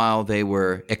while they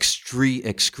were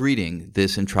excreting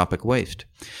this entropic waste.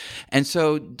 And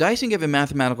so Dyson gave a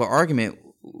mathematical argument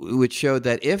which showed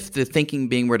that if the thinking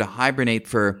being were to hibernate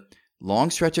for long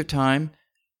stretch of time,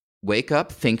 wake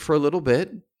up, think for a little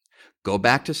bit, go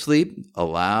back to sleep,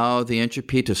 allow the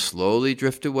entropy to slowly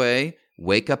drift away,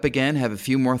 wake up again, have a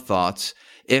few more thoughts.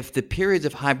 If the periods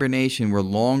of hibernation were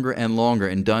longer and longer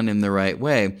and done in the right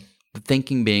way, the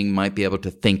thinking being might be able to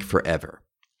think forever.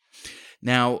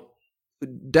 Now,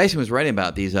 Dyson was writing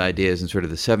about these ideas in sort of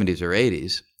the 70s or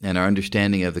 80s, and our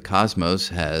understanding of the cosmos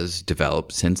has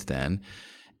developed since then.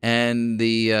 And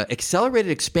the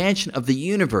accelerated expansion of the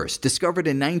universe, discovered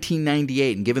in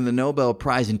 1998 and given the Nobel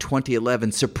Prize in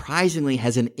 2011, surprisingly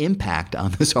has an impact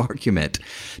on this argument,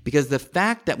 because the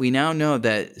fact that we now know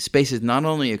that space is not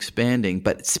only expanding,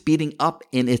 but speeding up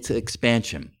in its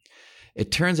expansion,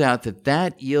 it turns out that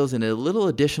that yields in a little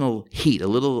additional heat, a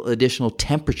little additional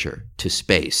temperature to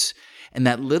space. And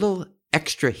that little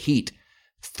extra heat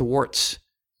thwarts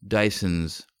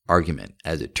Dyson's argument,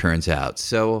 as it turns out.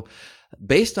 So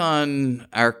based on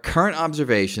our current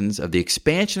observations of the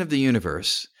expansion of the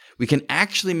universe, we can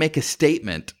actually make a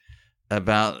statement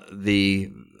about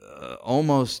the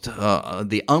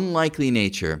the unlikely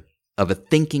nature of a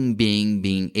thinking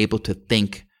being able to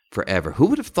think forever. Who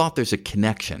would have thought there's a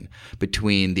connection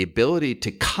between the ability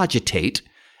to cogitate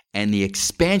and the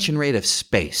expansion rate of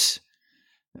space?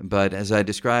 But as I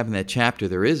described in that chapter,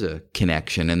 there is a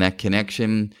connection, and that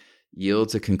connection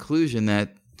yields a conclusion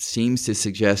that seems to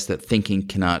suggest that thinking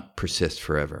cannot persist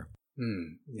forever.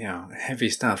 Yeah, heavy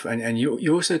stuff. And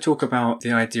you also talk about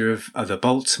the idea of the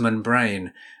Boltzmann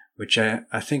brain, which I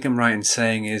think I'm right in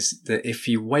saying is that if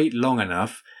you wait long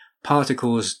enough,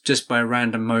 particles, just by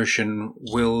random motion,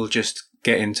 will just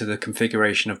get into the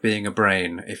configuration of being a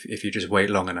brain if you just wait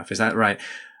long enough. Is that right?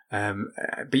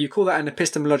 But you call that an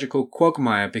epistemological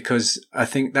quagmire, because I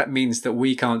think that means that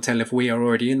we can't tell if we are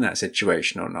already in that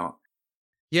situation or not.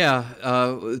 Yeah.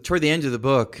 Toward the end of the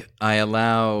book, I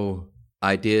allow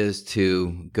ideas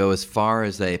to go as far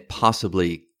as they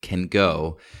possibly can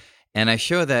go. And I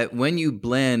show that when you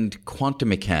blend quantum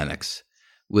mechanics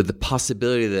with the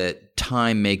possibility that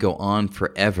time may go on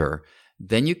forever,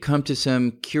 then you come to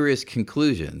some curious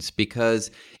conclusions. Because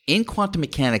in quantum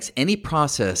mechanics, any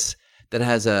process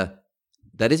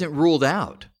that isn't ruled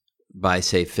out by,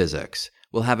 say, physics,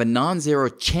 will have a non-zero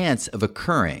chance of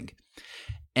occurring.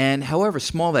 And however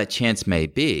small that chance may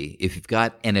be, if you've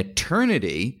got an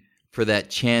eternity for that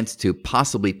chance to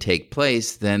possibly take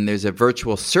place, then there's a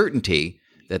virtual certainty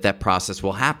that that process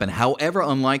will happen, however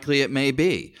unlikely it may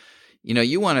be. You know,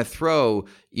 you want to throw,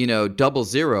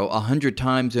 00 100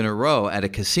 times in a row at a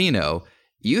casino,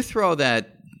 you throw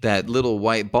that little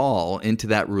white ball into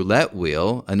that roulette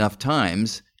wheel enough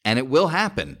times, and it will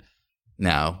happen.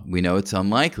 Now, we know it's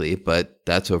unlikely, but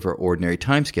that's over ordinary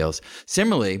timescales.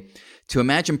 Similarly, to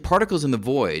imagine particles in the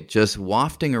void just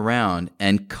wafting around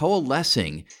and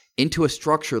coalescing into a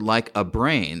structure like a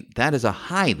brain, that is a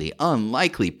highly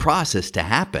unlikely process to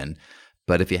happen.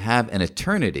 But if you have an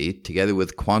eternity together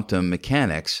with quantum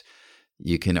mechanics,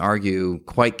 you can argue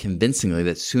quite convincingly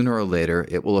that sooner or later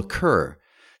it will occur.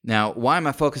 Now, why am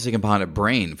I focusing upon a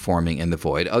brain forming in the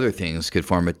void? Other things could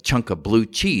form. A chunk of blue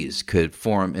cheese could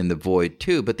form in the void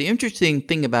too. But the interesting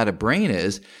thing about a brain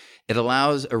is it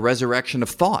allows a resurrection of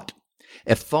thought.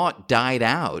 If thought died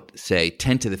out, say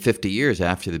 10 to the 50 years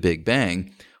after the Big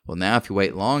Bang, well, now if you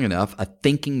wait long enough, a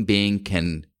thinking being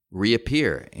can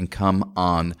reappear and come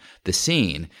on the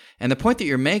scene. And the point that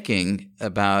you're making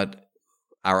about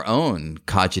our own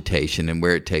cogitation and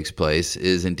where it takes place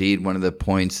is indeed one of the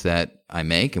points that I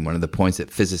make and one of the points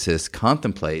that physicists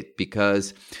contemplate,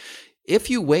 because if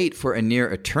you wait for a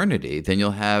near eternity, then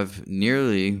you'll have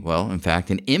nearly, well, in fact,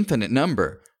 an infinite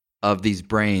number of these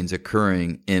brains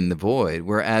occurring in the void,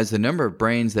 whereas the number of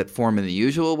brains that form in the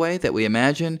usual way that we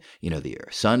imagine, the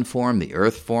sun formed, the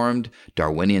earth formed,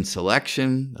 Darwinian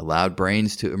selection allowed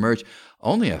brains to emerge,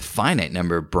 only a finite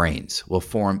number of brains will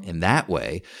form in that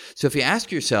way. So if you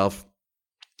ask yourself,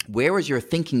 where is your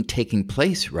thinking taking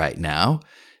place right now?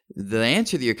 The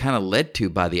answer that you're kind of led to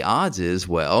by the odds is,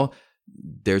 well,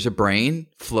 there's a brain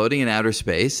floating in outer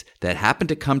space that happened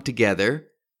to come together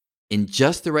in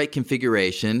just the right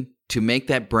configuration to make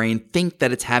that brain think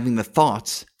that it's having the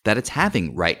thoughts that it's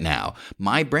having right now.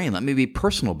 My brain, let me be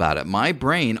personal about it. My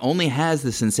brain only has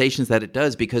the sensations that it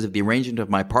does because of the arrangement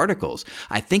of my particles.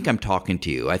 I think I'm talking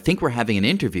to you. I think we're having an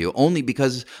interview only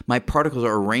because my particles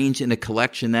are arranged in a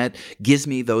collection that gives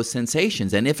me those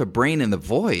sensations. And if a brain in the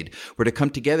void were to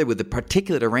come together with a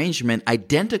particulate arrangement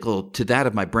identical to that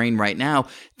of my brain right now,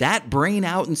 that brain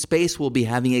out in space will be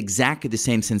having exactly the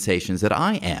same sensations that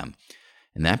I am.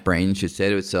 And that brain should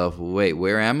say to itself, wait,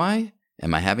 where am I?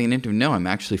 Am I having an interview? No, I'm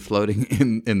actually floating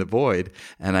in the void,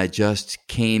 and I just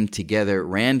came together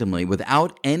randomly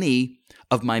without any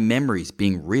of my memories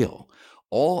being real.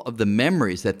 All of the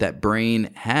memories that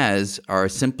brain has are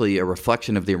simply a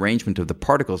reflection of the arrangement of the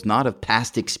particles, not of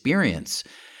past experience.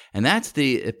 And that's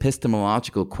the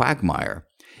epistemological quagmire.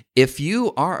 If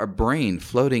you are a brain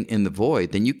floating in the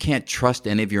void, then you can't trust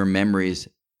any of your memories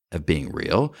of being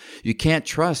real. You can't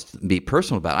be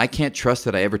personal about it. I can't trust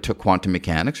that I ever took quantum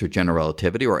mechanics or general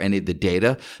relativity or any of the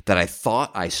data that I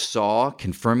thought I saw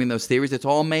confirming those theories. It's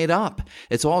all made up.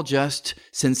 It's all just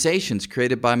sensations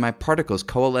created by my particles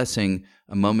coalescing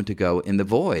a moment ago in the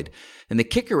void. And the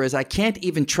kicker is I can't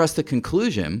even trust the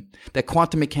conclusion that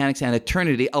quantum mechanics and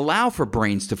eternity allow for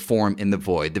brains to form in the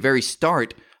void, the very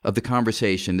start of the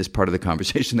conversation, this part of the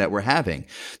conversation that we're having.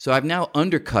 So I've now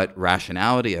undercut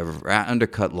rationality, I've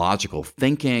undercut logical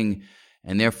thinking,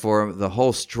 and therefore the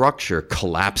whole structure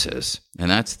collapses.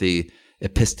 And that's the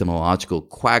epistemological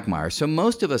quagmire. So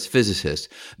most of us physicists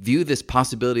view this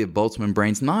possibility of Boltzmann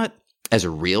brains not as a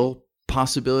real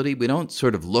possibility. We don't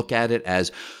sort of look at it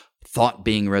as thought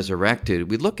being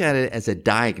resurrected. We look at it as a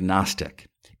diagnostic.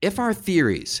 If our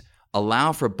theories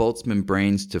allow for Boltzmann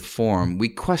brains to form, we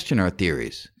question our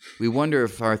theories. We wonder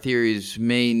if our theories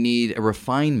may need a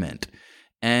refinement.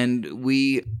 And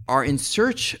we are in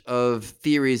search of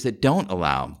theories that don't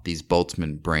allow these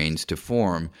Boltzmann brains to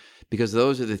form, because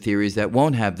those are the theories that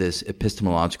won't have this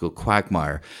epistemological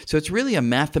quagmire. So it's really a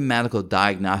mathematical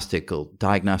diagnostic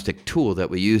tool that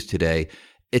we use today.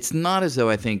 It's not as though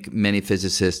I think many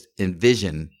physicists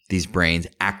envision these brains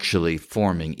actually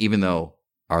forming, even though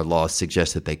our laws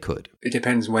suggest that they could. It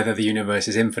depends whether the universe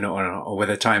is infinite or not, or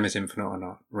whether time is infinite or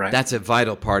not, right? That's a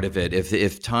vital part of it.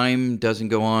 If time doesn't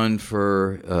go on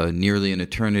for nearly an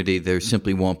eternity, there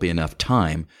simply won't be enough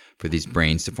time for these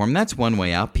brains to form. That's one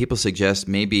way out. People suggest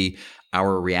maybe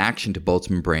our reaction to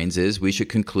Boltzmann brains is we should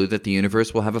conclude that the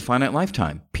universe will have a finite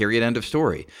lifetime. Period. End of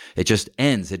story. It just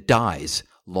ends. It dies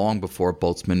long before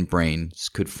Boltzmann brains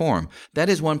could form. That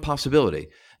is one possibility.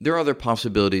 There are other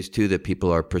possibilities, too, that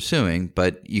people are pursuing,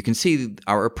 but you can see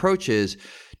our approach is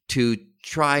to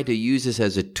try to use this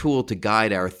as a tool to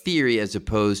guide our theory as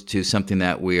opposed to something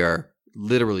that we are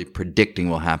literally predicting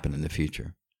will happen in the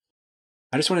future.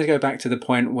 I just wanted to go back to the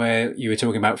point where you were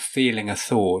talking about feeling a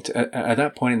thought. At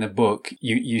that point in the book,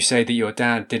 you say that your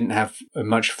dad didn't have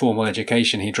much formal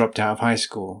education. He dropped out of high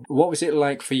school. What was it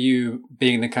like for you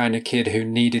being the kind of kid who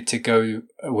needed to go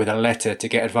with a letter to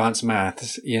get advanced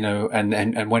maths,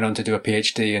 and went on to do a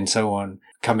PhD and so on,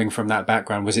 coming from that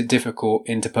background? Was it difficult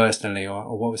interpersonally,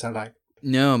 or what was that like?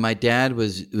 No, my dad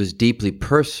was deeply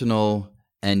personal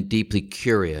and deeply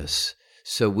curious.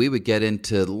 So we would get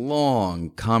into long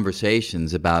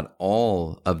conversations about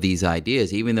all of these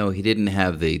ideas, even though he didn't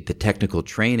have the technical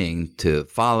training to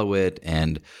follow it.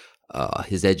 And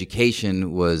his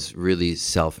education was really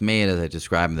self-made. As I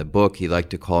describe in the book, he liked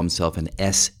to call himself an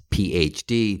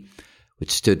SPHD,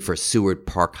 which stood for Seward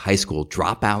Park High School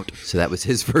dropout. So that was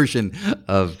his version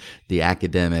of the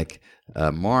academic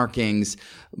markings.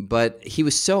 But he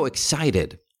was so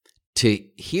excited to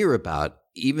hear about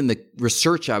even the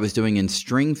research I was doing in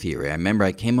string theory. I remember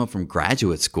I came home from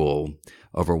graduate school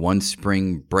over one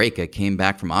spring break. I came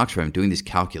back from Oxford. I'm doing these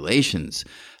calculations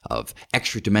of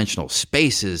extra-dimensional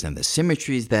spaces and the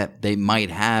symmetries that they might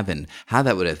have and how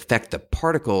that would affect the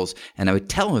particles. And I would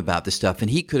tell him about this stuff, and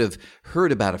he could have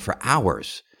heard about it for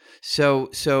hours. So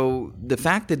the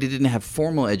fact that he didn't have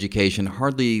formal education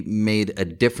hardly made a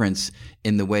difference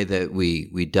in the way that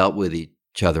we dealt with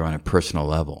each other on a personal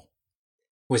level.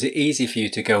 Was it easy for you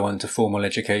to go on to formal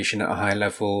education at a high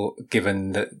level,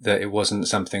 given that it wasn't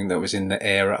something that was in the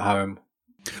air at home?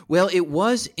 Well, it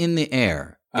was in the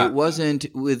air. It wasn't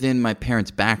within my parents'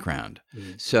 background.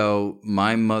 So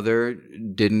my mother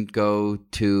didn't go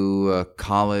to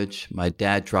college. My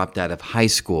dad dropped out of high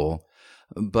school.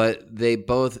 But they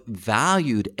both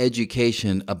valued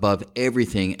education above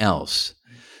everything else.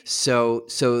 So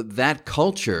that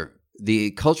culture,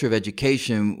 the culture of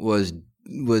education, was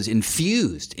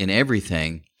infused in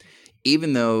everything,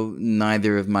 even though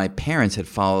neither of my parents had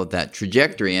followed that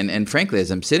trajectory. And frankly, as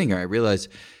I'm sitting here, I realize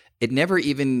it never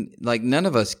even, like, none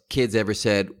of us kids ever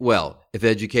said, well, if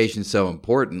education's so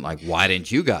important, like, why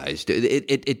didn't you guys do it?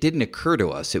 It didn't occur to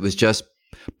us. It was just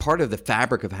part of the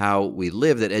fabric of how we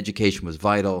live, that education was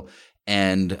vital.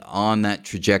 And on that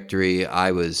trajectory,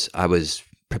 I was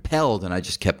propelled, and I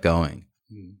just kept going.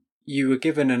 You were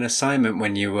given an assignment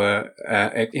when you were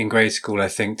in grade school, I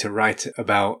think, to write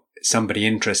about somebody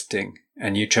interesting,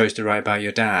 and you chose to write about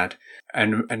your dad.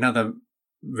 And another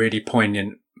really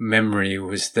poignant memory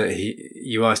was that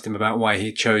you asked him about why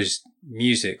he chose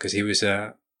music, because he was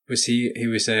a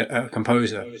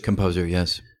composer. Composer,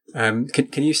 yes.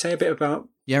 Can you say a bit about?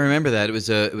 Yeah, I remember that. It was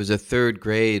a third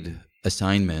grade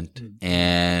assignment,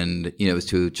 and it was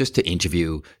to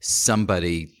interview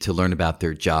somebody to learn about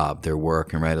their job, their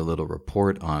work, and write a little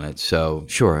report on it. So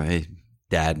sure,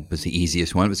 Dad was the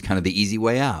easiest one. It was kind of the easy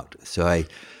way out. So I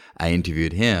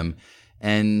interviewed him,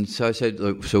 and so I said,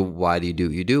 "Look, so why do you do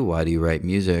what you do? Why do you write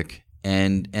music?"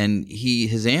 And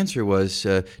his answer was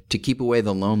to keep away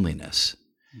the loneliness.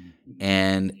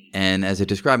 And as I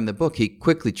described in the book, he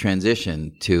quickly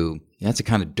transitioned to, that's a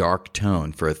kind of dark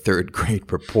tone for a third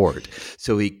grade report.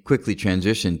 So he quickly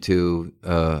transitioned to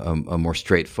a more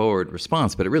straightforward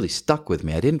response, but it really stuck with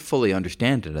me. I didn't fully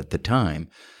understand it at the time,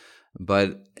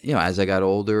 but as I got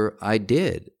older, I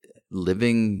did.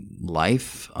 Living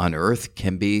life on Earth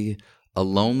can be a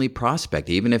lonely prospect,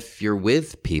 even if you're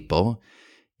with people.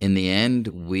 In the end,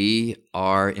 we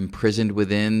are imprisoned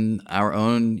within our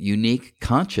own unique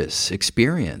conscious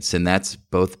experience, and that's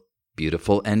both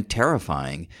beautiful and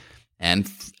terrifying.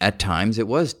 And at times it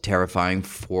was terrifying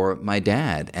for my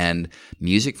dad, and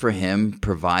music for him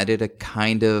provided a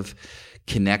kind of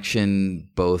connection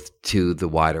both to the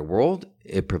wider world.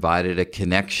 It provided a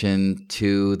connection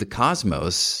to the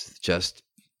cosmos, just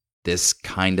this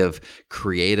kind of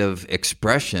creative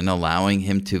expression, allowing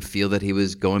him to feel that he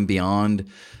was going beyond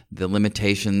the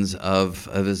limitations of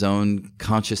his own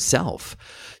conscious self.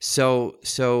 So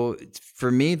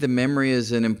for me, the memory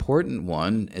is an important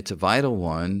one. It's a vital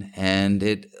one, and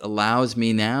it allows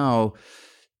me now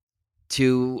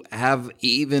to have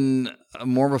even a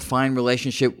more refined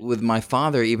relationship with my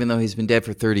father, even though he's been dead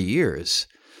for 30 years,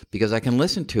 because I can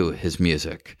listen to his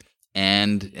music.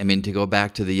 And I mean, to go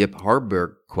back to the Yip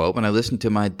Harburg quote, when I listen to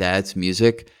my dad's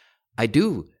music, I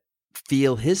do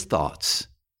feel his thoughts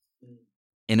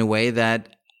in a way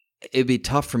that it'd be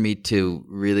tough for me to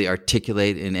really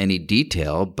articulate in any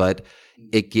detail, but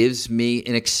it gives me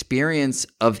an experience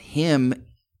of him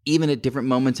even at different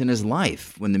moments in his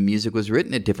life, when the music was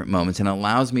written at different moments, and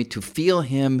allows me to feel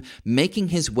him making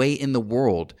his way in the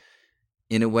world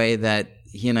in a way that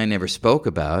he and I never spoke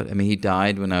about. I mean, he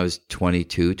died when I was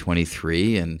 22,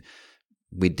 23, and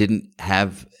we didn't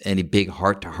have any big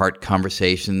heart-to-heart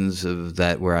conversations of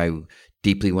that where I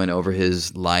deeply went over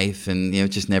his life, and it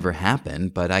just never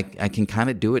happened. But I can kind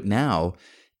of do it now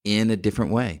in a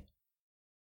different way.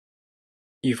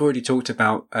 You've already talked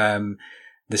about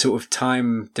the sort of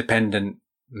time-dependent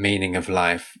meaning of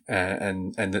life,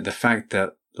 and that the fact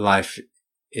that life,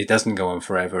 it doesn't go on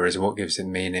forever, is what gives it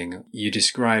meaning. You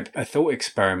describe a thought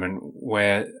experiment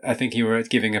where I think you were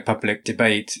giving a public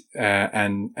debate,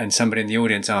 and somebody in the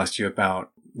audience asked you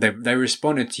about, they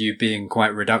responded to you being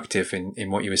quite reductive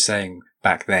in what you were saying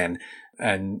back then.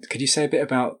 And could you say a bit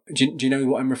about, do you know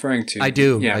what I'm referring to? I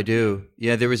do. Yeah. I do.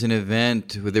 Yeah, there was an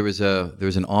event where there was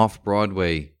an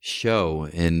off-Broadway show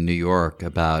in New York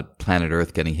about planet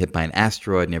Earth getting hit by an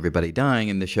asteroid and everybody dying.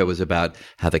 And the show was about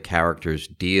how the characters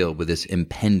deal with this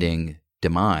impending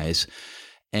demise.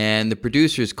 And the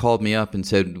producers called me up and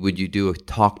said, would you do a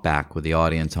talk back with the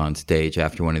audience on stage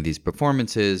after one of these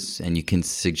performances? And you can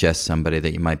suggest somebody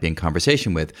that you might be in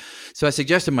conversation with. So I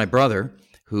suggested my brother,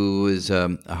 who is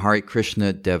a Hare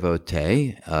Krishna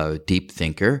devotee, a deep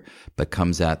thinker, but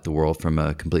comes at the world from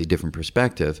a completely different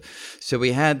perspective. So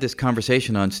we had this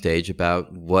conversation on stage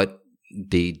about what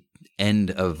the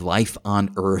end of life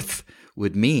on Earth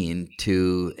would mean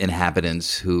to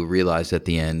inhabitants who realized that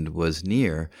the end was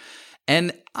near.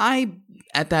 And I,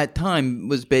 at that time,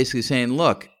 was basically saying,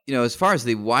 look, as far as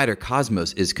the wider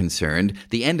cosmos is concerned,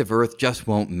 the end of Earth just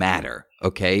won't matter,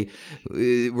 okay?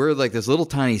 We're like this little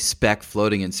tiny speck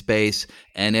floating in space,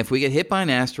 and if we get hit by an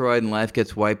asteroid and life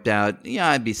gets wiped out,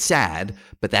 I'd be sad,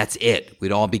 but that's it.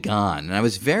 We'd all be gone. And I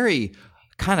was very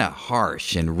kind of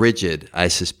harsh and rigid, I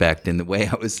suspect, in the way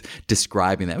I was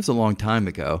describing that. It was a long time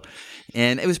ago.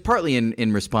 And it was partly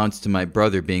in response to my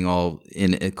brother being all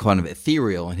in kind of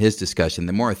ethereal in his discussion.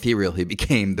 The more ethereal he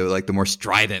became, the more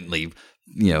stridently,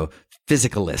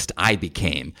 physicalist I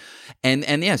became.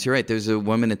 And yes, you're right. There's a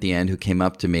woman at the end who came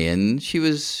up to me, and she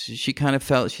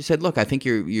said, look, I think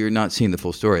you're not seeing the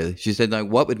full story. She said, like,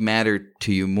 what would matter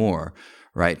to you more,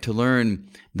 right? To learn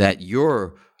that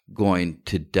you're going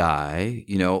to die,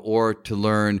 or to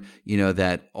learn,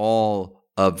 that all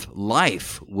of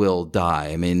life will die.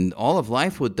 I mean, all of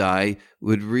life would die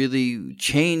would really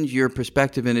change your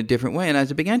perspective in a different way. And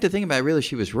as I began to think about it, really,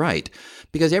 she was right.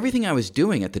 Because everything I was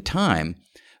doing at the time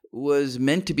was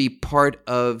meant to be part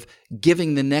of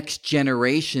giving the next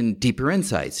generation deeper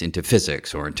insights into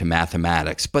physics or into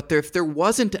mathematics. But if there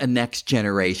wasn't a next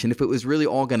generation, if it was really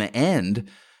all going to end,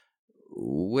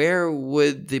 where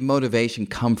would the motivation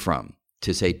come from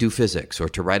to, say, do physics or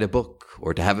to write a book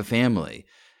or to have a family?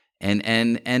 And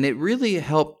it really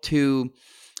helped to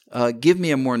give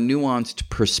me a more nuanced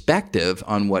perspective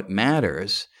on what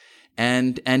matters,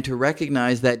 and to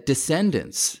recognize that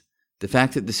descendants, the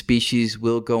fact that the species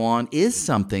will go on, is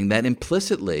something that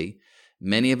implicitly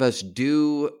many of us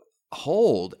do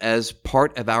hold as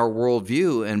part of our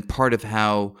worldview and part of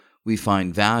how we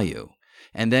find value.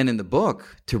 And then in the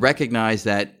book, to recognize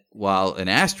that while an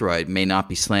asteroid may not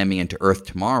be slamming into Earth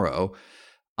tomorrow,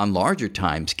 on larger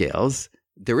timescales,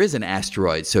 there is an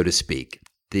asteroid, so to speak,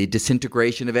 the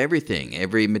disintegration of everything,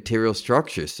 every material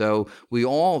structure. So we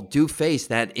all do face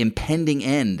that impending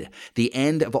end. The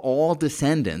end of all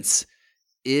descendants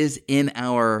is in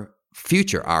our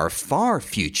future, our far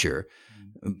future.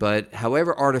 But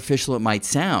however artificial it might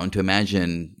sound to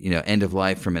imagine, end of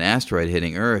life from an asteroid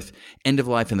hitting Earth, end of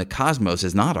life in the cosmos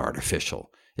is not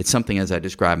artificial. It's something, as I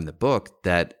describe in the book,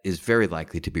 that is very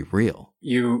likely to be real.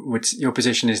 Your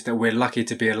position is that we're lucky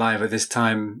to be alive at this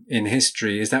time in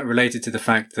history. Is that related to the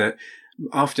fact that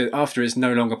after it's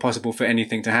no longer possible for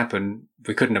anything to happen,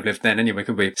 we couldn't have lived then anyway,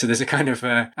 could we? So there's a kind of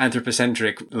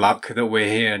anthropocentric luck that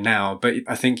we're here now. But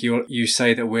I think you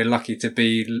say that we're lucky to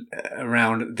be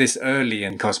around this early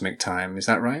in cosmic time. Is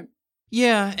that right?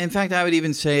 Yeah. In fact, I would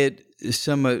even say it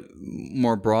somewhat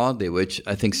more broadly, which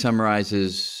I think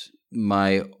summarizes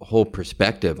my whole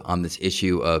perspective on this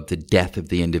issue of the death of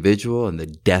the individual and the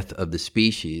death of the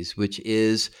species, which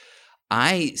is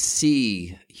I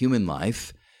see human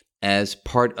life as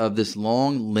part of this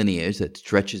long lineage that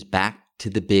stretches back to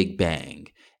the Big Bang.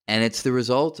 And it's the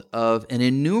result of an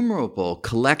innumerable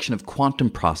collection of quantum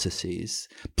processes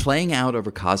playing out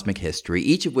over cosmic history,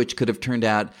 each of which could have turned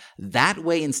out that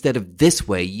way instead of this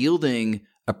way, yielding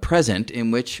a present in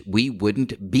which we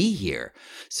wouldn't be here.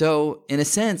 So, in a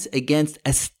sense, against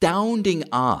astounding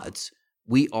odds,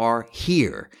 we are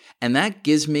here. And that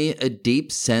gives me a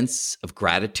deep sense of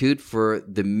gratitude for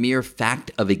the mere fact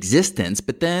of existence.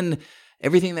 But then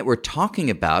everything that we're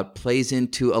talking about plays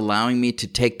into allowing me to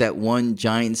take that one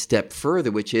giant step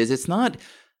further, which is it's not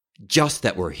just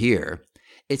that we're here.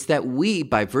 It's that we,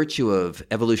 by virtue of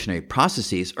evolutionary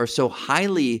processes, are so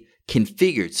highly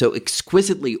configured, so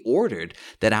exquisitely ordered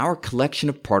that our collection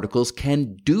of particles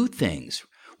can do things.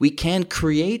 We can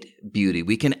create beauty.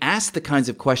 We can ask the kinds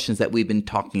of questions that we've been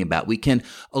talking about. We can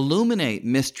illuminate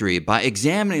mystery by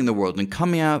examining the world and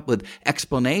coming out with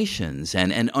explanations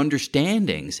and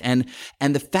understandings. And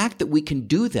the fact that we can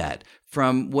do that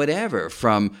from whatever,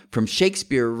 from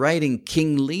Shakespeare writing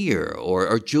King Lear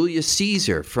or Julius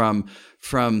Caesar, from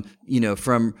Rodin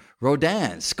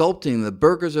sculpting the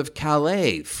Burghers of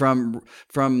Calais, from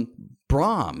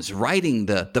Brahms writing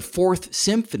the Fourth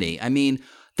Symphony. I mean,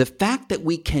 the fact that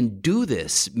we can do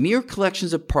this, mere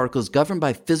collections of particles governed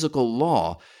by physical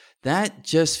law, that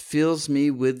just fills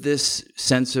me with this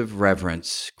sense of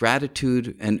reverence,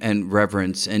 gratitude and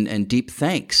reverence and deep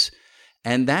thanks.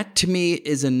 And that to me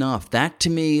is enough. That to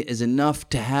me is enough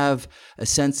to have a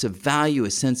sense of value,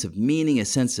 a sense of meaning, a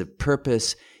sense of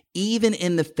purpose, even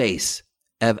in the face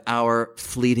of our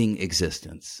fleeting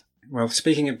existence. Well,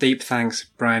 speaking of deep thanks,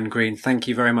 Brian Greene, thank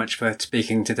you very much for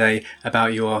speaking today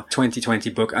about your 2020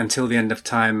 book, Until the End of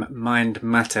Time, Mind,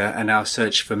 Matter, and Our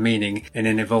Search for Meaning in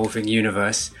an Evolving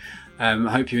Universe. I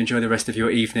hope you enjoy the rest of your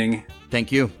evening.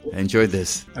 Thank you. I enjoyed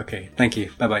this. Okay. Thank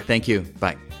you. Bye-bye. Thank you.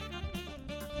 Bye.